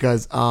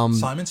because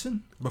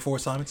Simonson before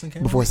Simonson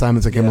came. Before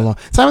Simonson came along,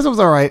 Simonson was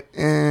all right.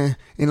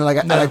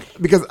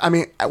 Because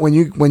when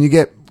you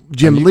get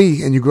Jim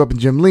Lee and you grew up in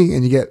Jim Lee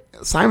and you get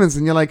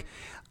Simonson, you're like,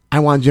 I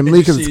want Jim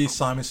Lee Did you because see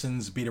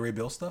Simonson's Beta Ray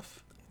Bill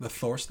stuff, the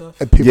Thor stuff.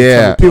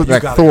 people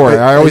like got Thor. it.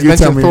 I always You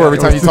mention tell me Thor that. every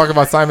time you talk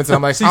about Simonson.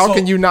 I'm like, See, how so-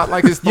 can you not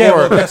like his Thor? Yeah,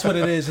 well, that's what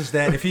it is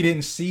that if he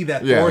didn't see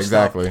that Yeah, Thor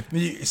exactly. stuff,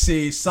 you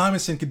see,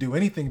 Simonson could do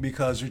anything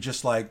because you're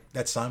just like,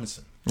 that's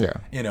Simonson. Yeah.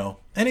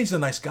 And he's a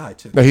nice guy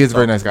too. No, he is a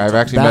very nice guy. I've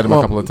actually met him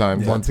a couple of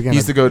times. Once again, he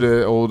used to go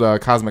to old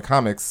Cosmic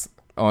Comics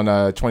on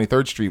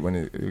 23rd Street when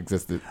it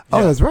existed.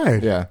 Oh, that's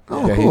right. Yeah.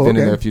 Oh, yeah, cool. he's been in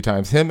Okay. there a few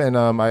times. Him and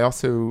I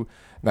also,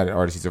 not an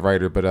artist, he's a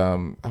writer, but I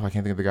can't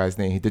think of the guy's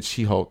name. He did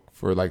She-Hulk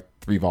for like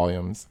 3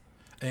 volumes.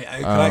 Can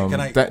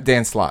I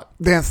Dan Slott.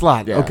 Dan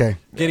Slott. Yeah. Okay.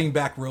 getting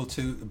back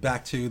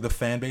to the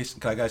fan base?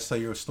 Can I guys tell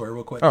you a story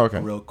real quick? Oh, okay.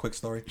 A real quick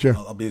story. Sure.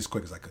 I'll be as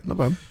quick as I could. No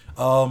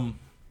problem.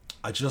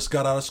 I just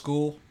got out of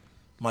school.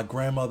 My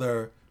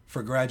grandmother,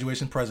 for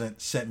graduation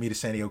present, sent me to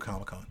San Diego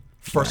Comic-Con.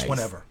 First one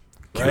ever.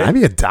 Can I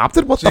be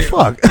adopted? What the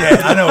fuck?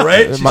 Yeah, I know,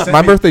 right? She My sent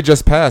me- birthday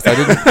just passed. I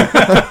didn't.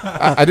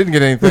 I didn't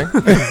get anything.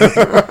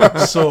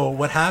 So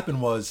what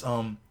happened was,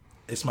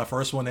 it's my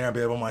first one there. I've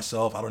been by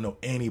myself. I don't know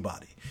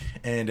anybody,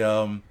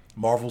 and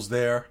Marvel's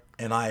there,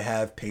 and I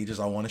have pages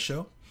I want to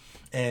show,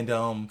 and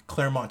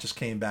Claremont just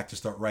came back to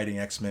start writing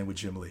X-Men with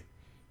Jim Lee.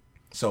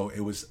 So it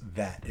was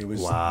that. It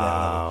was that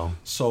level.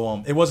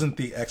 So it wasn't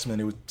the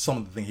X-Men. It was some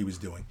of the thing he was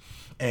doing,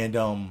 and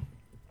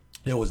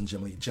it wasn't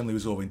Jim Lee. Jim Lee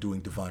was over doing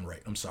Divine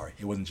Right. I'm sorry,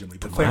 it wasn't Jim Lee.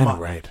 But Divine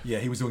Claremont, Right. Yeah,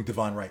 he was doing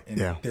Divine Right, and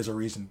Yeah. there's a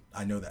reason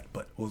I know that.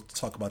 But we'll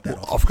talk about that.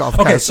 Off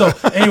Okay, so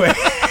anyway,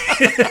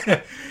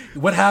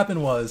 what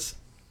happened was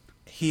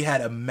he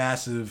had a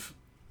massive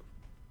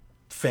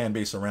fan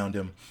base around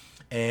him,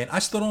 and I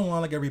stood on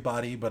line like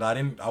everybody, but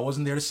I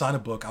wasn't there to sign a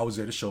book. I was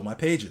there to show my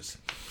pages.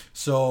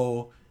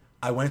 So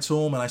I went to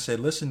him and I said,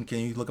 "Listen, can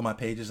you look at my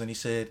pages?" And he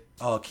said,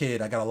 "Oh,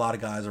 kid, I got a lot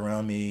of guys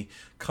around me.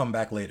 Come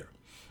back later."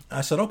 And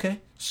I said,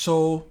 "Okay."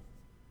 So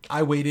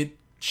I waited.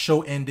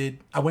 Show ended.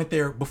 I went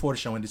there before the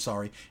show ended.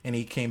 Sorry, and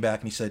he came back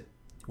and he said,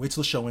 "Wait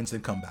till the show ends,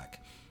 then come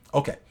back."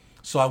 Okay.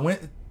 So I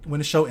went when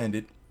the show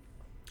ended.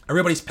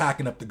 Everybody's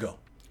packing up to go.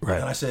 Right.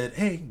 And I said,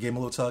 "Hey," gave him a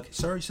little tug.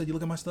 "Sir," you said, "you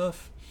look at my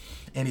stuff?"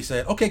 And he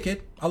said, "Okay,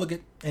 kid, I'll look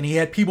at." And he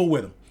had people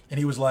with him. And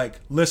he was like,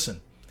 "Listen,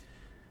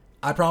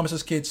 I promised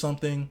this kid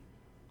something.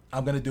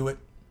 I'm going to do it.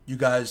 You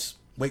guys,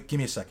 wait, give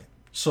me a second."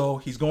 So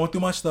he's going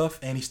through my stuff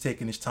and he's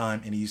taking his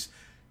time and he's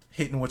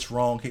hitting what's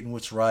wrong, hitting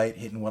what's right,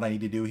 hitting what I need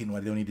to do, hitting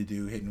what I don't need to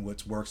do, hitting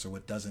what works or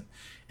what doesn't.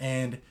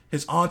 And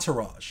his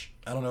entourage,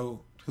 I don't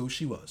know who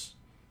she was,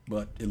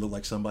 but it looked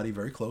like somebody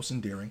very close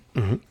and endearing,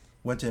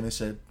 went to him and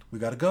said, "We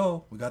got to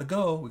go. We got to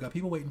go. We got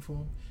people waiting for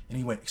him." And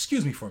he went,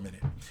 "Excuse me for a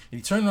minute." And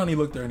he turned around, he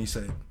looked there and he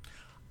said,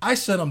 "I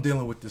said I'm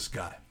dealing with this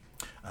guy.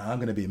 I'm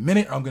going to be a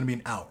minute or I'm going to be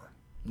an hour.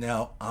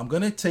 Now, I'm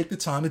going to take the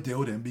time to deal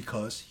with him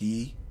because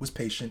he was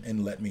patient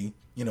and let me,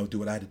 do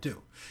what I had to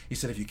do." He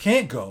said, if you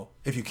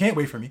can't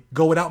wait for me,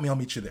 go without me, I'll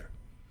meet you there.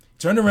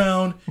 Turned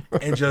around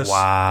and just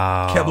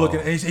kept looking.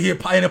 And he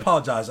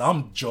apologized.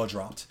 I'm jaw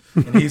dropped.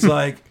 And he's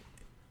like,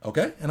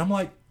 "Okay." And I'm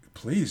like,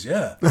 "Please,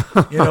 yeah."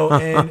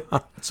 And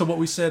so what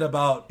we said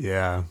about,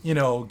 Yeah.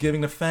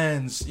 giving the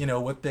fans,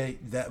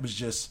 that was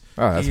just,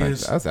 Oh,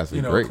 that's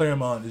absolutely great.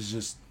 Claremont is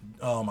just,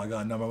 oh my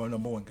God, number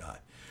one guy.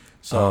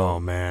 So Oh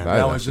man. That- that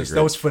is was actually just great.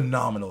 that was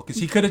phenomenal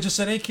because he could have just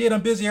said, "Hey kid,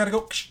 I'm busy, I gotta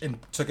go," and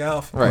took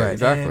off. Right,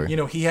 exactly.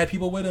 And he had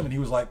people with him, and he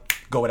was like,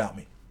 "Go without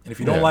me, and if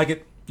you don't Yeah. like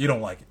it, you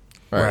don't like it."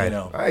 Right. You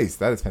know. Nice.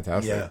 That is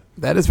fantastic. Yeah.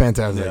 That is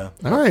fantastic. Yeah.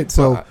 All right.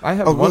 So I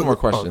have one more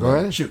question. Go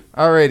ahead. Shoot.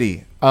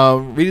 Alrighty.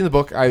 Reading the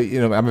book,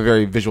 I'm a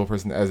very visual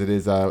person as it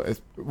is.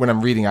 When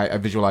I'm reading, I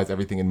visualize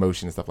everything in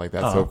motion and stuff like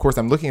that. So of course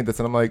I'm looking at this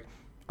and I'm like,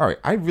 all right,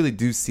 I really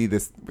do see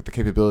this with the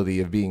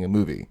capability of being a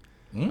movie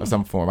of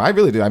some form. I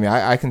really do. I mean,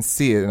 I can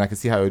see it and I can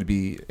see how it would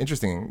be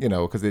interesting,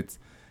 because it's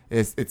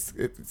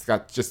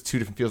got just two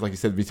different feels, like you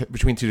said,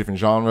 between two different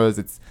genres.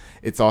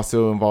 It's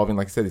also involving,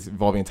 like I said, it's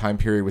involving a time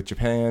period with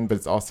Japan, but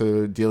it's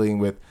also dealing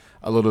with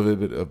a little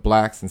bit of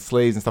blacks and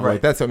slaves and stuff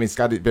like that. So I mean, it's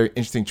got a very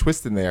interesting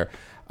twist in there.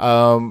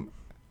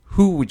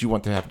 who would you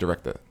want to have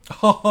direct it?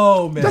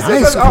 Oh man,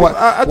 Nice.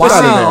 I threw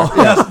that in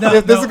there. Yes,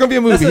 no, This is gonna be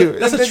a movie.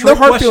 That's a There's trick no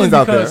hard question feelings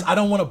out there. because I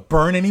don't want to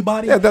burn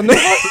anybody. Yeah,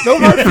 no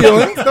hard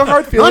feelings. No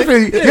hard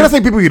feelings. You're not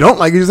saying people you don't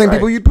like. You're just saying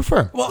people you'd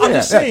prefer. Well, I'm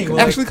just saying.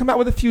 Like, Actually, come out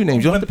with a few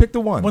names. You don't have to pick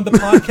the one. when the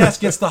podcast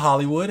gets to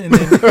Hollywood and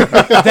then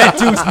that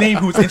dude's name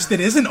who's interested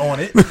isn't on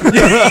it, and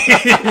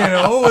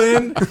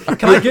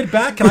can I get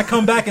back? Can I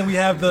come back and we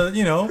have the,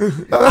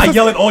 I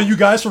yell at all you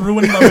guys for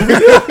ruining my movie?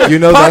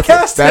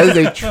 Podcast? that is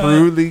a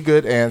truly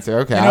good answer.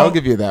 Okay, I'll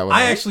give you that one.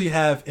 I actually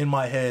have in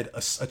my head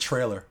a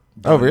trailer.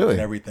 Oh, really?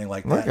 And everything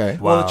like that. Okay.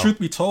 Well, the truth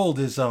be told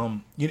is,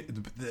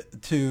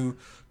 to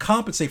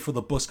compensate for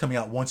the books coming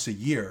out once a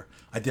year,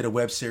 I did a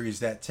web series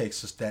that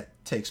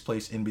takes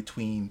place in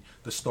between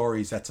the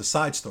stories. That's a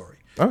side story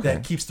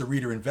that keeps the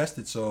reader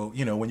invested. So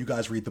when you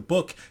guys read the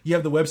book, you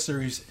have the web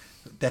series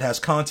that has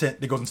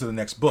content that goes into the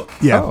next book.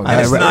 Yeah,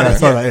 And it's not,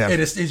 it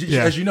is,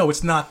 as you know,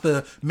 it's not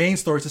the main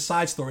story; it's a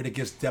side story that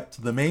gives depth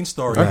to the main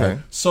story. Okay.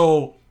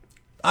 So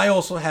I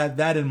also had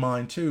that in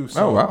mind too.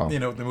 So, oh wow!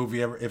 The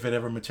movie if it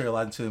ever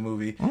materialized into the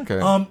movie.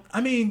 Okay.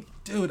 I mean,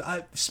 dude,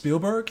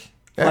 Spielberg.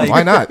 Yeah,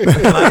 why not?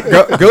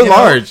 Go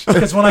large.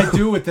 Because when I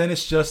do it, then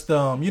it's just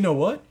you know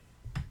what?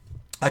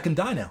 I can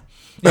die now.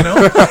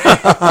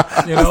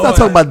 Let's not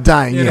talk about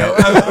dying yet.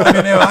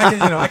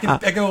 I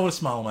can go with a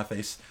smile on my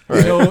face.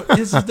 Right.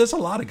 There's a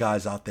lot of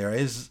guys out there.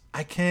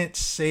 I can't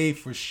say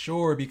for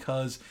sure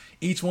because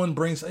each one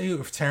brings.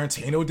 If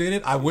Tarantino did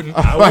it, I wouldn't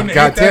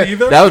hate that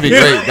either. That would be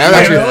great.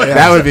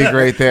 That would be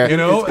great there.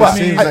 It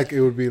seems like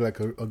it would be like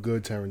a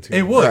good Tarantino.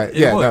 It would. Right.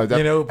 It would.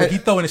 But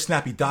he'd throw in a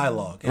snappy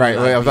dialogue. Right.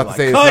 I was about to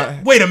say.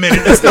 Cut. Wait a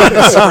minute. That's not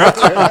the script.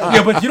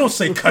 Yeah, but you don't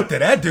say cut to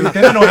that dude.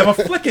 Then I don't have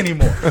a flick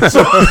anymore.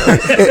 So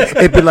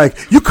it'd be like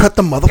you cut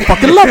the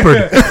motherfucking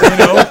leopard.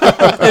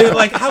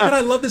 Like how could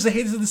I love this and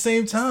hate this at the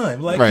same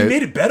time? Like right. You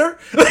made it better.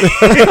 But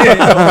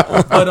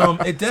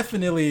it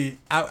definitely.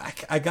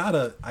 I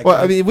gotta.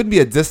 I mean, it wouldn't be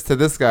a diss to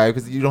this guy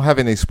because you don't have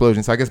any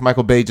explosions. So I guess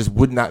Michael Bay just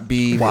would not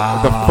be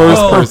the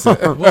first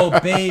person. Well,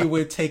 Bay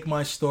would take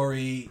my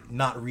story,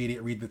 not read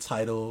it, read the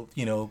title,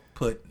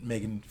 put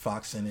Megan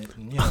Fox in it,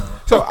 and,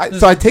 So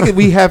I take it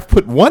we have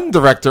put one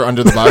director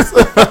under the bus.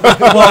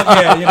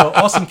 Well, yeah,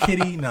 Awesome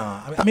Kitty,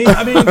 nah.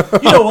 I mean,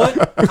 you know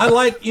what? I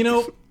like, I'm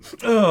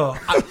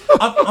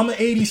an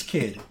 80s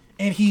kid.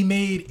 And he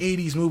made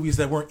 80s movies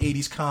that weren't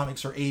 80s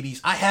comics or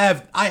 80s. I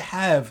have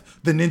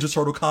the Ninja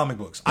Turtle comic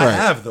books. I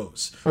have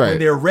those. Right. When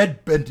they're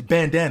red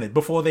bandana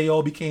before they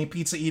all became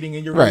pizza eating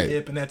and you're really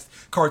hip and that's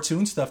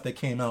cartoon stuff that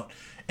came out.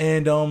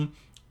 And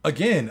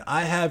again,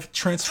 I have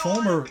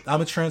Transformer.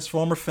 I'm a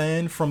Transformer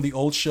fan from the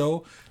old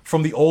show,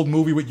 from the old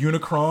movie with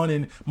Unicron.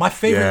 And my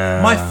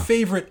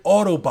favorite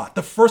Autobot,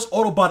 the first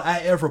Autobot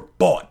I ever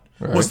bought.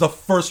 Right. Was the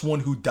first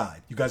one who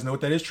died. You guys know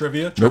what that is?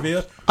 Trivia?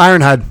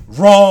 Ironhide.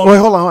 Wrong. Wait,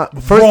 hold on. The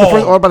first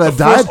Autobot that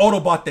died? First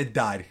Autobot that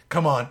died.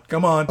 Come on.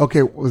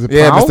 Okay, was it Prowl?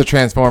 Yeah, Mr.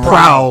 Transformer.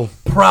 Prowl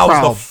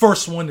was the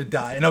first one to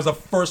die. And that was the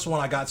first one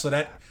I got, so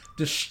that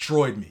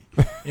destroyed me.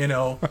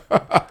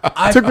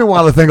 It took me a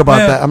while to think about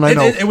that. I'm like,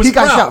 no, he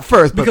got shot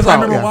first. Because I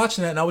remember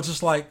watching that and I was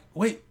just like,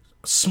 wait,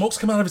 smoke's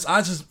coming out of his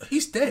eyes.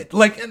 He's dead.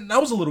 And I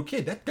was a little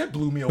kid. That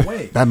blew me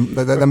away. that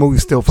movie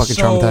still fucking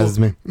traumatizes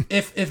me.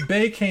 If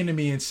Bay came to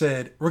me and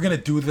said, we're going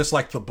to do this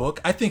like the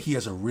book, I think he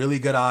has a really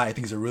good eye. I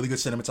think he's a really good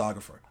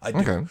cinematographer. I do.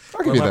 Okay.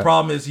 But my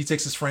problem is he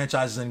takes his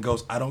franchises and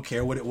goes, I don't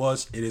care what it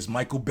was. It is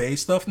Michael Bay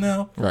stuff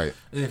now. Right.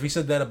 If he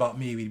said that about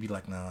me, we'd be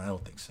like, no, I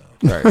don't think so.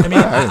 Right. I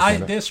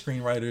mean, there's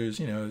screenwriters,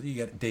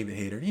 you got David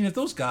Hayter,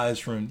 those guys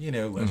from,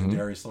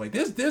 Legendary stuff like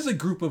there's a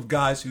group of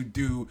guys who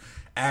do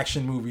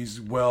action movies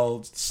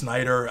well.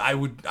 Snyder, I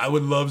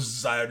would love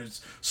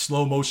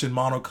slow motion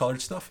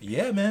monocolored stuff.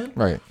 Yeah, man.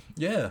 Right.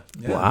 Yeah.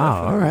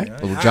 Wow. All right.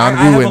 A little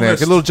John Woo in there.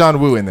 Get a little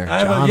John Woo in there.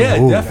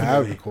 Definitely. That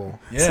would be cool.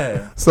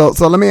 Yeah. So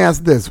let me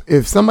ask this: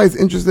 if somebody's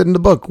interested in the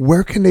book,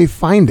 where can they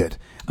find it?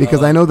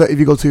 Because I know that if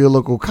you go to your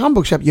local comic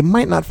book shop, you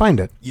might not find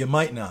it. You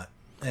might not,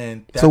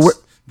 and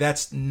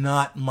that's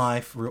not my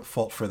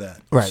fault for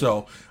that. Right.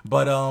 So,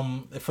 but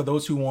for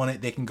those who want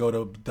it, they can go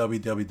to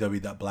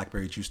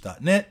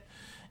www.blackberryjuice.net.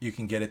 You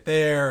can get it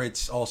there.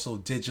 It's also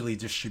digitally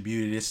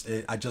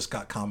distributed. I just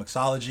got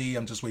Comixology.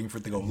 I'm just waiting for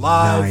it to go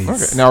live.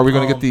 Nice. Okay. Now, are we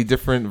going to get the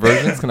different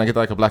versions? Can I get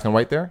like a black and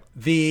white there?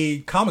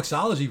 The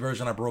Comixology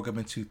version, I broke up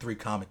into 3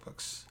 comic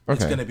books. Okay.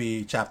 It's going to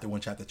be Chapter 1,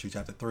 Chapter 2,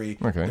 Chapter 3.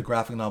 Okay. The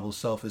graphic novel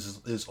itself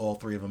is all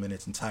 3 of them in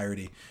its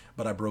entirety,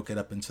 but I broke it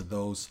up into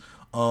those.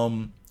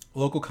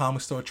 Local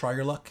comic store, try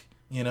your luck.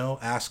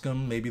 Ask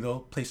them. Maybe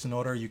they'll place an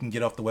order. You can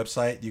get off the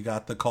website. You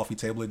got the coffee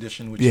table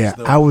edition, which is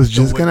I was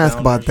just going to ask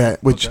about version.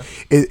 that, which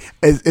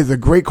is a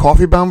great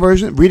coffee bound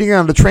version. Reading it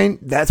on the train,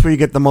 that's where you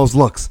get the most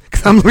looks.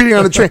 Because I'm reading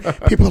on the train.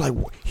 People are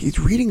like, he's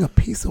reading a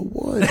piece of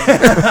wood.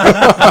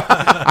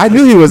 I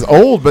knew he was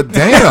old, but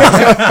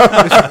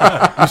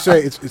damn. You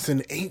say it's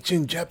an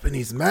ancient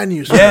Japanese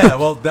manuscript. Yeah,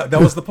 well, that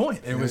was the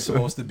point. It was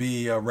supposed to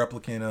be a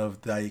replicant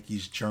of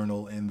Daiki's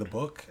journal in the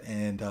book,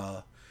 and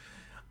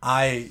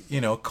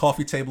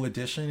Coffee Table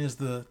Edition is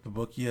the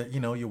book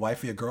your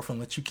wife or your girlfriend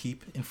lets you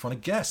keep in front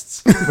of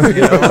guests.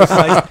 It's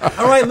like,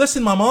 all right,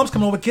 listen, my mom's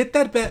coming over. Get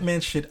that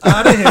Batman shit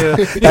out of here.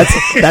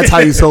 That's how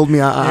you sold me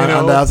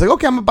on that. I was like,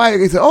 okay, I'm gonna buy it.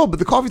 He said, oh, but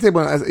the coffee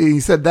table.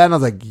 He said that, and I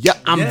was like, yeah,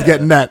 I'm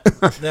getting that.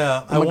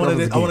 Yeah, I wanted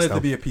it to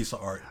be a piece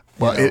of art.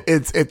 Well,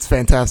 it's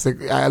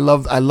fantastic. I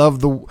love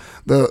the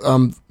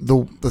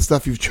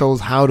stuff you've chose,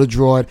 how to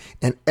draw it,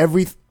 and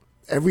every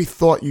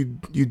thought you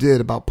did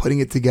about putting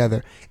it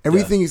together.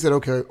 Everything you said,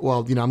 okay, well,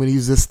 I'm going to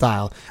use this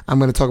style. I'm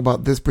going to talk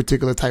about this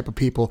particular type of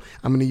people.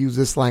 I'm going to use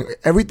this line.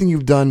 Everything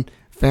you've done,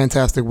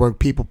 fantastic work.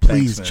 People,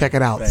 please check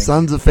it out. Thanks.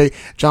 Sons of Faith.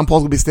 John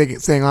Paul's going to be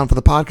staying on for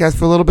the podcast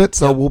for a little bit,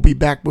 so we'll be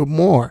back with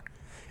more.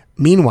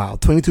 Meanwhile,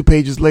 22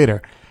 pages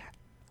later,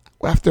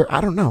 after,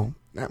 I don't know,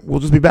 we'll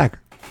just be back.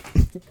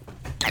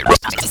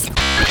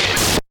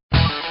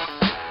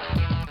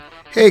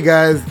 Hey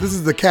guys, this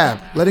is the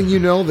Cap, letting you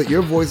know that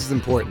your voice is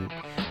important.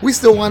 We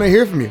still want to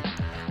hear from you.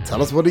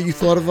 Tell us what you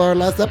thought of our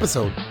last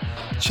episode.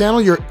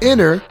 Channel your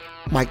inner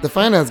Mike the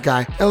Finance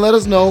Guy and let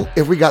us know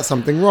if we got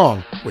something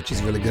wrong, which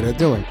he's really good at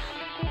doing.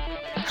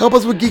 Help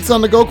us with Geeks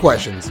on the Go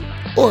questions,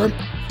 or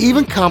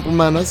even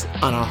compliment us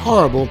on our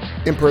horrible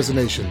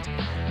impersonations.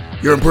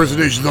 Your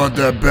impersonations aren't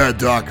that bad,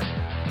 Doc.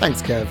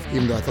 Thanks, Kev,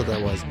 even though I thought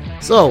that was.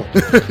 So,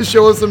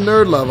 show us some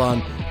nerd love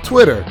on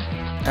Twitter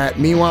at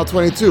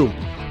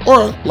Meanwhile22,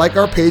 or like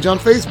our page on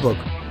Facebook.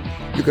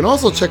 You can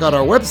also check out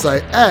our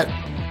website at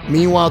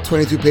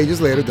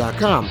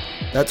Meanwhile22pageslater.com.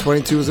 That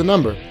 22 is a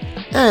number.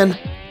 And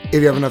if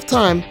you have enough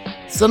time,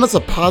 send us a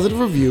positive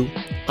review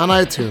on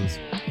iTunes.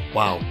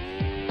 Wow.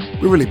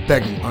 We're really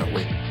begging, aren't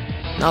we?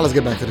 Now let's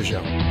get back to the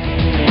show.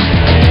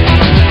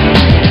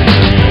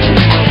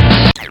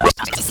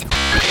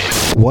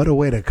 What a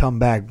way to come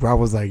back. Rob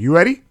was like, you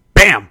ready?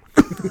 Bam!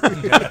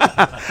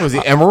 Was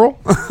he Emerald?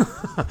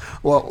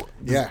 Well,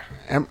 Yeah.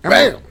 Bam!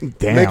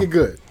 Damn. Make it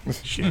good.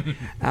 Shit.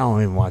 I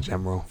don't even watch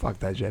Emerald. Fuck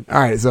that shit. All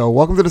right, so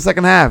welcome to the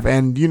second half.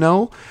 And,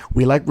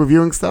 we like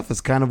reviewing stuff.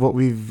 It's kind of what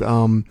we've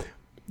done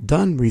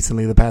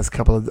recently, the past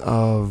couple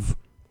of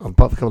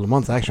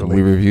months, actually.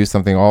 We review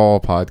something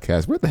all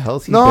podcast. Where the hell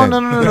is he No, been?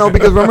 no.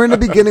 Because remember in the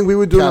beginning, we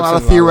were doing a lot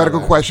of Captain theoretical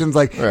Lala. questions,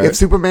 like Right. if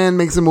Superman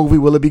makes a movie,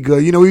 will it be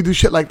good? We do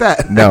shit like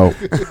that. No.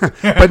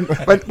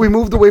 but we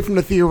moved away from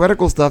the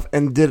theoretical stuff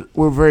and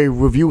we're very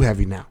review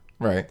heavy now.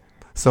 Right.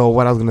 So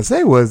what I was going to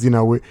say was,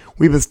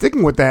 we've been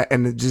sticking with that,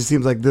 and it just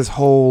seems like this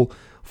whole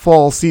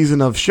fall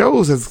season of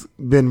shows has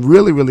been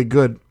really, really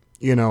good,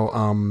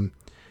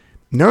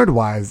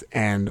 nerd-wise.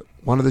 And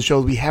one of the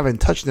shows we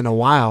haven't touched in a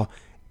while,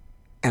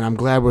 and I'm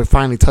glad we're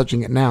finally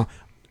touching it now,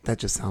 that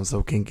just sounds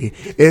so kinky,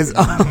 is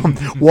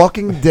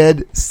Walking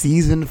Dead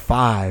Season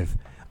 5.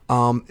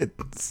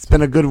 It's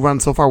been a good run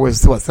so far. We're,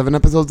 7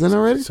 episodes in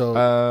already? So,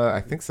 I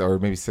think so, or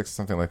maybe 6 or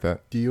something like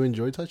that. do you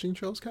enjoy touching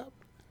shows, Cap?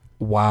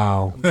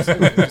 Wow.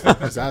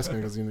 Just asking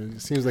because it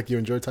seems like you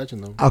enjoy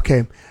touching them.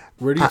 Okay.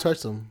 Where do you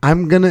touch them?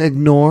 I'm going to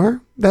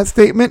ignore that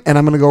statement, and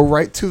I'm going to go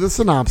right to the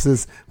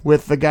synopsis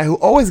with the guy who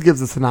always gives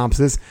the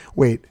synopsis.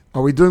 Wait,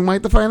 are we doing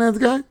Mike the Finance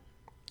Guy?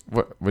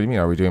 What do you mean?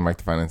 Are we doing Mike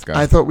the Finance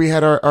Guy? I thought we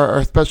had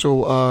our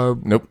special...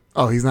 Nope.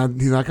 Oh, he's not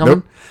coming?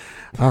 Nope.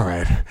 All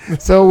right.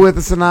 So with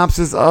the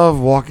synopsis of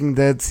Walking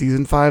Dead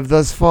Season 5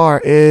 thus far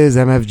is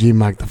MFG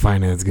Mike the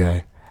Finance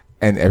Guy.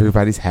 And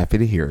everybody's happy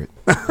to hear it.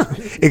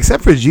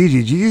 Except for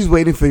Gigi. Gigi's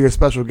waiting for your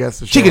special guest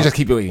to show She can up. just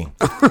keep waiting.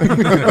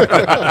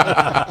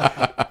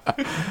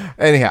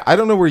 Anyhow, I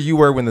don't know where you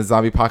were when the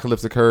zombie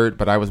apocalypse occurred,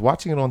 but I was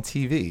watching it on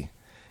TV.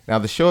 Now,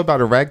 the show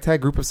about a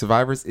ragtag group of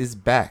survivors is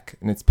back,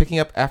 and it's picking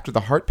up after the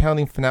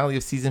heart-pounding finale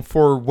of Season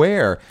 4,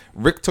 where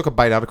Rick took a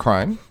bite out of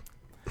crime,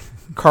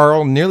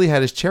 Carl nearly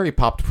had his cherry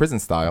popped prison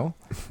style,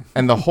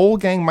 and the whole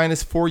gang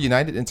minus 4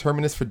 united in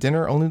Terminus for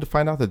dinner, only to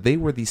find out that they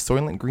were the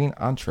Soylent Green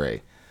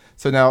entree.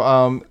 So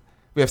now,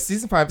 we have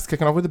Season 5 is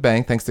kicking off with a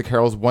bang, thanks to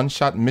Carol's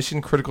one-shot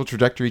mission-critical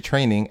trajectory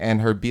training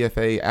and her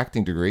BFA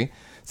acting degree,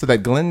 so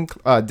that Glenn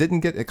didn't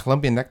get a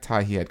Colombian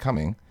necktie he had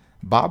coming.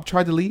 Bob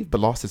tried to leave,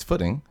 but lost his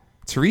footing.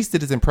 Therese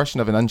did his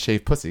impression of an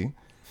unshaved pussy.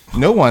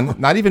 No one,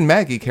 not even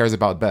Maggie, cares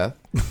about Beth.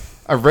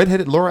 A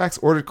redheaded Lorax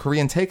ordered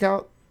Korean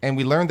takeout, and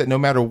we learned that no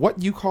matter what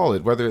you call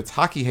it, whether it's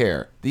hockey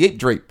hair, the ape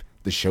drape,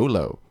 the show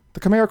low, the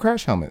Camaro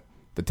crash helmet,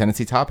 the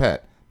Tennessee top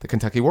hat, the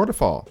Kentucky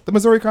waterfall, the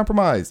Missouri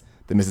compromise,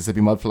 the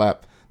Mississippi mud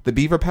flap, the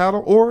beaver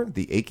paddle, or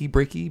the achy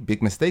breaky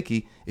big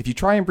mistakey, if you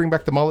try and bring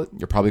back the mullet,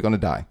 you're probably going to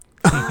die.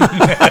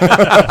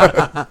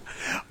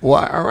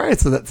 Well, all right.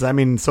 So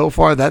so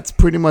far that's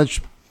pretty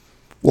much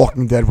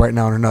Walking Dead right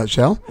now in a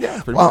nutshell.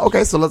 Yeah, pretty Well, much.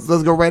 okay, so let's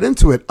go right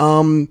into it.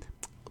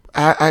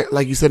 I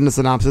like you said in the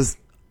synopsis,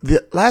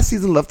 the last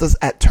season left us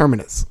at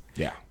Terminus.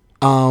 Yeah.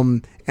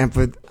 And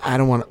I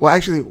don't want to. Well,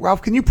 actually,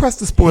 Ralph, can you press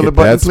the spoiler Hit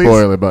button, that please?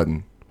 spoiler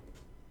button.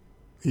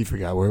 He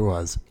forgot where it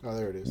was. Oh,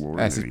 there it is.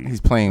 As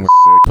he's playing with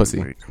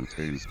pussy.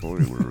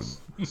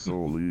 Spoilers.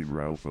 So leave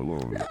Ralph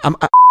alone. I'm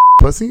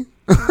pussy.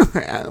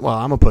 Well,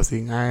 I'm a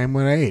pussy. I am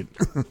what I ate.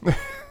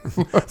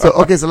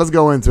 So let's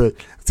go into it.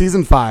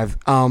 Season 5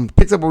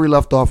 picks up where we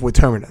left off with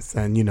Terminus,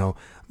 and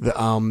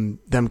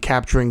them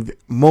capturing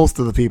most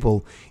of the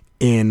people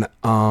in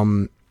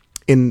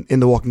in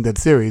the Walking Dead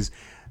series.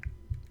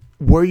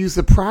 Were you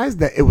surprised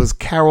that it was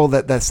Carol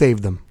that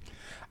saved them?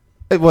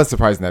 It was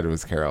surprising that it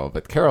was Carol,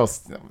 but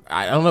Carol's,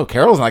 I don't know,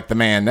 Carol's like the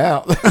man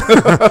now.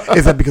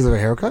 Is that because of her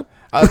haircut?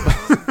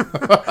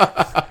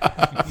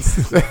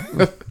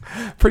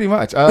 Pretty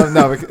much.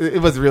 No,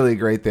 it was really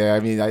great there.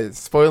 I mean,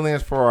 spoiling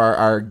it for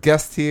our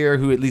guest here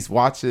who at least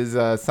watches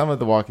some of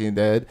The Walking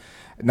Dead.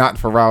 Not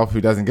for Ralph,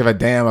 who doesn't give a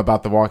damn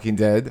about The Walking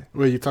Dead.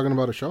 Wait, you talking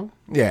about a show?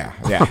 Yeah.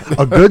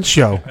 A good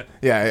show.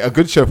 Yeah, a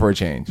good show for a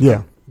change.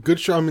 Yeah. Good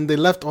show. I mean, they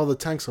left all the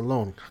tanks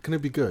alone. How can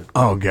it be good?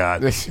 Oh,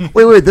 God.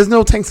 Wait. There's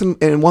no tanks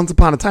in Once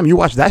Upon a Time. You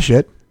watch that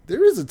shit.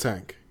 There is a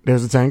tank.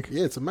 There's a tank?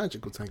 Yeah, it's a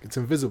magical tank. It's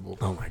invisible.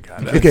 Oh, my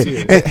God.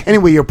 Okay.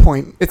 Anyway, your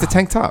point. It's a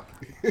tank top.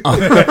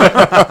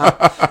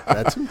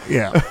 That's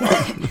Yeah.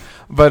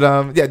 But,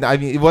 I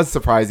mean, it was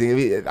surprising. I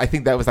mean, I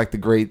think that was like the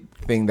great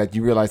thing that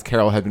you realize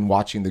Carol had been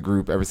watching the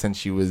group ever since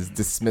she was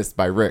dismissed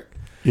by Rick.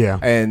 Yeah.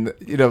 And,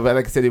 but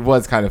like I said, it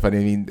was kind of funny.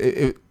 I mean,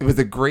 it was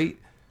a great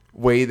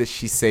way that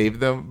she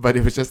saved them, but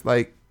it was just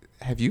like,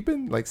 have you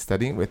been like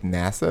studying with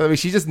NASA? I mean,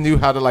 she just knew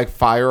how to like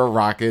fire a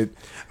rocket,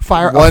 a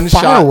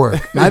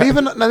firework. not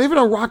even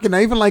a rocket,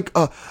 not even like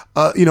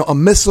a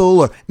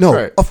missile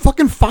or a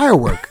fucking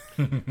firework.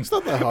 It's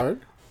not that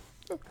hard.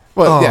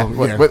 Well,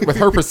 with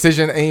her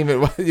precision aim,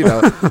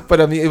 But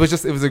I mean, it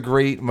was a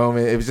great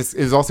moment. It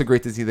was also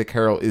great to see that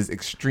Carol is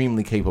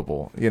extremely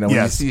capable. When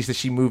you see that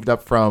she moved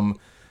up from,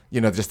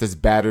 just this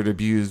battered,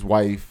 abused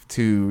wife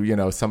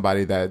to,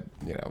 somebody that,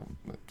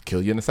 kill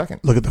you in a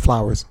second. Look at the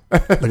flowers.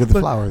 Look at the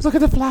flowers. Look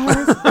at the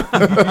flowers.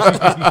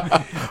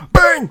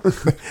 Bang!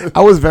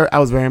 I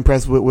was very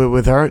impressed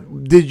with her.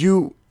 Did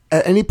you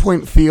at any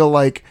point feel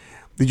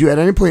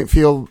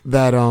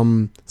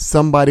that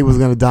somebody was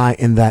going to die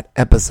in that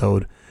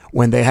episode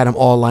when they had them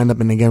all lined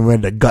up and they getting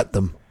ready to gut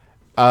them?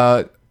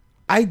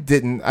 I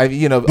didn't.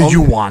 Did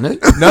you want it?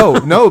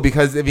 No,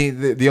 because I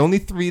mean the only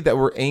three that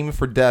were aimed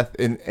for death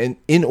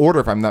in order,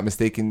 if I'm not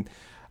mistaken,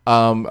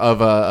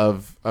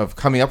 of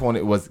coming up on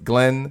it was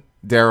Glenn,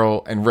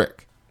 Daryl, and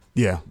Rick.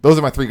 Yeah, those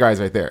are my three guys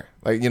right there.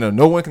 Like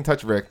no one can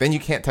touch Rick, then you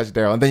can't touch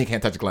Daryl, and then you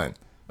can't touch Glenn.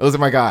 Those are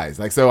my guys.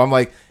 Like so, I'm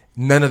like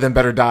none of them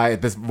better die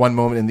at this one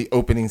moment in the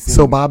opening scene.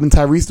 So Bob and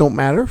Tyrese don't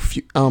matter.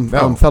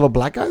 No. Fellow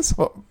black guys.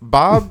 Well,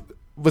 Bob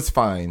was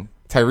fine.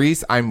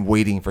 Tyrese, I'm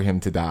waiting for him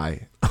to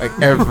die. Like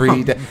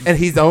every day. And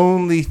he's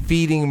only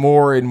feeding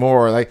more and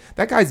more. Like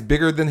that guy's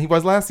bigger than he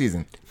was last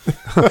season.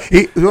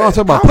 We want to talk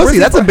about pussy.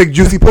 That's a big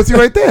juicy pussy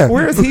right there.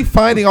 Where is he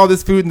finding all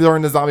this food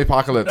during the zombie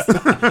apocalypse?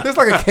 There's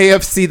like a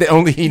KFC that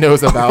only he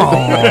knows about.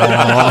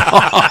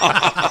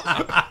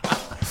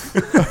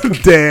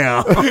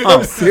 Damn,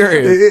 I'm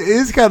serious. It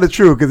is kind of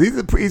true because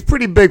he's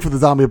pretty big for the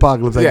zombie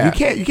apocalypse. Like, you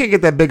can't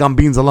get that big on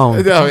beans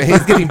alone. No,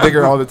 he's getting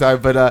bigger all the time.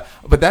 But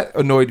that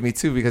annoyed me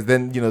too because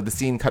then the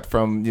scene cut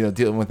from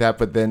dealing with that,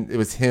 but then it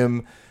was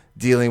him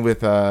dealing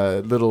with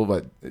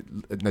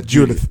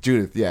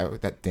Judith. Yeah,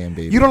 with that damn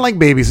baby. You don't like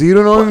baby, so you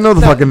don't even know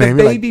the fucking name.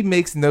 The baby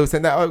makes no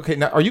sense. Now,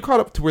 are you caught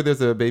up to where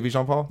there's a baby,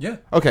 Jean-Paul? Yeah.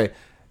 Okay.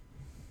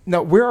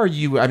 Now, where are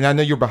you? I mean, I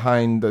know you're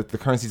behind the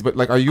currencies, but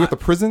like, are you at the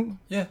prison?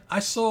 Yeah, I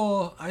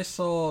saw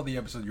the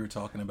episode you were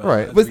talking about.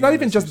 Right. But it's not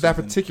even just that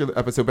particular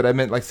episode, but I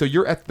meant like, so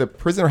you're at the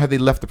prison, or have they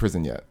left the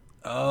prison yet?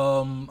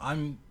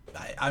 I'm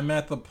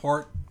at the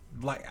part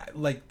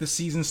like the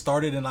season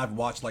started, and I've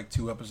watched like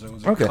 2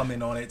 episodes and come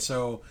in on it,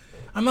 so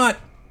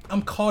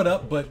I'm caught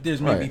up, but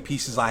there's maybe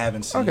pieces I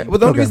haven't seen. Okay. Well,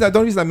 the only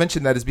reason I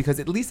mentioned that is because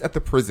at least at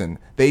the prison,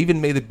 they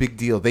even made a big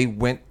deal. They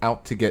went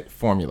out to get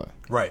formula.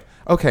 Right.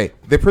 Okay,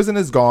 the prison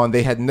is gone.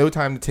 They had no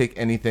time to take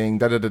anything.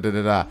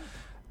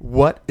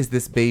 What is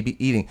this baby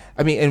eating?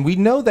 I mean, and we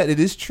know that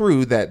it is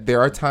true that there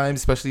are times,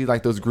 especially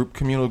like those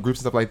communal groups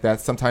and stuff like that,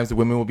 sometimes the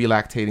women will be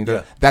lactating.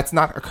 Yeah. That's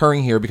not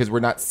occurring here because we're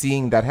not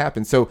seeing that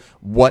happen. So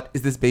what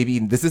is this baby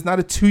eating? This is not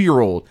a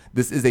 2-year-old.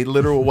 This is a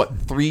literal,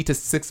 3 to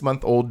 6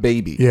 month old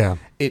baby. Yeah.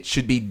 It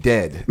should be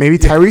dead. Maybe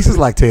Tyrese is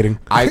lactating.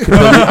 I could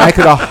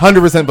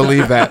 100%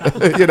 believe that.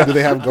 Do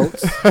they have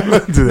goats?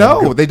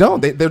 No, they don't.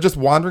 They're just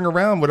wandering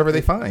around, whatever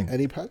they find.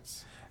 Any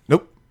pets?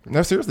 Nope.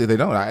 No, seriously, they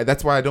don't.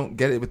 That's why I don't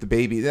get it with the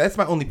baby. That's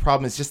my only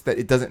problem. It's just that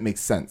it doesn't make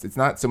sense. It's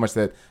not so much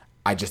that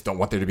I just don't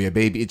want there to be a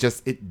baby.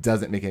 It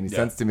doesn't make any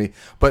sense to me.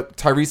 But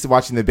Tyrese is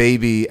watching the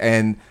baby,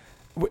 and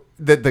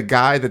the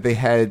guy that they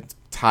had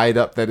tied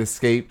up that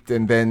escaped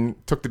and then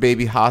took the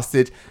baby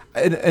hostage.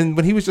 And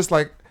when he was just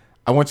like,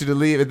 I want you to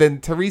leave. And then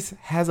Tyrese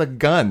has a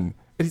gun.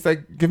 And he's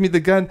like, give me the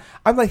gun.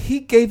 I'm like, he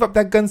gave up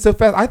that gun so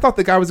fast. I thought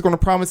the guy was going to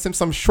promise him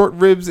some short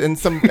ribs and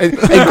some and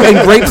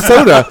grape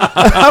soda.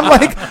 I'm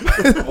like,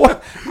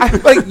 what?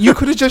 You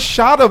could have just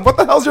shot him. What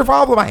the hell's your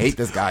problem? I hate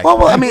this guy.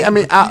 Well, I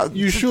mean,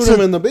 you shoot him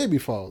and the baby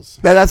falls.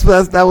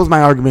 That was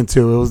my argument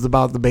too. It was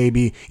about the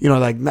baby.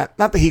 Like not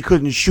that he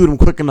couldn't shoot him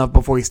quick enough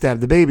before he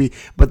stabbed the baby,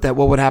 but that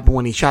what would happen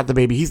when he shot the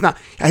baby? He's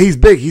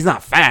big. He's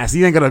not fast.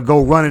 He ain't gonna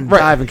go run and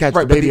dive and catch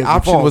the baby. But the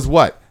option was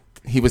what?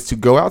 He was to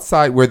go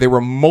outside where there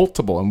were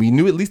multiple, and we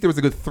knew at least there was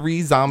a good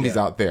 3 zombies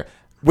out there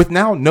with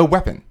now no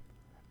weapon.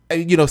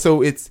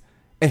 So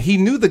and he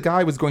knew the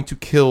guy was going to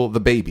kill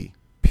the baby.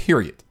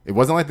 period. It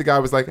wasn't like the guy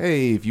was like,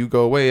 hey, if you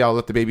go away, I'll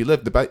let the baby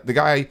live. The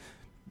guy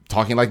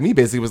talking like me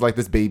basically was like,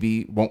 this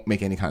baby won't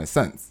make any kind of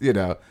sense, you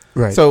know?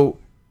 Right. So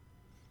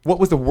what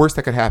was the worst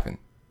that could happen?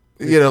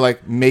 You know,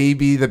 like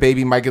maybe the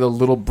baby might get a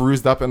little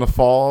bruised up in a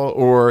fall,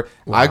 or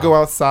I go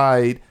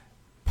outside,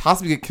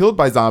 possibly get killed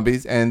by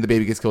zombies, and the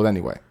baby gets killed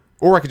anyway.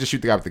 Or I could just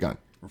shoot the guy with the gun.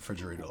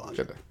 Refrigerator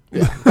logic.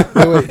 Yeah.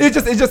 it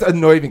just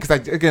annoyed me because I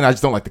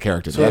just don't like the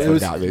character. So That's what it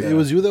got me.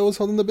 was you that was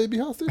holding the baby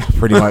hostage?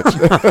 Pretty much.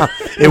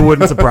 It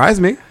wouldn't surprise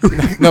me.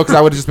 No, because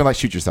I would have just been like,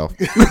 shoot yourself.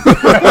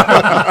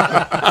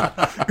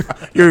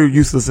 You're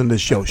useless in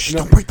this show. Shh,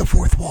 don't break the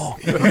fourth wall.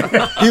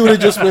 He would have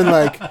just been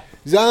like,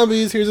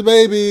 zombies, here's a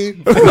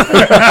baby.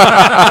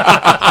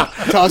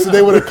 Toss it,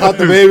 they would have caught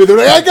the baby. They're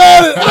like,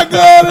 I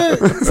got it.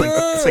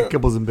 It's like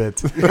kibbles and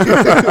bits.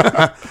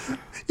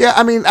 Yeah,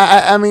 I mean,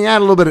 I had a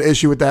little bit of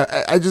issue with that.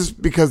 I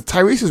just because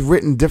Tyrese is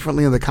written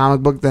differently in the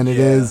comic book than it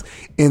is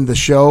in the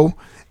show,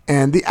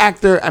 and the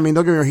actor. I mean,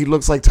 don't get me wrong, he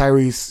looks like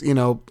Tyrese, you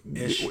know,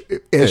 ish.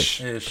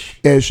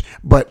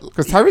 But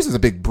Because Tyrese was a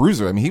big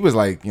bruiser. I mean, he was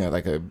like, you know,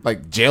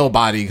 like jail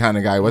body kind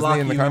of guy, wasn't Lock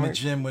he in the you in the comic?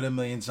 gym with a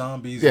million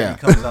zombies, Yeah. and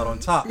he comes out on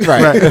top.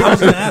 Right. I was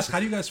going to ask, how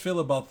do you guys feel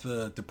about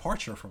the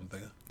departure from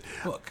the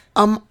book?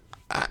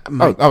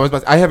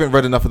 I haven't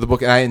read enough of the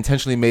book, and I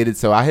intentionally made it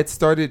so I had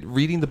started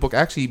reading the book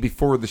actually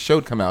before the show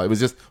had come out. It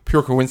was just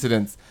pure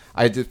coincidence.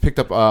 I just picked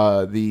up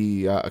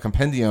a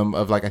compendium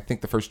of like I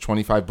think the first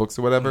 25 books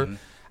or whatever. Mm-hmm.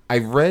 I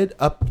read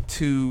up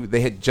to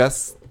they had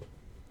just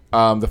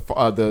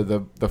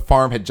the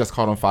farm had just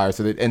caught on fire,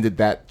 so they ended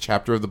that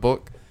chapter of the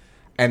book,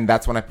 and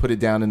that's when I put it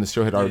down, and the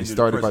show had already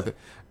started.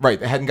 Right,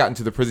 they hadn't gotten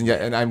to the prison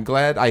yet, and I'm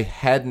glad I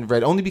hadn't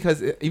read only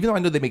because even though I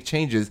know they make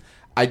changes.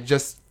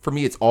 For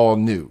me, it's all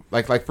new.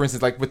 Like for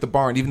instance, like with the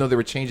barn, even though there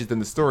were changes in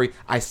the story,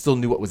 I still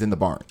knew what was in the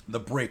barn. The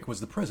break was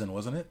the prison,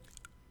 wasn't it?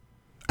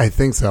 I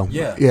think so.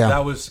 Yeah. Yeah.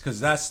 That was because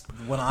that's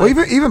when Well,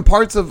 even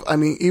parts of, I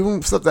mean,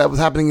 even stuff that was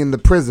happening in the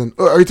prison.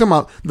 Are you talking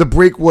about the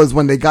break was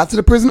when they got to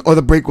the prison, or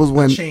the break was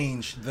when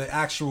change the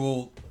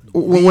actual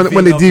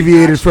when they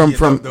deviated from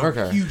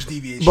the huge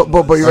deviation.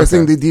 But you're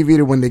saying they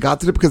deviated when they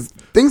got to the because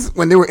things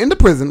when they were in the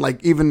prison,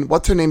 like even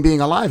what's her name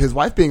being alive, his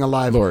wife being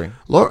alive, Lori,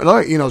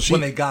 you know, she when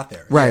they got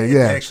there, right?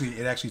 Yeah,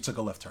 it actually took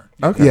a left turn.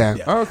 Okay, yeah.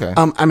 Oh, okay.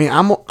 I mean,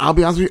 I'll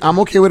be honest with you, I'm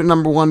okay with it.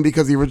 Number one,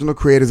 because the original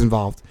creator's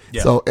involved.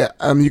 Yeah. So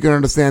you can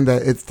understand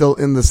that it's still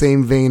in the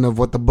same vein of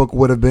what the book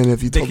would have been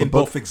if you told the book. They can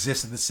both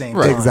exist at the same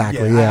time. Right.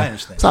 Exactly. Yeah. I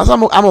understand. So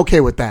I'm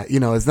okay with that. You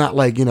know, it's not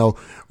like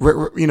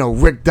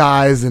Rick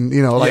dies and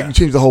you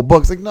change the whole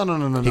book. It's like no.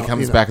 He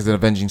comes back as an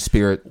avenging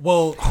spirit.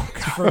 Well,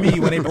 for me,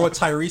 when they brought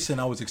Tyrese in,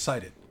 I was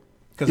excited.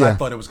 Because I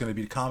thought it was going to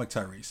be the comic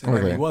Tyrese. And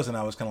when he wasn't,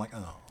 I was kind of like,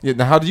 oh. Yeah,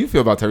 now, how do you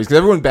feel about Tyrese? Because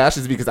everyone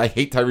bashes me because I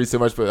hate Tyrese so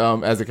much,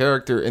 but as a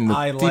character in the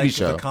TV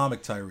show. I like the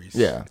comic Tyrese.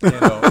 Yeah.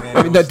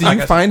 Do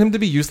you find him to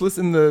be useless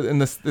in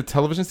the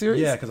television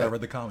series? Yeah, because I read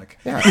the comic.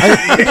 Yeah.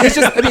 It's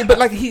just, but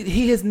like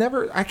he has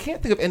never, I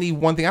can't think of any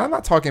one thing. I'm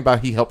not talking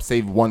about he helped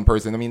save one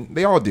person. I mean,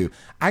 they all do.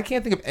 I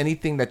can't think of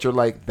anything that you're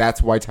like,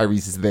 that's why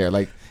Tyrese is there.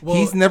 Like,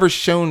 he's never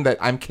shown that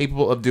I'm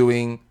capable of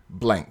doing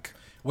blank.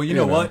 Well, you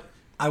know what?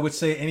 I would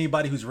say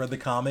anybody who's read the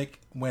comic,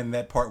 when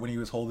he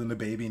was holding the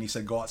baby and he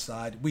said, go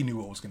outside, we knew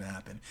what was going to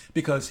happen.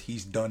 Because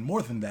he's done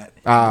more than that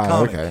in the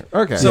comic.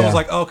 Okay. So it was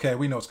like, okay,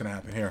 we know what's going to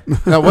happen here.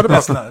 Now, what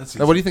about,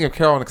 now, what do you think of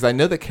Carol? Because I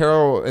know that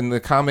Carol in the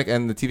comic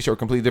and the TV show are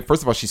completely different.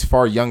 First of all, she's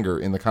far younger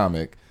in the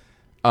comic.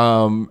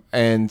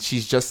 And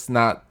she's just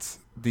not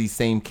the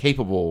same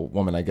capable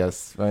woman, I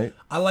guess, right?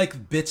 I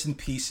like bits and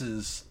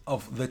pieces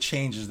of the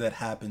changes that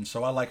happen.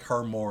 So I like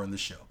her more in the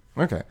show.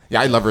 Okay.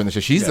 Yeah, I love her in the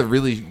show. She's a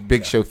really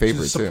big show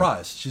favorite, She's a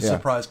surprise. She's a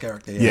surprise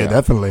character. Yeah,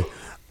 definitely.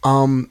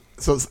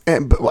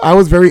 But I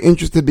was very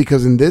interested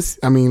because in this,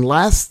 I mean,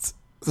 the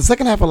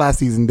second half of last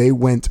season,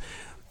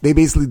 they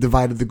basically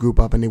divided the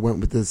group up and they went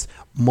with this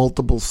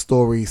multiple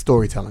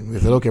storytelling. They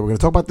said, okay, we're going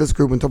to talk about this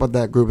group and talk about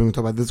that group and we're going to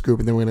talk about this group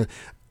and then we're going to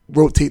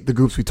rotate the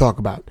groups we talk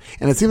about.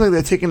 And it seems like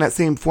they're taking that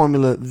same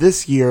formula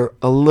this year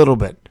a little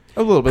bit.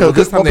 A little bit. But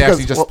this time they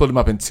actually just split them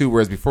up in two,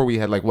 whereas before we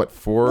had like what,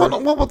 four?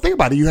 Well, think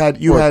about it. You had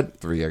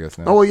three, I guess.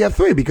 Now. Oh, well, you have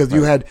three because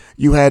you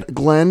had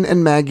Glenn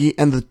and Maggie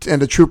and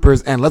the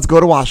troopers and Let's Go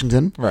to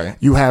Washington. Right.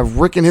 You have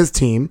Rick and his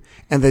team,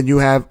 and then you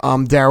have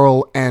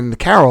Daryl and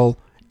Carol.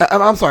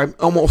 I'm sorry,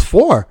 almost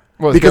four.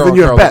 Well, because then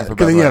you have Beth.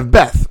 Because then you have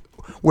Beth,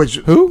 which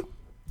who?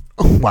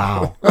 Oh,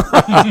 wow.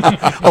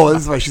 Oh,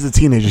 this is why she's a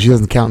teenager. She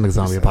doesn't count in the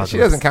zombie apocalypse. She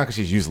doesn't count because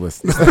she's useless.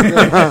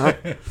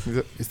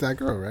 It's that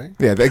girl, right?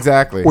 Yeah,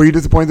 exactly. Were you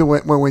disappointed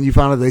when you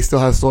found out they still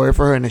had a story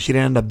for her and that she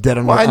didn't end up dead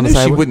on the side? I knew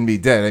she wouldn't be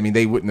dead. I mean,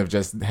 they wouldn't have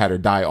just had her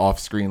die off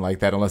screen like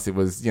that unless it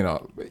was,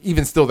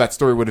 even still that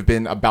story would have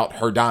been about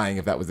her dying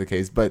if that was the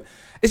case. But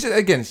it's just,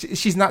 again,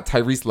 she's not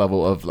Tyrese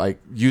level of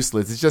like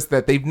useless. It's just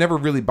that they've never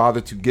really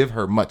bothered to give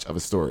her much of a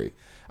story.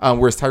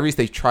 Whereas Tyrese,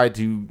 they tried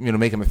to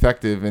make him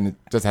effective, and it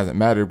just hasn't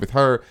mattered. With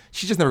her,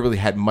 she just never really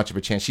had much of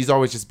a chance. She's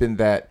always just been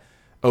that,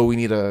 we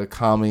need a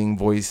calming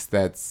voice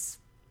that's,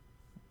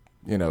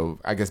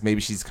 I guess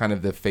maybe she's kind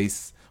of the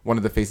face one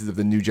of the faces of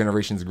the new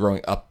generations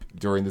growing up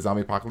during the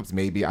zombie apocalypse.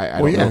 Maybe I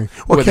Well, don't yeah. know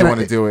Well, whether they can want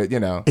I- to do it. You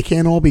know, It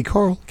can't all be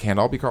Carl. can't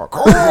all be Carl.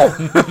 Carl!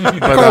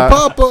 Carl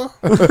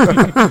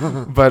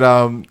Papa.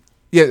 But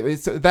yeah,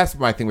 that's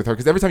my thing with her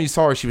because every time you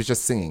saw her, she was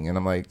just singing, and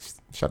I'm like,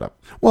 shut up.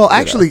 Well,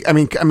 actually, I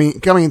mean,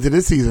 coming into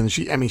this season,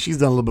 she's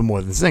done a little bit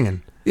more than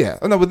singing. Yeah.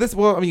 Oh, no, with this,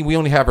 well, I mean, we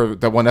only have her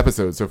that one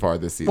episode so far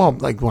this season. Well,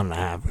 like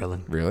 1.5, really.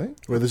 Really?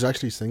 Where there's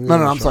actually singing. No,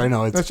 in the I'm show. sorry,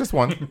 no, That's it's just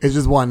one. it's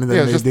just one, and then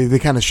Yeah, it's just- they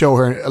kind of show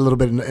her a little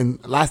bit in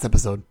last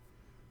episode.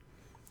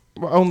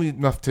 Well, only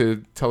enough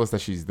to tell us that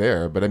she's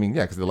there, but I mean,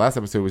 yeah, because the last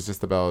episode was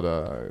just about.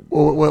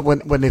 Well,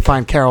 when they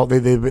find Carol,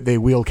 they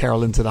wheel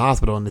Carol into the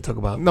hospital and they talk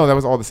about. No, that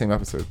was all the same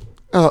episode.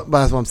 But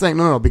that's what I'm saying.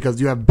 No,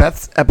 because you have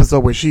Beth's episode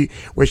where she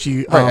Right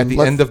at the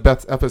end of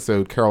Beth's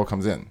episode, Carol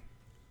comes in.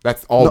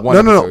 That's all no, one.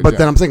 no. episode, But yeah.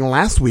 then I'm saying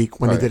last week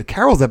when Right. they did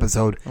Carol's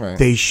episode, Right.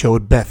 they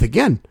showed Beth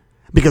again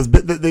because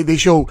they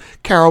show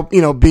Carol,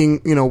 being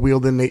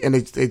wheeled in, and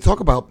they talk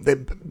about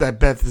that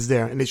Beth is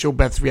there, and they show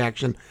Beth's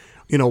reaction,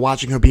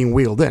 watching her being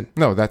wheeled in.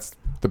 No, that's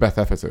the Beth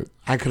episode.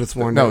 I could have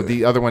sworn. No, that-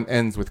 the other one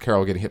ends with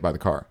Carol getting hit by the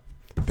car.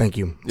 Thank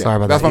you. Yeah. Sorry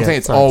about That's that. what I'm saying.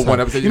 It's all one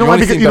episode. You know You've why?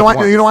 only Because seen you know Beth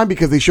why? You know once. why?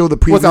 Because they show the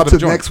Well, it's out preview of to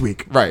joint. next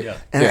week, Right. Yeah.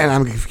 and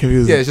I'm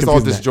confused. Yeah, it's just all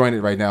confused with that.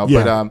 disjointed right now.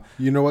 Yeah. But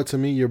You know what? To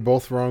me, you're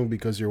both wrong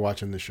because you're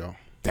watching the show.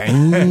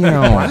 damn.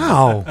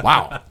 Wow.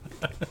 Wow.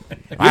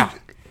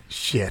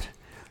 Shit.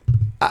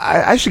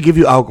 I should give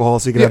you alcohol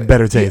so you can have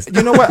better taste.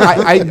 You know what?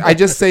 I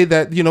just say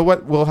that, you know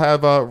what? We'll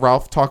have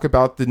Ralph talk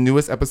about the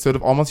newest episode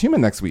of Almost Human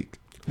next week.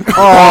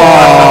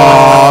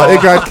 Oh, it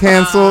got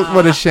canceled.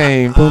 What a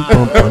shame.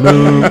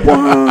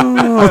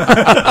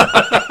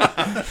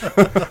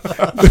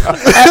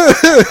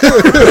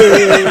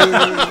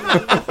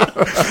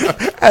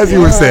 As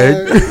you were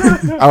saying.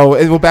 Oh,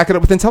 and we'll back it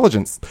up with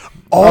intelligence.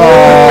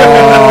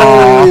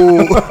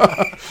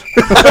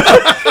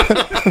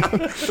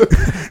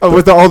 Oh,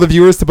 with all the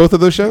viewers to both of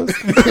those shows?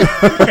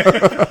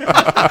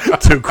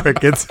 2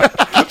 crickets.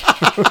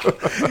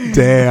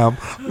 Damn.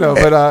 No,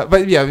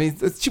 but yeah, I mean,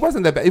 she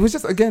wasn't that bad. It was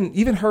just, again,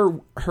 even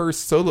her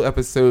solo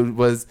episode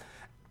was,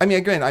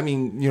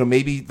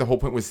 maybe the whole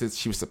point was that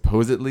she was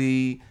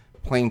supposedly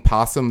playing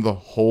possum the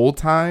whole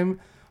time.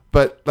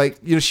 But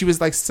she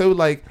was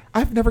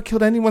I've never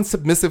killed anyone,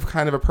 submissive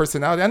kind of a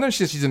personality. I know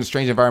she's in a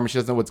strange environment. She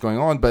doesn't know what's going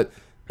on, but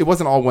it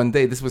wasn't all one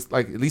day. This was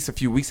at least a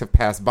few weeks have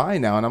passed by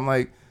now. And I'm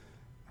like,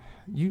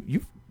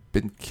 you've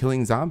been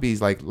killing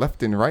zombies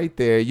left and right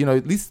there.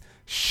 At least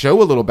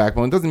show a little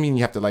backbone. It doesn't mean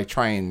you have to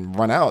try and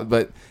run out,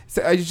 but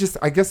I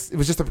guess it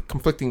was just a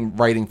conflicting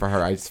writing for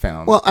her. I just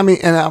found. Well, I mean,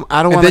 and I don't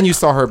and want. then you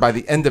saw her by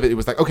the end of it. It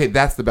was okay,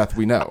 that's the Beth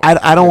we know.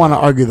 I don't want to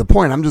argue the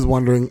point. I'm just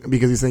wondering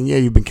because you're saying, yeah,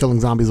 you've been killing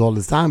zombies all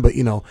this time, but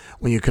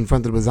when you're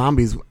confronted with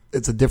zombies,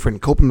 it's a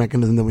different coping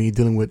mechanism than when you're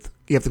dealing with.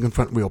 You have to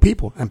confront real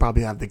people and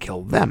probably have to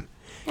kill them.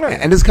 Right.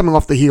 And this is coming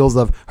off the heels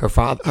of her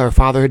father. Her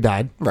father had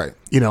died, Right.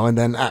 And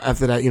then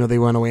after that, they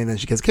run away, and then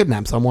she gets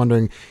kidnapped. So I'm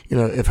wondering,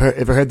 if her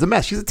head's a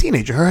mess. She's a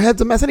teenager. Her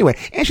head's a mess anyway,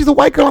 and she's a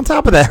white girl on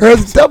top of that. Her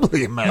head's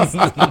doubly a mess.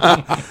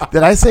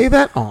 Did I say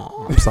that?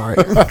 Oh, I'm sorry.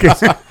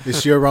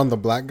 Is she around the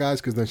black guys?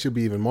 Because then she'll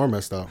be even more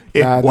messed up.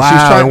 Wow. She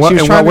was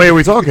In trying what to- way are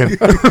we talking?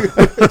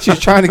 She's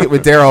trying to get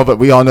with Daryl, but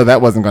we all know that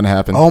wasn't going to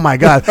happen. Oh my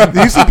God!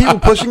 Do you see people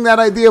pushing that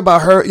idea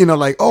about her?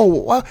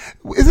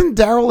 Isn't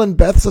Daryl and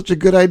Beth such a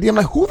good idea? I'm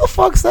like, who the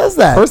fuck says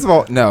that? First of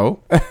all,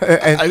 no.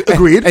 I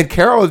agreed. And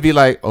Carol would be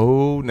like,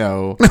 "Oh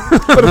no,"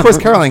 but of course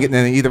Carol ain't getting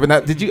any either. But now,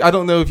 I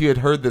don't know if you had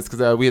heard this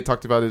because we had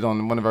talked about it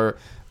on one of our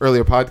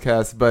earlier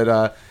podcasts.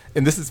 But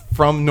and this is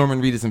from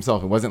Norman Reedus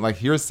himself. It wasn't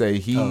hearsay.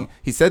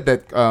 He said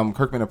that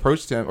Kirkman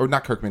approached him, or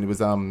not Kirkman. It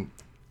was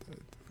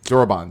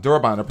Doroban.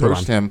 Doroban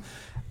approached him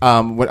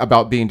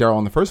about being Daryl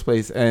in the first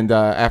place, and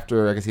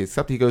after I guess he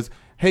accepted, he goes,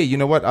 "Hey, you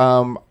know what?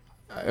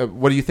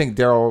 What do you think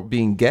Daryl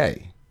being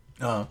gay?"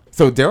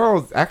 So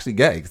Daryl's actually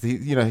gay because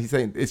he's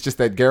saying it's just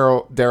that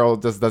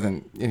Daryl just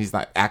doesn't, and he's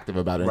not active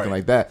about it or anything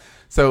like that.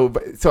 So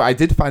I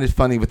did find it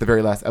funny with the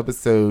very last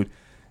episode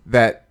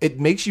that it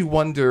makes you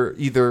wonder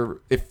either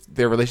if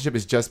their relationship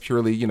is just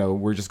purely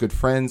we're just good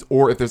friends,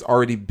 or if there's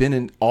already been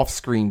an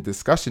off-screen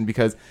discussion,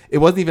 because it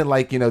wasn't even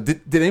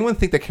did anyone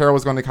think that Carol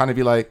was going to kind of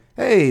be like,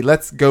 hey,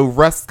 let's go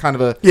rest, kind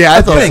of I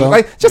thought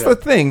thing, so. a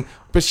thing,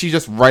 but she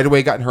just right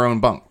away got in her own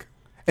bunk.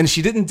 And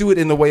she didn't do it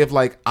in the way of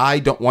I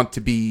don't want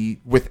to be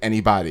with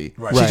anybody.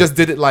 Right. She just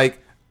did it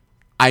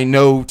I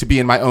know to be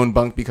in my own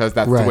bunk because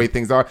that's the Right. way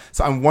things are.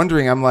 So I'm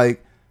wondering,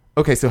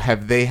 okay, so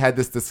have they had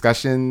this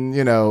discussion,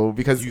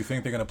 because Do you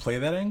think they're going to play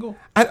that angle?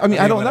 I Are they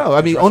don't gonna know.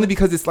 I mean, address only it?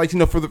 because it's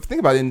for the thing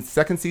about it, in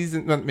second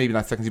season, maybe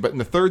not second season, but in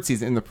the third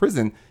season in the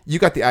prison, you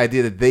got the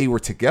idea that they were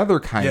together,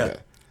 kind of. Yeah.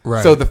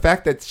 Right. So the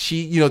fact that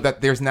she,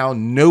 that there's now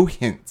no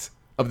hint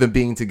of them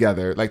being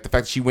together, the fact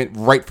that she went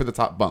right for the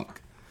top bunk,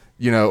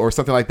 or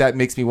something like that,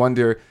 makes me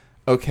wonder.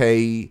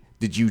 Okay,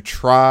 did you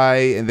try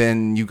and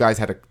then you guys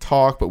had a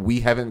talk, but we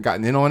haven't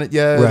gotten in on it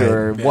yet, Right.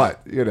 or Yeah.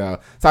 what?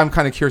 So I'm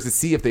kind of curious to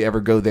see if they ever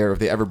go there, if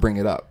they ever bring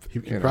it up. He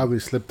probably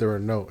slipped her a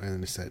note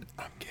and said,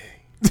 "I'm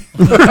gay."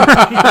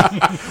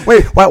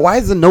 Wait, why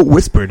is the note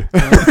whispered?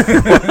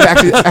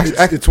 actually,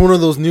 It's one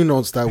of those new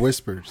notes that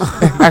whispers.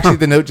 actually,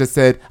 the note just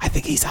said, "I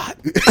think he's hot."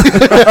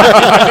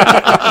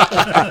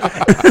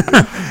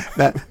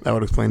 That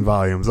would explain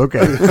volumes.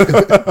 Okay.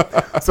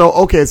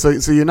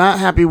 So you're not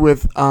happy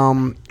with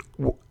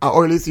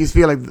or at least you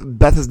feel like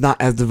Beth is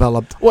not as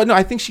developed. Well, no,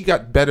 I think she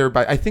got better,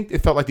 but I think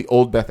it felt like the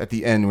old Beth at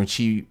the end when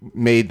she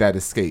made that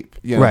escape.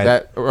 You know,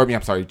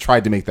 Right.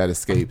 tried to make that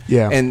escape.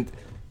 Yeah. And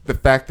the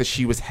fact that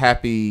she was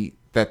happy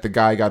that the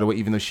guy got away,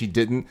 even though she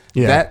didn't,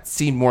 Yeah. that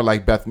seemed more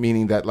like Beth,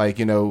 meaning that, like,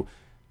 you know,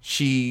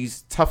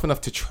 she's tough enough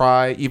to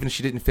try, even if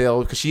she didn't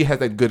fail, because she has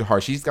that good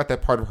heart. She's got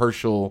that part of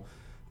Herschel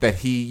that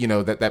he, you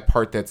know, that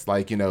part that's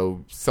like, you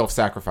know,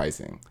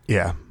 self-sacrificing.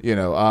 Yeah. You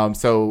know,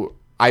 so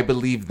I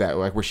believe that,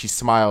 like, where she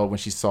smiled when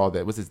she saw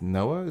that. Was it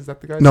Noah? Is that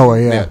the guy? Noah,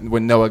 yeah.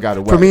 When Noah got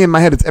away. For me, in my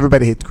head, it's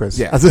everybody hates Chris.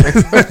 Yeah. That's what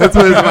is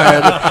in my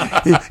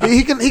head.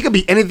 He could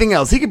be anything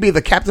else. He could be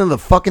the captain of the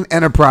fucking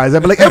Enterprise.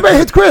 I'd be like, everybody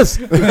hates Chris.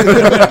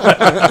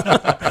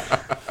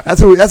 That's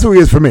who he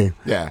is for me.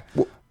 Yeah.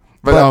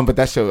 But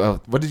that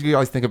show, what did you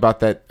guys think about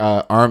that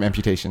arm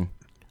amputation?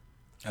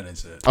 I didn't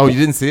see it. Oh, you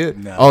didn't see it?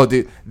 No. Oh,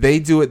 dude, they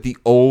do it the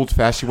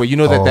old-fashioned way. You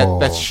know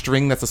that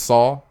string that's a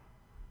saw?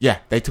 Yeah,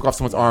 they took off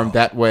someone's arm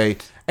that way,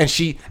 and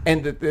you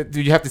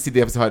have to see the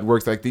episode how it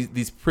works. Like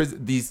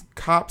these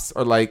cops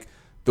are like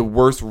the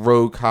worst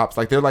rogue cops.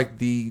 Like they're like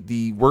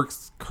the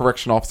worst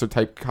correction officer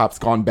type cops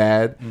gone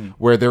bad,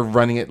 where they're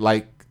running it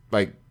like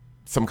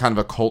some kind of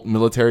a cult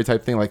military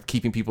type thing, like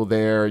keeping people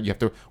there. You have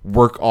to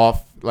work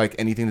off like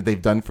anything that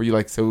they've done for you.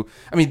 Like, so,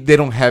 I mean, they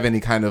don't have any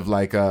kind of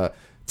like a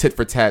tit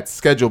for tat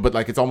schedule, but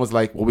like, it's almost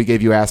like, well, we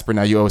gave you aspirin,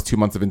 now you owe us 2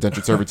 months of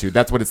indentured servitude.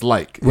 That's what it's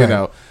like, you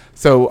know?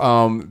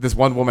 So, this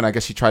one woman, I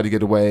guess she tried to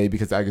get away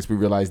because I guess we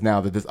realize now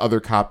that this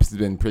other cop has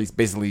been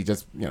basically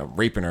just, you know,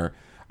 raping her,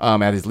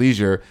 at his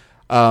leisure.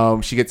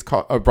 She gets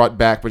brought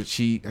back, but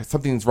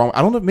something's wrong.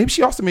 I don't know. Maybe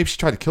she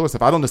tried to kill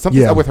herself. I don't know.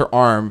 Something's up with her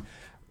arm,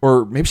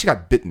 or maybe she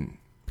got bitten.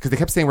 Because they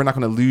kept saying we're not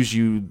going to lose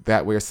you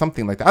that way or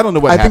something like that. I don't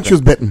know what happened. I think she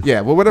was bitten. Yeah,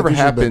 well, whatever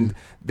happened,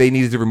 they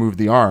needed to remove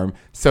the arm.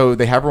 So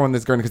they have her on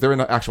this gurney because they're in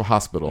an actual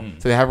hospital.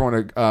 So they have her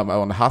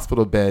on a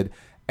hospital bed,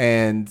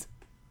 and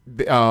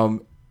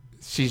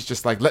she's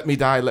just like, let me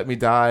die.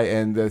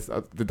 And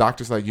the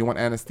doctor's like, you want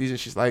anesthesia?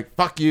 She's like,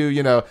 fuck you,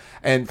 you know,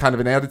 and kind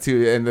of an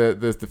attitude. And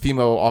the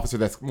female officer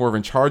that's more of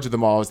in charge of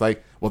them all is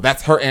like, well,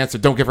 that's her answer.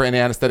 Don't give her any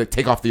anesthetic.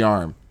 Take off the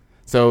arm.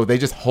 So they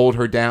just hold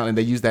her down, and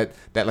they use that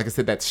like I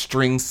said, that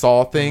string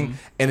saw thing,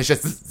 and it's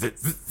just,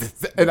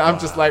 and I'm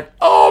just like,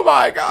 oh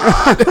my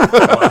god!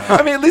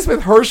 I mean, at least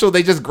with Herschel,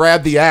 they just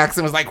grabbed the axe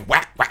and was like,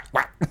 whack, whack,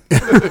 whack.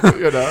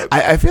 You know?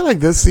 I feel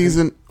like this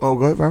season. Oh,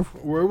 go ahead, Ralph.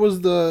 Where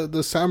was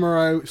the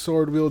samurai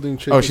sword wielding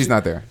chick? Oh, she's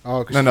not there.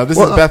 Oh, no. This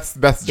is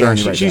Beth's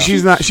journey. Right now.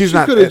 She's not. She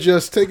could have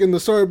just taken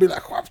the sword and be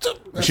like,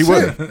 she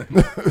would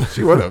have.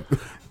 She would have.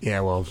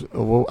 Yeah, well,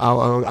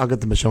 I'll get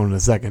to Michonne in a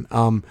second.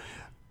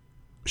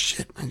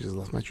 Shit, I just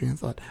lost my train of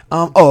thought.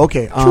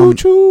 Okay. Choo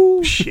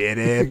choo. Shit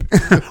it.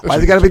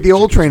 Why's it gotta be the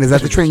old train? Is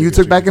that the train you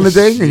took back in the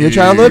day in your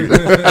childhood?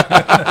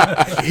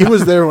 He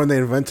was there when they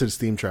invented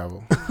steam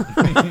travel.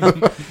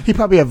 He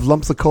probably have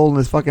lumps of coal in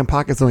his fucking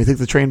pockets when he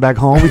takes the train back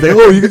home. He's like,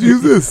 oh, you could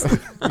use this.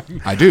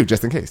 I do,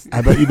 just in case.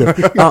 I bet you do.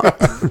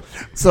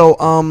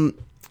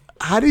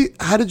 How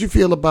did you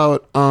feel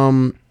about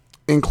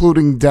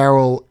including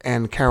Daryl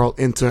and Carol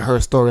into her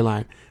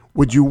storyline?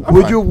 Would you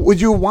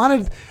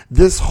wanted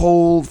this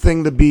whole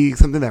thing to be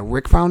something that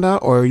Rick found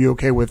out, or are you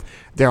okay with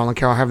Daryl and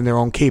Carol having their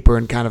own caper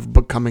and kind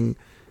of coming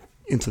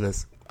into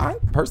this? I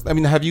personally, I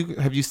mean, have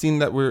you seen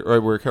that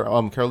where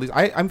Carol leaves?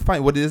 I'm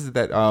fine. What it is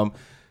that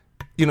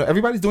you know,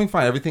 everybody's doing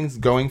fine. Everything's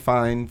going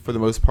fine for the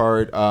most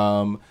part.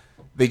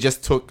 They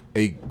just took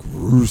a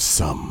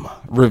gruesome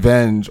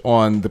revenge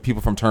on the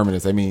people from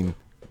Terminus. I mean,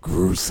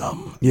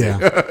 gruesome.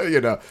 Yeah.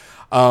 You know,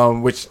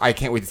 which I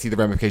can't wait to see the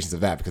ramifications of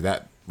that, because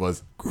that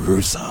was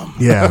gruesome.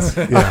 Yeah.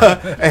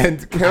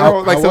 And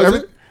Carol, how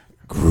was it?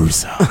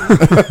 Gruesome.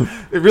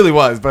 It really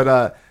was.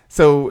 But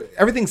so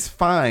everything's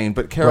fine.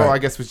 But Carol, Right. I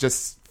guess, was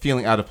just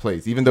feeling out of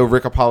place. Even though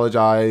Rick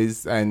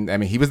apologized, and I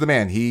mean, he was the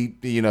man. He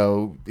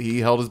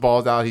held his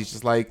balls out. He's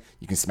just like,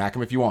 you can smack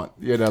him if you want.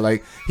 You know,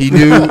 like he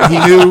knew.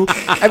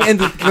 I mean, and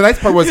the nice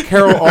part was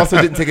Carol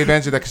also didn't take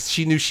advantage of that, because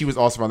she knew she was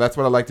also wrong. That's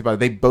what I liked about it.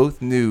 They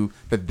both knew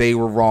that they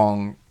were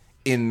wrong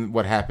in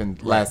what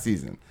happened last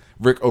season.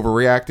 Rick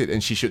overreacted,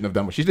 and she shouldn't have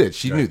done what she did.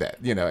 She knew that,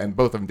 you know, and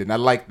both of them did. And I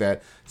liked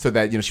that, so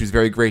that, you know, she was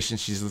very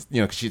gracious. She's,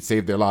 you know, because she had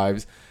saved their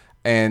lives.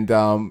 And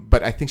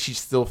but I think she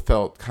still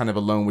felt kind of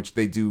alone, which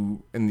they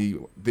do in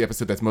the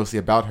episode that's mostly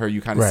about her. You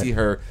kind of see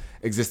her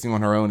existing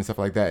on her own and stuff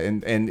like that.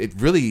 And it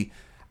really,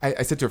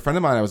 I said to a friend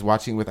of mine I was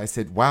watching with, I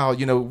said, wow,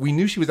 you know, we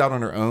knew she was out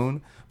on her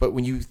own, but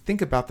when you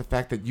think about the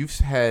fact that you've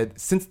had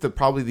since it's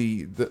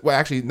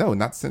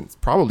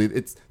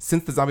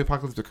since the zombie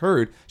apocalypse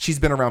occurred, she's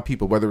been around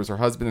people, whether it was her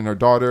husband and her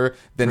daughter,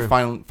 then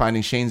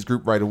finding Shane's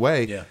group right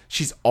away. Yeah.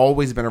 She's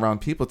always been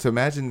around people. To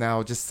imagine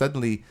now just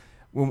suddenly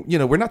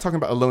we're not talking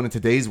about alone in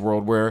today's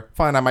world where,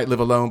 fine, I might live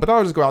alone, but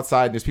I'll just go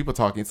outside and there's people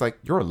talking. It's like,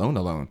 you're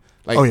alone.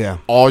 Like, Oh, yeah.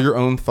 all your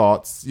own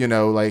thoughts,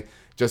 like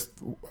just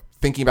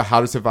thinking about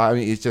how to survive. I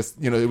mean, it's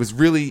just, it was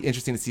really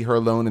interesting to see her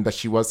alone and that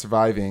she was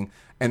surviving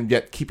and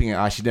yet keeping an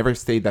eye. She never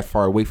stayed that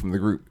far away from the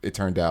group, it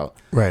turned out.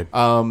 Right.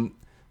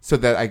 So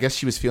that I guess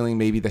she was feeling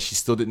maybe that she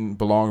still didn't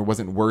belong or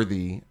wasn't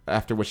worthy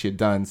after what she had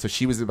done. So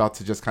she was about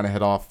to just kind of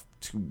head off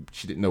to,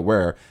 she didn't know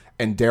where.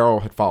 And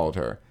Daryl had followed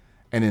her.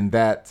 And in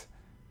that,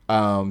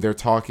 they're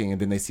talking and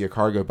then they see a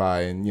car go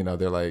by and,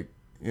 they're like,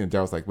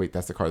 Daryl's like, wait,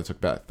 that's the car that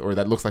took Beth. Or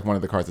that looks like one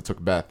of the cars that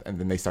took Beth. And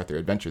then they start their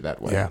adventure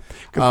that way.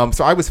 Yeah.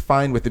 So I was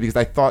fine with it because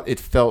I thought it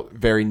felt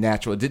very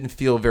natural. It didn't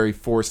feel very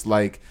forced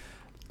like,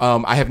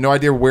 I have no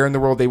idea where in the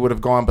world they would have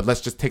gone, but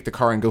let's just take the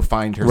car and go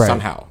find her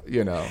somehow,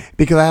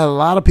 Because I had a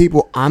lot of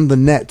people on the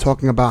net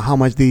talking about how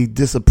much they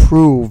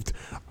disapproved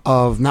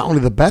of not only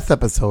the Beth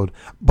episode,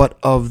 but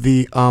of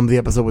the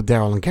episode with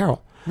Daryl and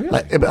Carol. Really?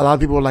 Like, a lot of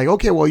people were like,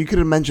 okay, well, you could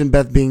have mentioned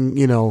Beth being,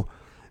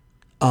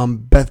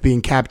 Beth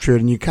being captured,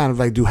 and you kind of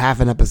like do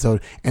half an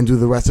episode and do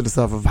the rest of the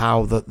stuff of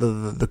how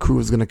the crew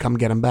is going to come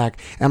get him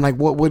back. And I'm like,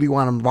 what do you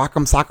want him? Rock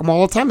him, sock him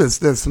all the time?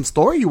 There's some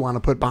story you want to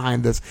put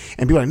behind this.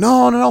 And people are like,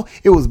 no,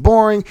 it was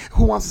boring.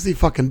 Who wants to see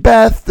fucking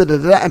Beth? Da, da,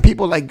 da. And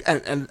people like,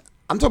 and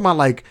I'm talking about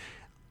like,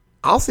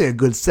 I'll say a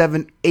good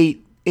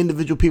 7-8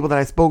 individual people that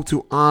I spoke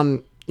to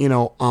on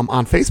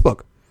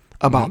Facebook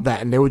about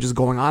that, and they were just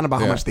going on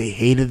about how much they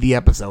hated the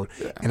episode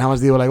and how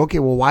much they were like, okay,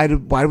 well, why do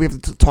we have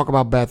to talk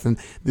about Beth and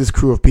this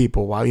crew of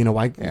people? Why,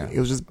 why? Yeah. It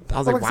was just, I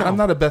was like, I said, wow. I'm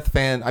not a Beth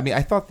fan. I mean,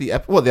 I thought the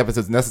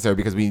episode's necessary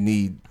because we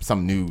need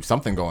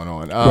something going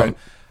on.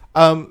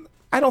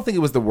 I don't think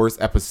it was the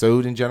worst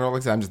episode in general.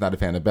 Like I said, I'm just not a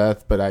fan of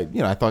Beth, but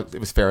I thought it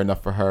was fair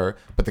enough for her.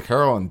 But the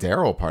Carol and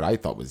Daryl part, I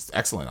thought was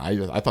excellent.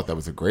 I thought that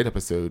was a great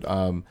episode.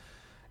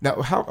 Now,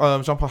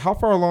 how Jean-Paul, how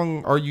far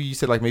along are you? You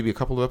said like maybe a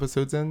couple of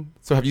episodes in.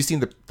 So have you seen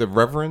the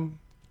Reverend?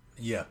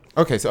 Yeah.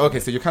 Okay, so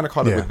you're kind of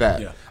caught up with that.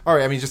 Yeah. All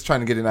right. I mean, just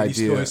trying to get an idea. He's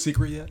still in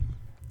secret yet?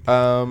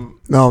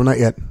 No, not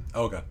yet.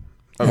 Okay.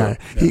 Yeah.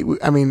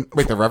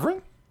 Wait, the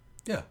Reverend?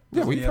 Yeah.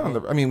 Yeah, we found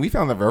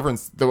the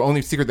Reverend's the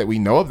only secret that we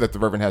know of that the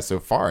Reverend has so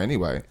far.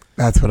 Anyway,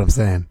 that's what I'm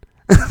saying.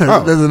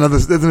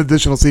 There's an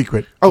additional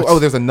secret.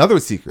 There's another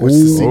secret. What's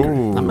the secret?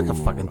 I'm not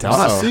gonna fucking tell.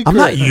 I'm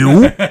not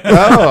you.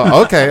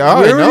 Okay.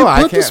 All right. No,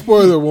 I put can't. the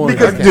spoiler warning.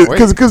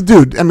 Because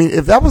dude, I mean,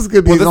 if that was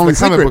gonna be the only the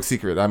comic secret, book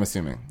secret, I'm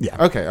assuming.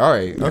 Yeah. Okay. All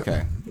right. Yeah.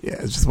 Okay. Yeah,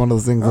 it's just one of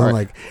those things. All I'm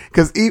right. like,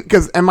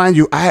 because and mind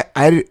you,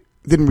 I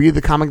didn't read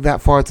the comic that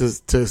far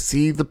to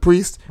see the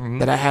priest,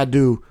 that I had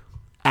to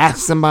ask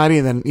somebody,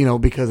 and then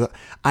because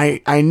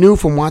I knew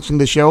from watching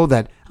the show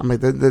that I'm like,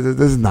 this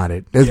is not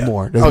it. There's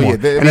more. There's more. Yeah.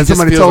 And then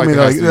somebody told me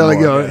they're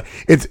like,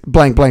 it's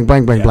blank, blank,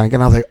 blank, blank, blank,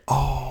 and I was like,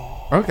 oh.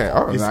 Okay.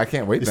 All right. I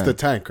can't wait. It's then. the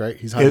tank, right?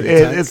 He's hiding a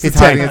tank. It's the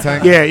hiding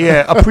tank. a tank?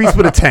 Yeah. A priest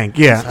with a tank.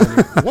 Yeah.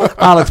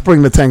 Alex,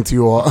 bring the tank to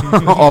you all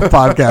off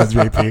podcast,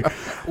 JP.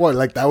 What?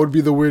 Like that would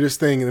be the weirdest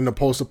thing in a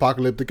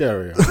post-apocalyptic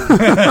area.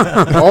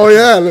 Oh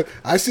yeah, look,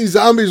 I see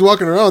zombies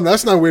walking around.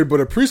 That's not weird,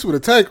 but a priest with a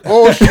tank.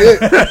 Oh shit,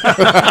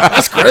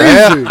 that's crazy.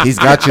 Yeah, he's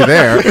got you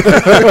there.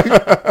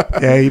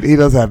 Yeah, he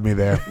does have me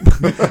there.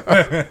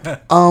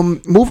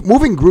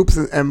 Moving groups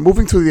and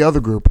moving to the other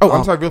group. Oh,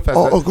 I'm sorry, real fast.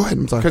 Oh, go ahead.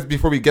 I'm sorry. Because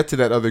before we get to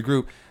that other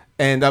group,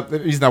 and the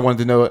reason I wanted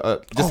to know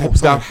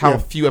about how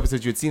few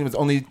episodes you had seen was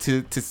only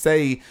to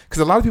say, because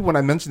a lot of people when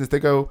I mention this, they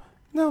go,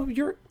 "No,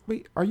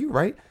 are you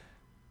right?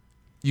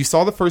 You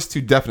saw the first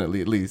two definitely,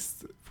 at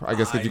least. I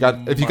guess if you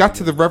got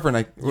to the Reverend,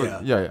 I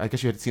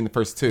guess you had seen the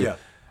first two. Yeah.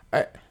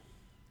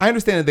 I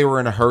understand that they were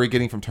in a hurry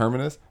getting from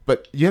Terminus,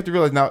 but you have to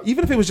realize now,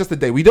 even if it was just a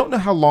day, we don't know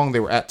how long they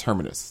were at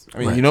Terminus. I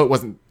mean, it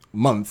wasn't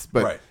months,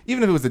 but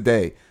even if it was a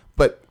day,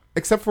 but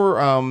except for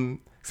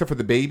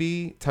the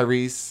baby,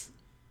 Tyrese,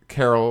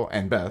 Carol,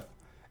 and Beth,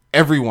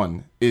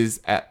 everyone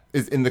is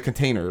in the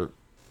container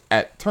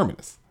at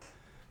Terminus.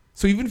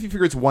 So even if you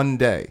figure it's one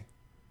day,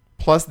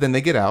 plus then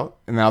they get out,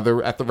 and now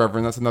they're at the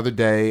Reverend, that's another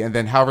day, and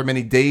then however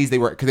many days they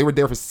were, because they were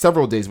there for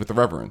several days with the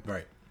Reverend.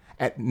 Right.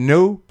 At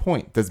no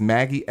point does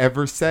Maggie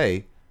ever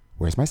say,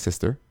 "Where's my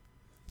sister?"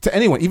 to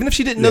anyone, even if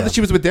she didn't know that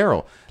she was with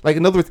Daryl. Like,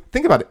 in other words,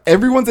 think about it.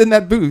 Everyone's in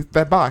that booth,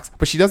 that box,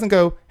 but she doesn't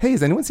go, "Hey,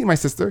 has anyone seen my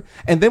sister?"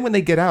 And then when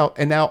they get out,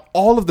 and now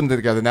all of them are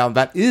together, now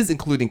that is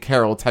including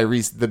Carol,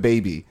 Tyrese, the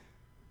baby,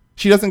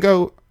 she doesn't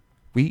go,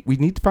 we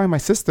need to find my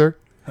sister.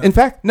 In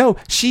fact, no,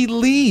 she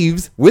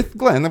leaves with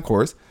Glenn, of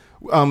course,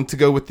 to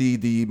go with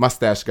the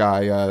mustache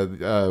guy,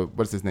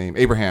 what's his name?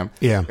 Abraham.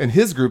 Yeah. And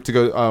his group to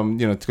go,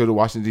 to go to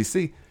Washington,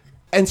 D.C.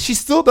 And she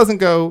still doesn't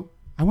go,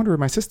 "I wonder where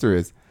my sister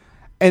is."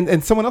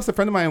 And someone else, a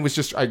friend of mine, was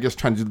just, I guess,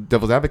 trying to do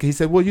devil's advocate. He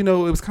said, "Well,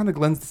 it was kind of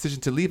Glenn's decision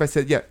to leave." I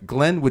said, "Yeah,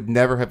 Glenn would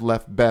never have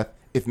left Beth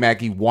if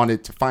Maggie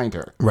wanted to find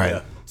her." Right.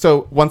 Yeah.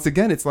 So once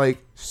again, it's like,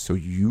 so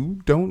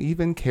you don't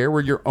even care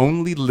where your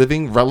only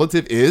living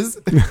relative is?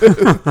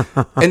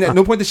 And at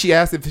no point does she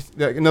ask if,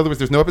 in other words,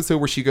 there's no episode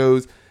where she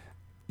goes,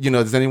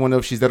 does anyone know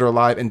if she's dead or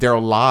alive? And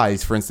Daryl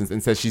lies, for instance,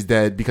 and says she's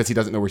dead because he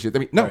doesn't know where she is. I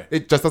mean, no, Right.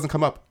 it just doesn't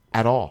come up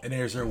at all. And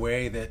is there a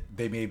way that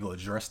they may be able to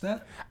address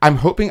that? I'm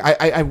hoping.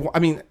 I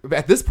mean,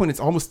 at this point, it's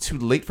almost too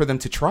late for them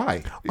to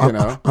try.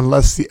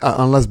 Unless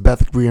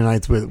Beth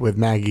reunites with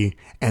Maggie,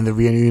 and the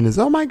reunion is,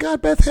 oh my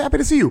God, Beth, happy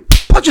to see you.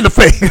 Punch in the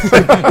face. You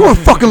weren't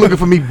fucking looking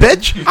for me,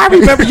 bitch. I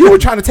remember you were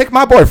trying to take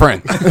my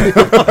boyfriend.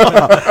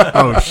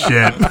 Oh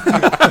shit.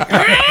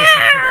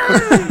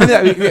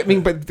 I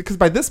mean, but because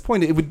by this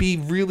point, it would be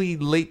really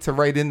late to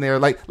write in there.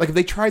 Like if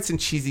they tried some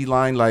cheesy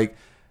line like,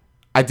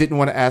 I didn't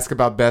want to ask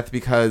about Beth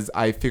because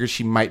I figured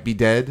she might be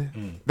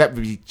dead. That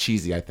would be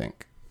cheesy, I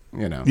think.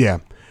 Yeah.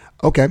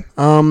 Okay.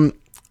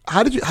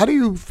 How do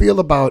you feel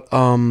about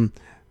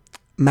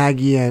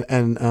Maggie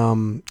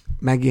and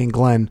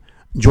Glenn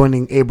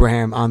joining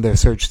Abraham on their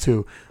search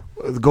to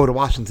go to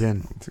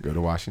Washington?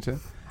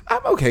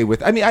 I'm okay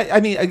with it. I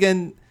mean,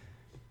 again,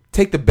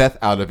 take the Beth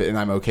out of it, and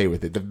I'm okay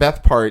with it. The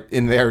Beth part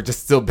in there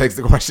just still begs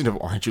the question of,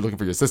 aren't you looking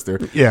for your sister?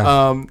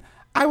 Yeah.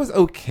 I was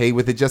okay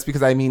with it just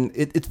because, I mean,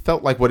 it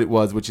felt like what it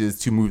was, which is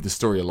to move the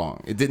story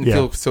along. It didn't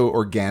feel so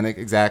organic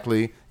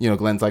exactly.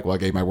 Glenn's like, well, I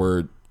gave my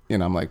word.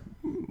 I'm like,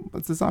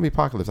 it's a zombie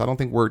apocalypse. I don't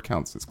think word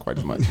counts as quite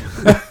as much.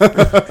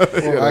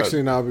 Well,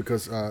 actually now,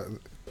 because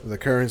the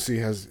currency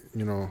has,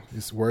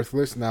 is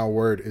worthless, now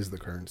word is the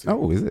currency.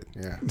 Oh, is it?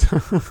 Yeah.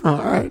 All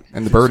right.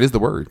 And the bird is the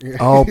word.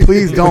 Oh,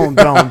 please don't.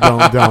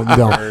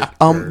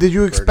 Did you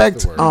Bird expect?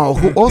 is the word.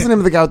 What was the name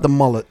of the guy with the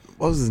mullet?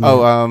 What was his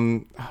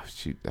name?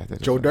 Shoot.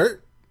 Joe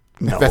Dirt?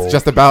 No. That's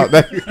just about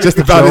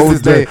is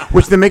his name.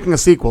 Which they're making a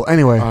sequel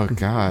anyway. Oh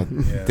God,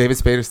 David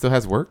Spader still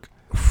has work.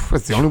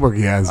 That's the only work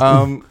he has.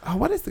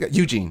 What is the guy?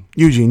 Eugene,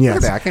 Eugene, Look yes.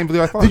 at that. I can't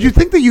believe I thought. Did you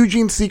think the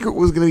Eugene secret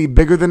was going to be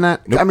bigger than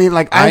that? Nope. I mean,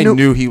 like I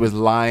knew he was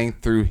lying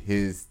through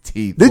his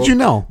teeth. Did you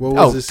know? What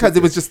was his because it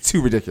secret? was just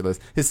too ridiculous.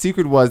 His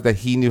secret was that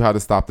he knew how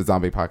to stop the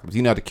zombie apocalypse.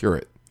 He knew how to cure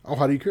it. Oh,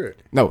 how do you cure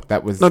it? No,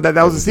 that was that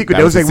was the secret.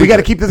 They was like, we got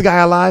to keep this guy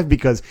alive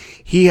because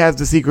he has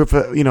the secret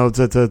for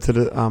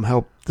to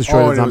help destroy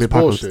the and it zombie was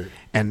apocalypse. bullshit.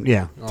 And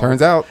yeah,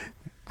 Turns out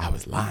I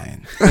was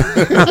lying.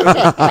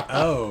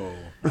 Oh,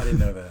 I didn't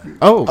know that.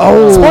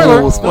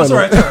 Spoiler. That's all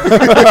right.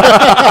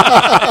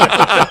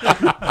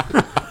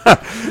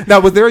 Now,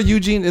 was there a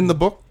Eugene in the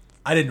book?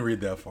 I didn't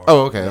read that far.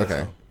 Oh,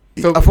 okay.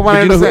 So, From what I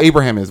but you know who understand-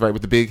 Abraham is, right?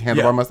 With the big handlebar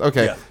Yeah. mustache.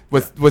 Okay. Yeah.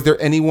 Was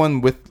there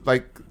anyone with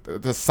like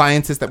the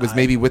scientist that was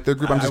maybe with their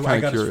group? I'm just I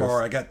kind got of as curious.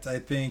 far. I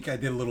think I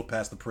did a little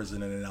past the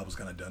prison, and then I was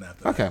kind of done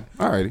after. Okay.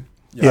 Alrighty.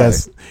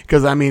 yes,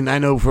 because I mean, I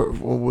know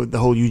with the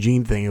whole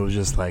Eugene thing, it was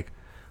just like,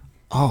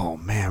 oh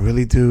man,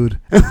 really, dude?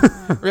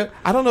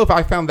 I don't know if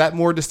I found that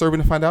more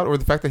disturbing to find out, or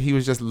the fact that he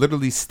was just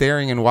literally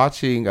staring and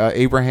watching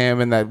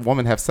Abraham and that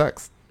woman have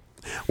sex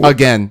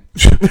again.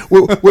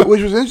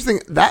 Which was interesting.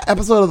 That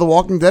episode of The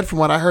Walking Dead, from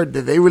what I heard,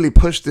 that they really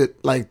pushed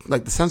it. Like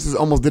the censors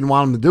almost didn't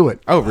want them to do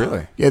it. Oh,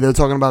 really? Yeah, they were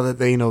talking about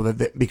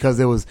that. Because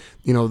there was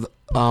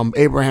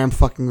Abraham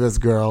fucking this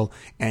girl,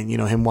 and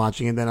him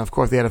watching, and then of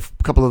course they had a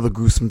couple of the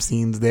gruesome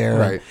scenes there,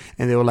 Right.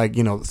 And they were like,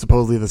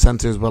 supposedly the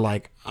censors were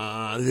like,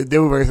 they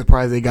were very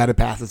surprised they got it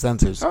past the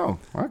censors. Oh,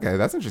 okay.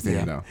 That's interesting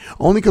to know.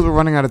 Only because we're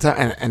running out of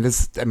time, and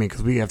this, I mean,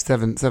 because we have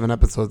seven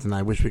episodes, and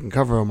I wish we can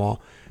cover them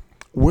all.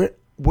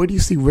 Where do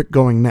you see Rick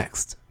going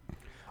next?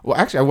 Well,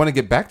 actually, I want to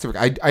get back to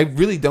Rick. I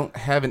really don't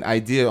have an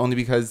idea, only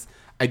because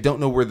I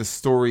don't know where the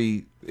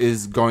story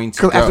is going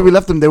to go. Because after we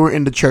left them, they were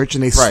in the church,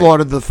 and they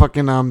slaughtered the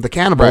fucking the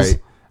cannibals.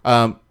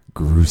 Right.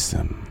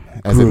 Gruesome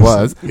as it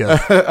was.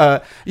 Yeah.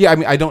 Yeah, I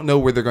mean, I don't know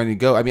where they're going to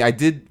go. I mean, I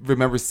did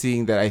remember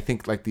seeing that I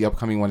think like the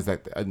upcoming one is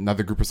that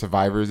another group of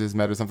survivors is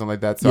met or something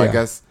like that. So I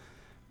guess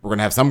we're going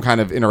to have some kind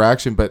of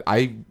interaction, but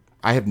I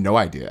have no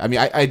idea. I mean,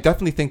 I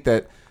definitely think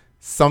that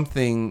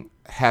something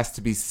has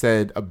to be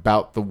said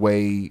about the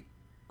way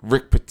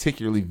Rick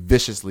particularly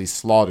viciously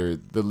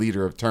slaughtered the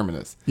leader of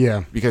Terminus.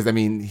 Yeah. Because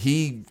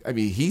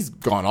he's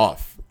gone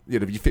off.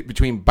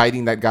 Between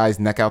biting that guy's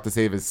neck out to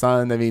save his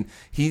son. I mean,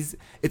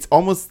 it's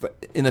almost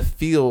in a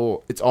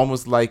feel, it's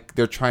almost like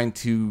they're trying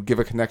to give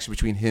a connection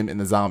between him and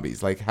the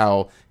zombies, like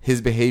how his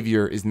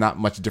behavior is not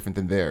much different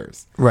than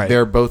theirs. Right.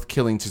 They're both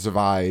killing to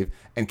survive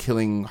and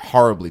killing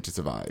horribly to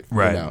survive.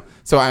 Right.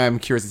 So I'm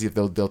curious to see if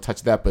they'll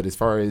touch that, but as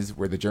far as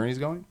where the journey is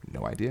going,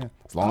 no idea.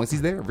 As long as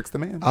he's there, Rick's the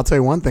man. I'll tell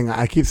you one thing.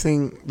 I keep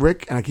seeing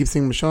Rick and I keep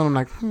seeing Michonne. I'm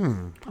like,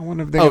 I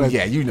wonder if they're Oh gonna...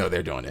 yeah,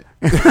 they're doing it.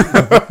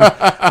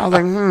 I was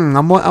like,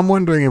 I'm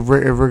wondering if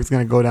Rick's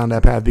going to go down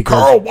that path because...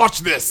 Carl,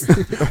 watch this.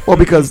 Well,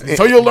 because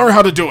So you'll learn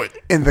how to do it.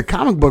 in the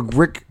comic book,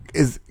 Rick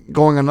is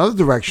going another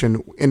direction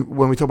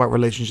when we talk about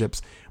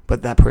relationships,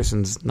 but that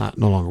person's no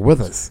longer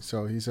with us.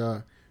 So he's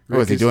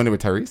Is he doing it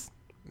with Tyrese?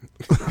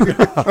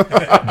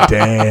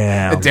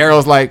 Damn. And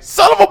Daryl's like,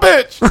 son of a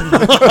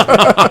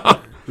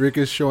bitch. Rick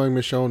is showing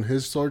Michonne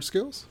his sword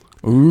skills.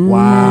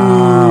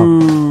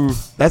 Wow.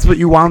 That's what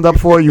you wound up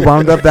for? You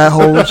wound up that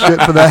whole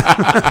shit for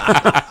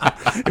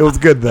that? It was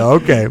good, though.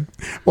 Okay.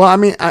 Well, I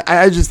mean,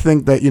 I just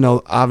think that,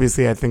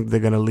 obviously I think they're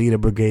going to lead a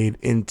brigade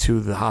into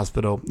the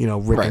hospital,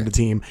 Rick Right. and the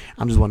team.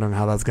 I'm just wondering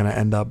how that's going to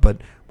end up, but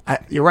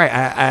You're right.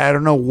 I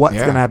don't know what's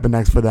Yeah. going to happen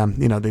next for them.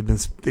 You know,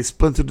 they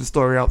splintered the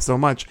story out so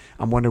much.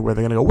 I'm wondering where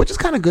they're going to go, which is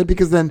kind of good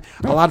because then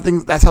a lot of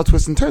things, that's how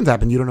twists and turns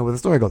happen. You don't know where the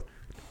story goes.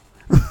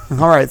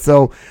 All right.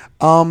 So,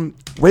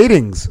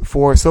 ratings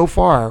for so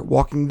far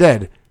Walking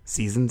Dead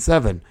season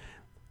 7.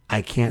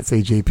 I can't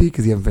say JP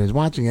because you haven't finished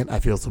watching it. I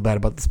feel so bad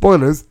about the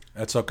spoilers.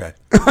 That's okay.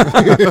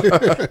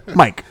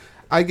 Mike.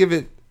 I give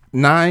it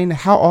 9.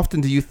 How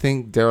often do you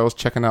think Daryl's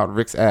checking out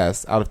Rick's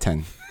ass out of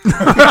 10?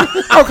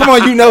 Oh, come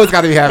on. You know it's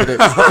got to be happening.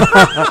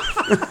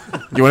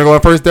 You want to go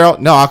in first, Daryl?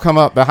 No, I'll come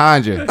up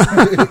behind you.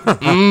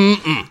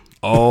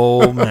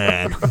 Oh,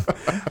 man.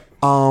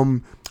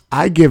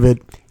 I give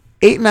it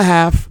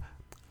 8.5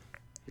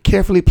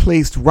 carefully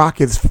placed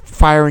rockets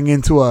firing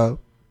into a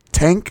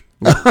tank.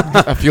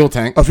 A fuel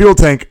tank. A fuel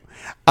tank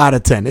out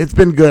of 10. It's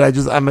been good. I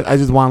just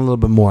want a little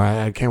bit more.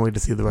 I can't wait to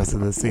see the rest of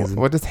this season.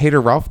 What does Hater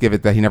Ralph give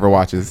it that he never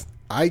watches?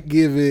 I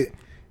give it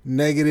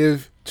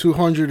negative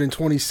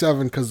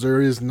 227 because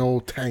there is no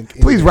tank.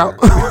 Please, there.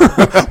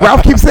 Ralph.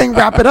 Ralph keeps saying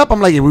wrap it up. I'm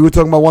like, yeah, we were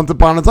talking about Once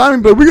Upon a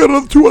Time, but we got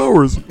another 2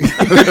 hours.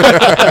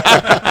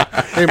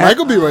 Hey, Mike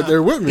will be right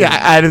there with me. Yeah,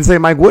 I didn't say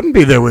Mike wouldn't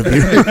be there with you.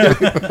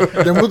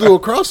 Then we'll do a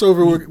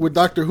crossover with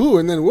Doctor Who,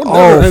 and then we'll never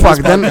Oh, end fuck.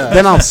 this Then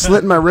podcast. I'll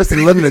slit my wrist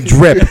and let it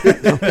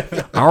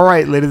drip. All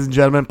right, ladies and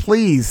gentlemen,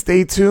 please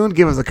stay tuned.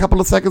 Give us a couple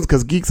of seconds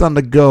because Geeks on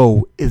the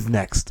Go is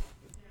next.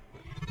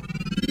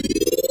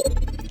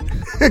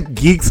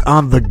 Geeks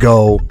on the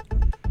Go.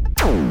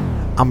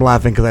 I'm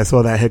laughing because I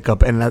saw that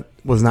hiccup and that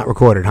was not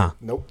recorded, huh?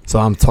 Nope. So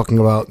I'm talking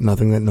about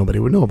nothing that nobody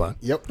would know about.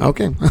 Yep.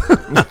 Okay.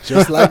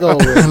 Just like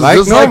always. Like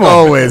Just normal. like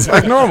always.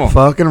 Like normal.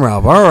 Fucking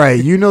Ralph. All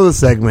right. You know the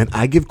segment.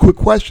 I give quick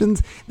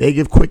questions. They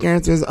give quick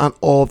answers on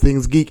all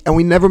things geek. And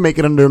we never make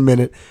it under a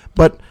minute.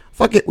 But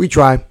fuck it. We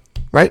try.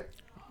 Right?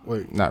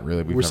 Wait, Not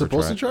really. We've we're never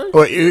supposed tried. to try?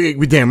 Well,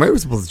 we damn right we're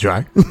supposed to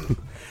try.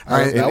 All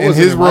right, In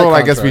his role,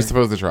 I guess we're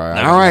supposed to try.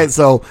 All right.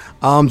 So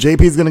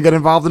JP's going to get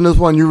involved in this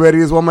one. You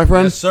ready as well, my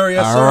friend? Yes, sir.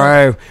 Yes, All sir.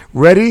 right.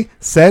 Ready,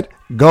 set,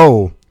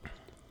 go.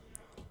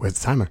 Where's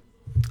the timer?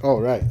 Oh,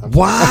 right.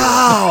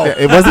 Wow.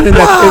 It wasn't in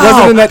that. It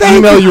wasn't in that Thank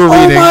email you were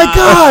reading. Oh my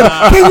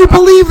God. Can you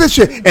believe this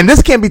shit? And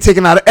this can't be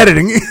taken out of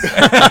editing.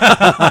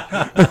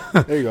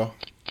 There you go.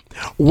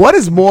 What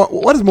is more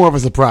of a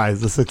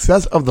surprise? The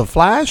success of The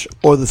Flash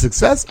or the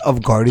success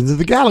of Guardians of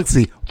the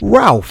Galaxy?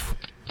 Ralph.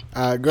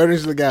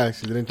 Guardians of the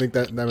Galaxy. Didn't think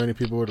that many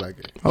people would like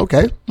it.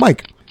 Okay.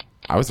 Mike.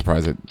 I was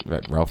surprised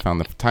that Ralph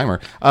found the timer.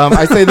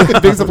 I say the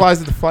big surprise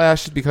to the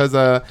Flash because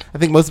I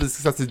think most of the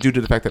success is due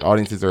to the fact that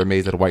audiences are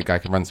amazed that a white guy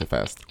can run so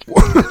fast.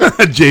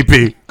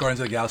 JP. Guardians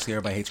of the Galaxy,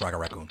 everybody hates Rocket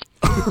Raccoon.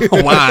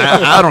 Wow.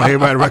 I don't hate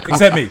my record.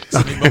 Except me.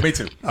 But me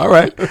too. All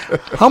right.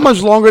 How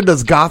much longer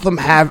does Gotham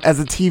have as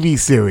a TV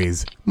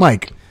series?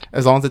 Mike.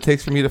 As long as it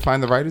takes for me to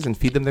find the writers and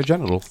feed them their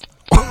genitals.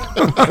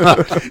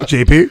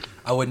 JP.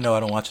 I wouldn't know. I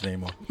don't watch it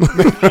anymore.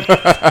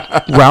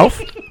 Ralph.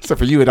 So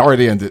for you, it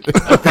already ended.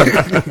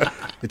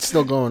 It's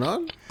still going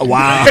on?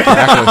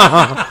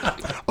 Wow.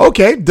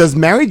 Okay. Does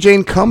Mary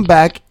Jane come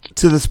back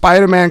to the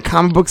Spider-Man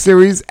comic book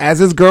series as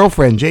his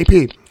girlfriend?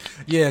 JP.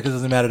 Yeah, because it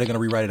doesn't matter. They're going to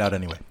rewrite it out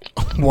anyway.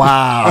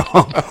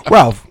 Wow.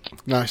 Ralph.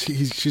 Nah,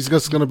 she's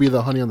just going to be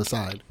the honey on the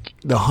side.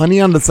 The honey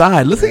on the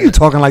side. Listen to you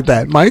talking like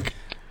that, Mike.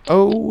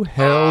 Oh,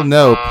 hell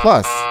no.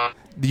 Plus,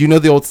 do you know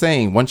the old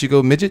saying, once you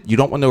go midget, you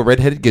don't want no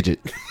redheaded gidget.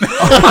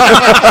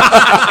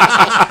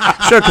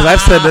 Sure, because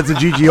I've said that to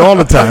Gigi all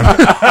the time.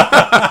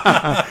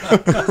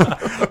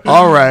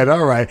 All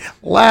right.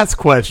 Last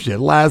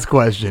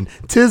question.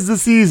 'Tis the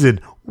season.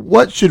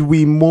 What should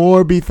we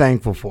more be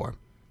thankful for?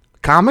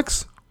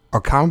 Comics or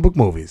comic book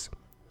movies?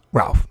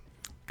 Ralph.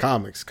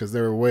 Comics, because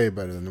they're way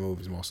better than the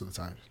movies most of the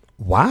time.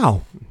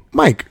 Wow.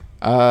 Mike.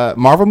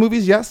 Marvel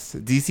movies, yes.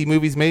 DC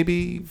movies,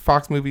 maybe.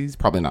 Fox movies,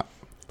 probably not.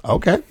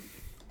 Okay.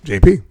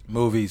 JP.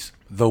 Movies.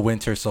 The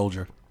Winter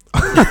Soldier.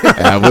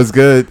 That was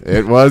good.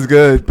 It was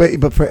good.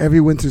 But for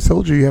every Winter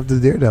Soldier, you have the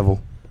Daredevil.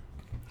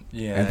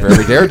 Yeah. And for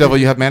every Daredevil,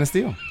 you have Man of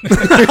Steel. And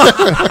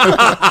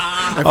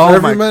for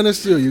every Man of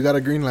Steel, you got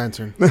a Green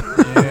Lantern. And for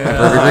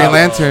every Green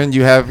Lantern,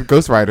 you have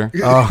Ghost Rider.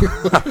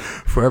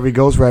 For every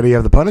Ghost Rider, you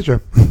have the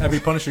Punisher. Every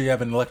Punisher, you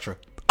have an Elektra.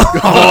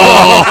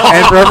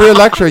 And for every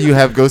Elektra, you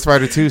have Ghost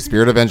Rider 2,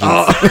 Spirit of Vengeance.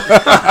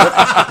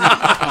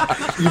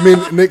 You mean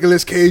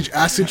Nicolas Cage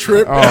acid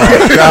trip? Oh,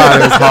 my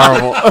God. It was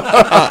horrible.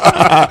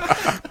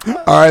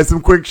 All right,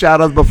 some quick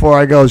shout outs before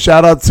I go.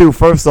 Shout out to,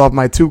 first off,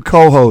 my two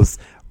co-hosts,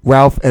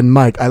 Ralph and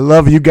Mike. I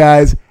love you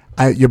guys.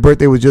 Your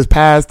birthday was just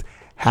passed.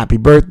 Happy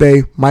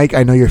birthday, Mike.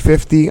 I know you're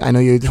 50. I know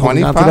you're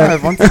 25.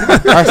 25.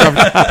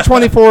 I'm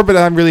 24, but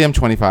I really am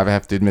 25. I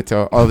have to admit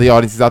to all the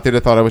audiences out there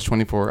that thought I was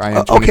 24. I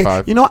am 25.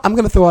 Okay, you know what? I'm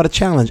going to throw out a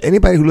challenge.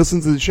 Anybody who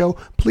listens to the show,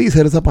 please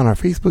hit us up on our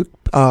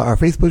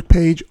Facebook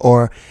page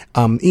or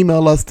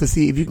email us to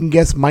see if you can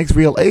guess Mike's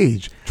real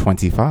age.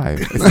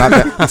 25. It's not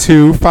that.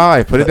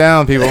 25. Put it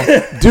down, people.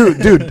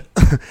 Dude.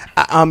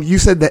 You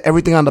said that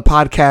everything on the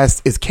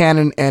podcast is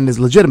canon and is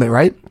legitimate,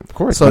 right? Of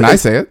course. When I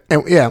say it.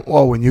 And, yeah.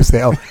 Well, when you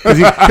say,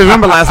 because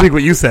remember last week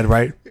what you said,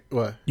 right?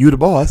 What? You the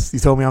boss. You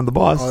told me I'm the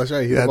boss. Oh, that's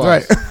right. He's That's the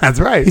right. boss. That's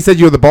right. He said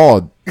you're the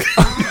bald. You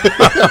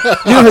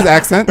know his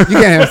accent. You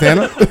can't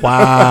understand it.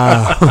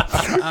 Wow.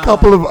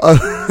 Couple of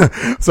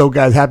so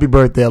guys, happy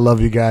birthday. I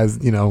love you guys.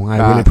 You know, I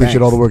really appreciate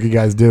thanks. all the work you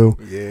guys do.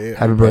 Yeah.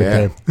 Happy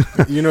birthday.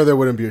 You know there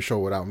wouldn't be a show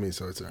without me,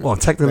 so it's Well,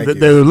 technically Thank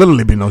you. there would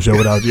literally be no show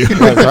without you.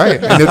 That's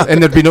right.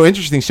 And there'd be no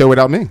interesting show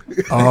without me.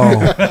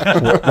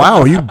 Oh.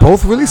 Wow, are you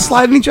both really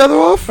sliding each other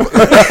off?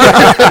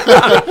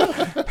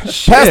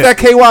 Pass that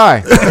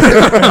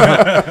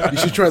KY. You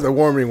should try the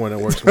warming one. It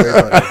works way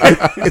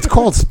better. It's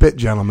called spit,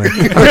 gentlemen.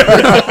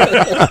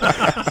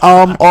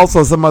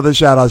 Also, some other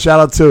shout out. Shout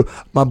out to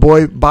my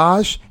boy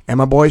Bosch and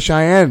my boy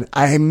Cheyenne.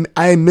 I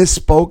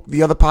misspoke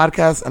the other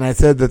podcast, and I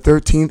said the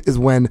 13th is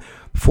when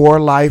For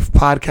Life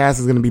podcast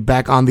is going to be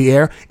back on the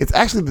air. It's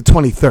actually the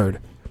 23rd.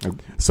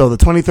 So the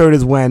 23rd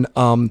is when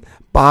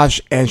Bosch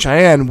and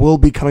Cheyenne will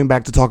be coming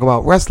back to talk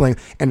about wrestling,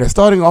 and they're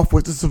starting off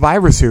with the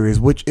Survivor Series,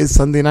 which is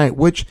Sunday night,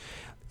 which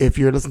if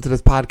you're listening to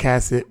this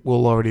podcast, it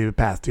will already be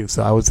passed to.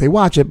 So I would say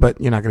watch it, but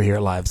you're not going to hear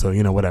it live. So,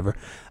 you know, whatever.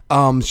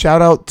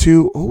 Shout out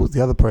to, who was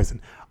the other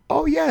person?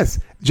 Oh, yes.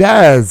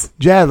 Jazz.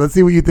 Jazz, let's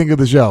see what you think of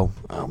the show.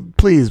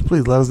 Please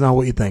let us know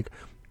what you think.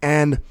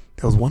 And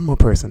there was one more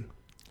person.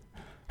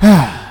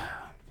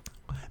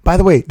 By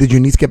the way, did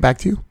your niece get back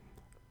to you?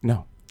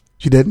 No.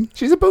 She didn't?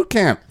 She's at boot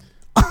camp.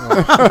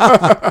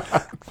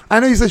 I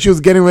know you said she was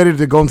getting ready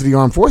to go into the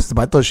armed forces,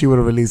 but I thought she would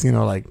have at least, you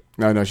know, like.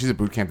 No, she's at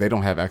boot camp. They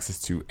don't have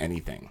access to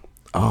anything.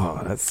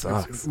 Oh, that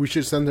sucks. We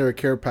should send her a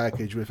care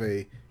package with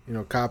a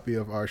copy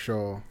of our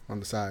show on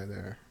the side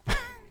there.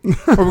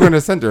 We're going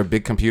to send her a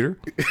big computer.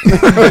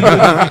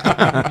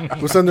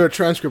 We'll send her a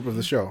transcript of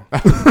the show.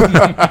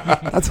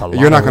 That's a lot.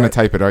 You're not going to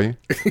type it, are you?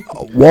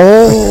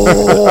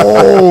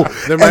 Whoa!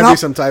 There might be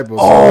some typos.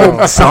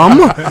 Oh,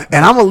 some? And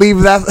I'm going to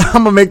leave that.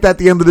 I'm going to make that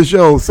the end of the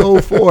show. So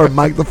for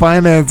Mike the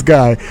Finance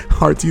Guy,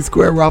 RT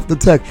Square, Ralph the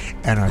Tech,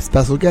 and our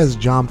special guest,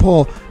 John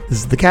Paul, this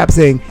is the Cap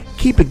saying,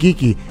 keep it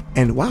geeky.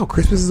 And wow,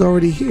 Christmas is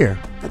already here.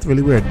 That's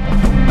really weird.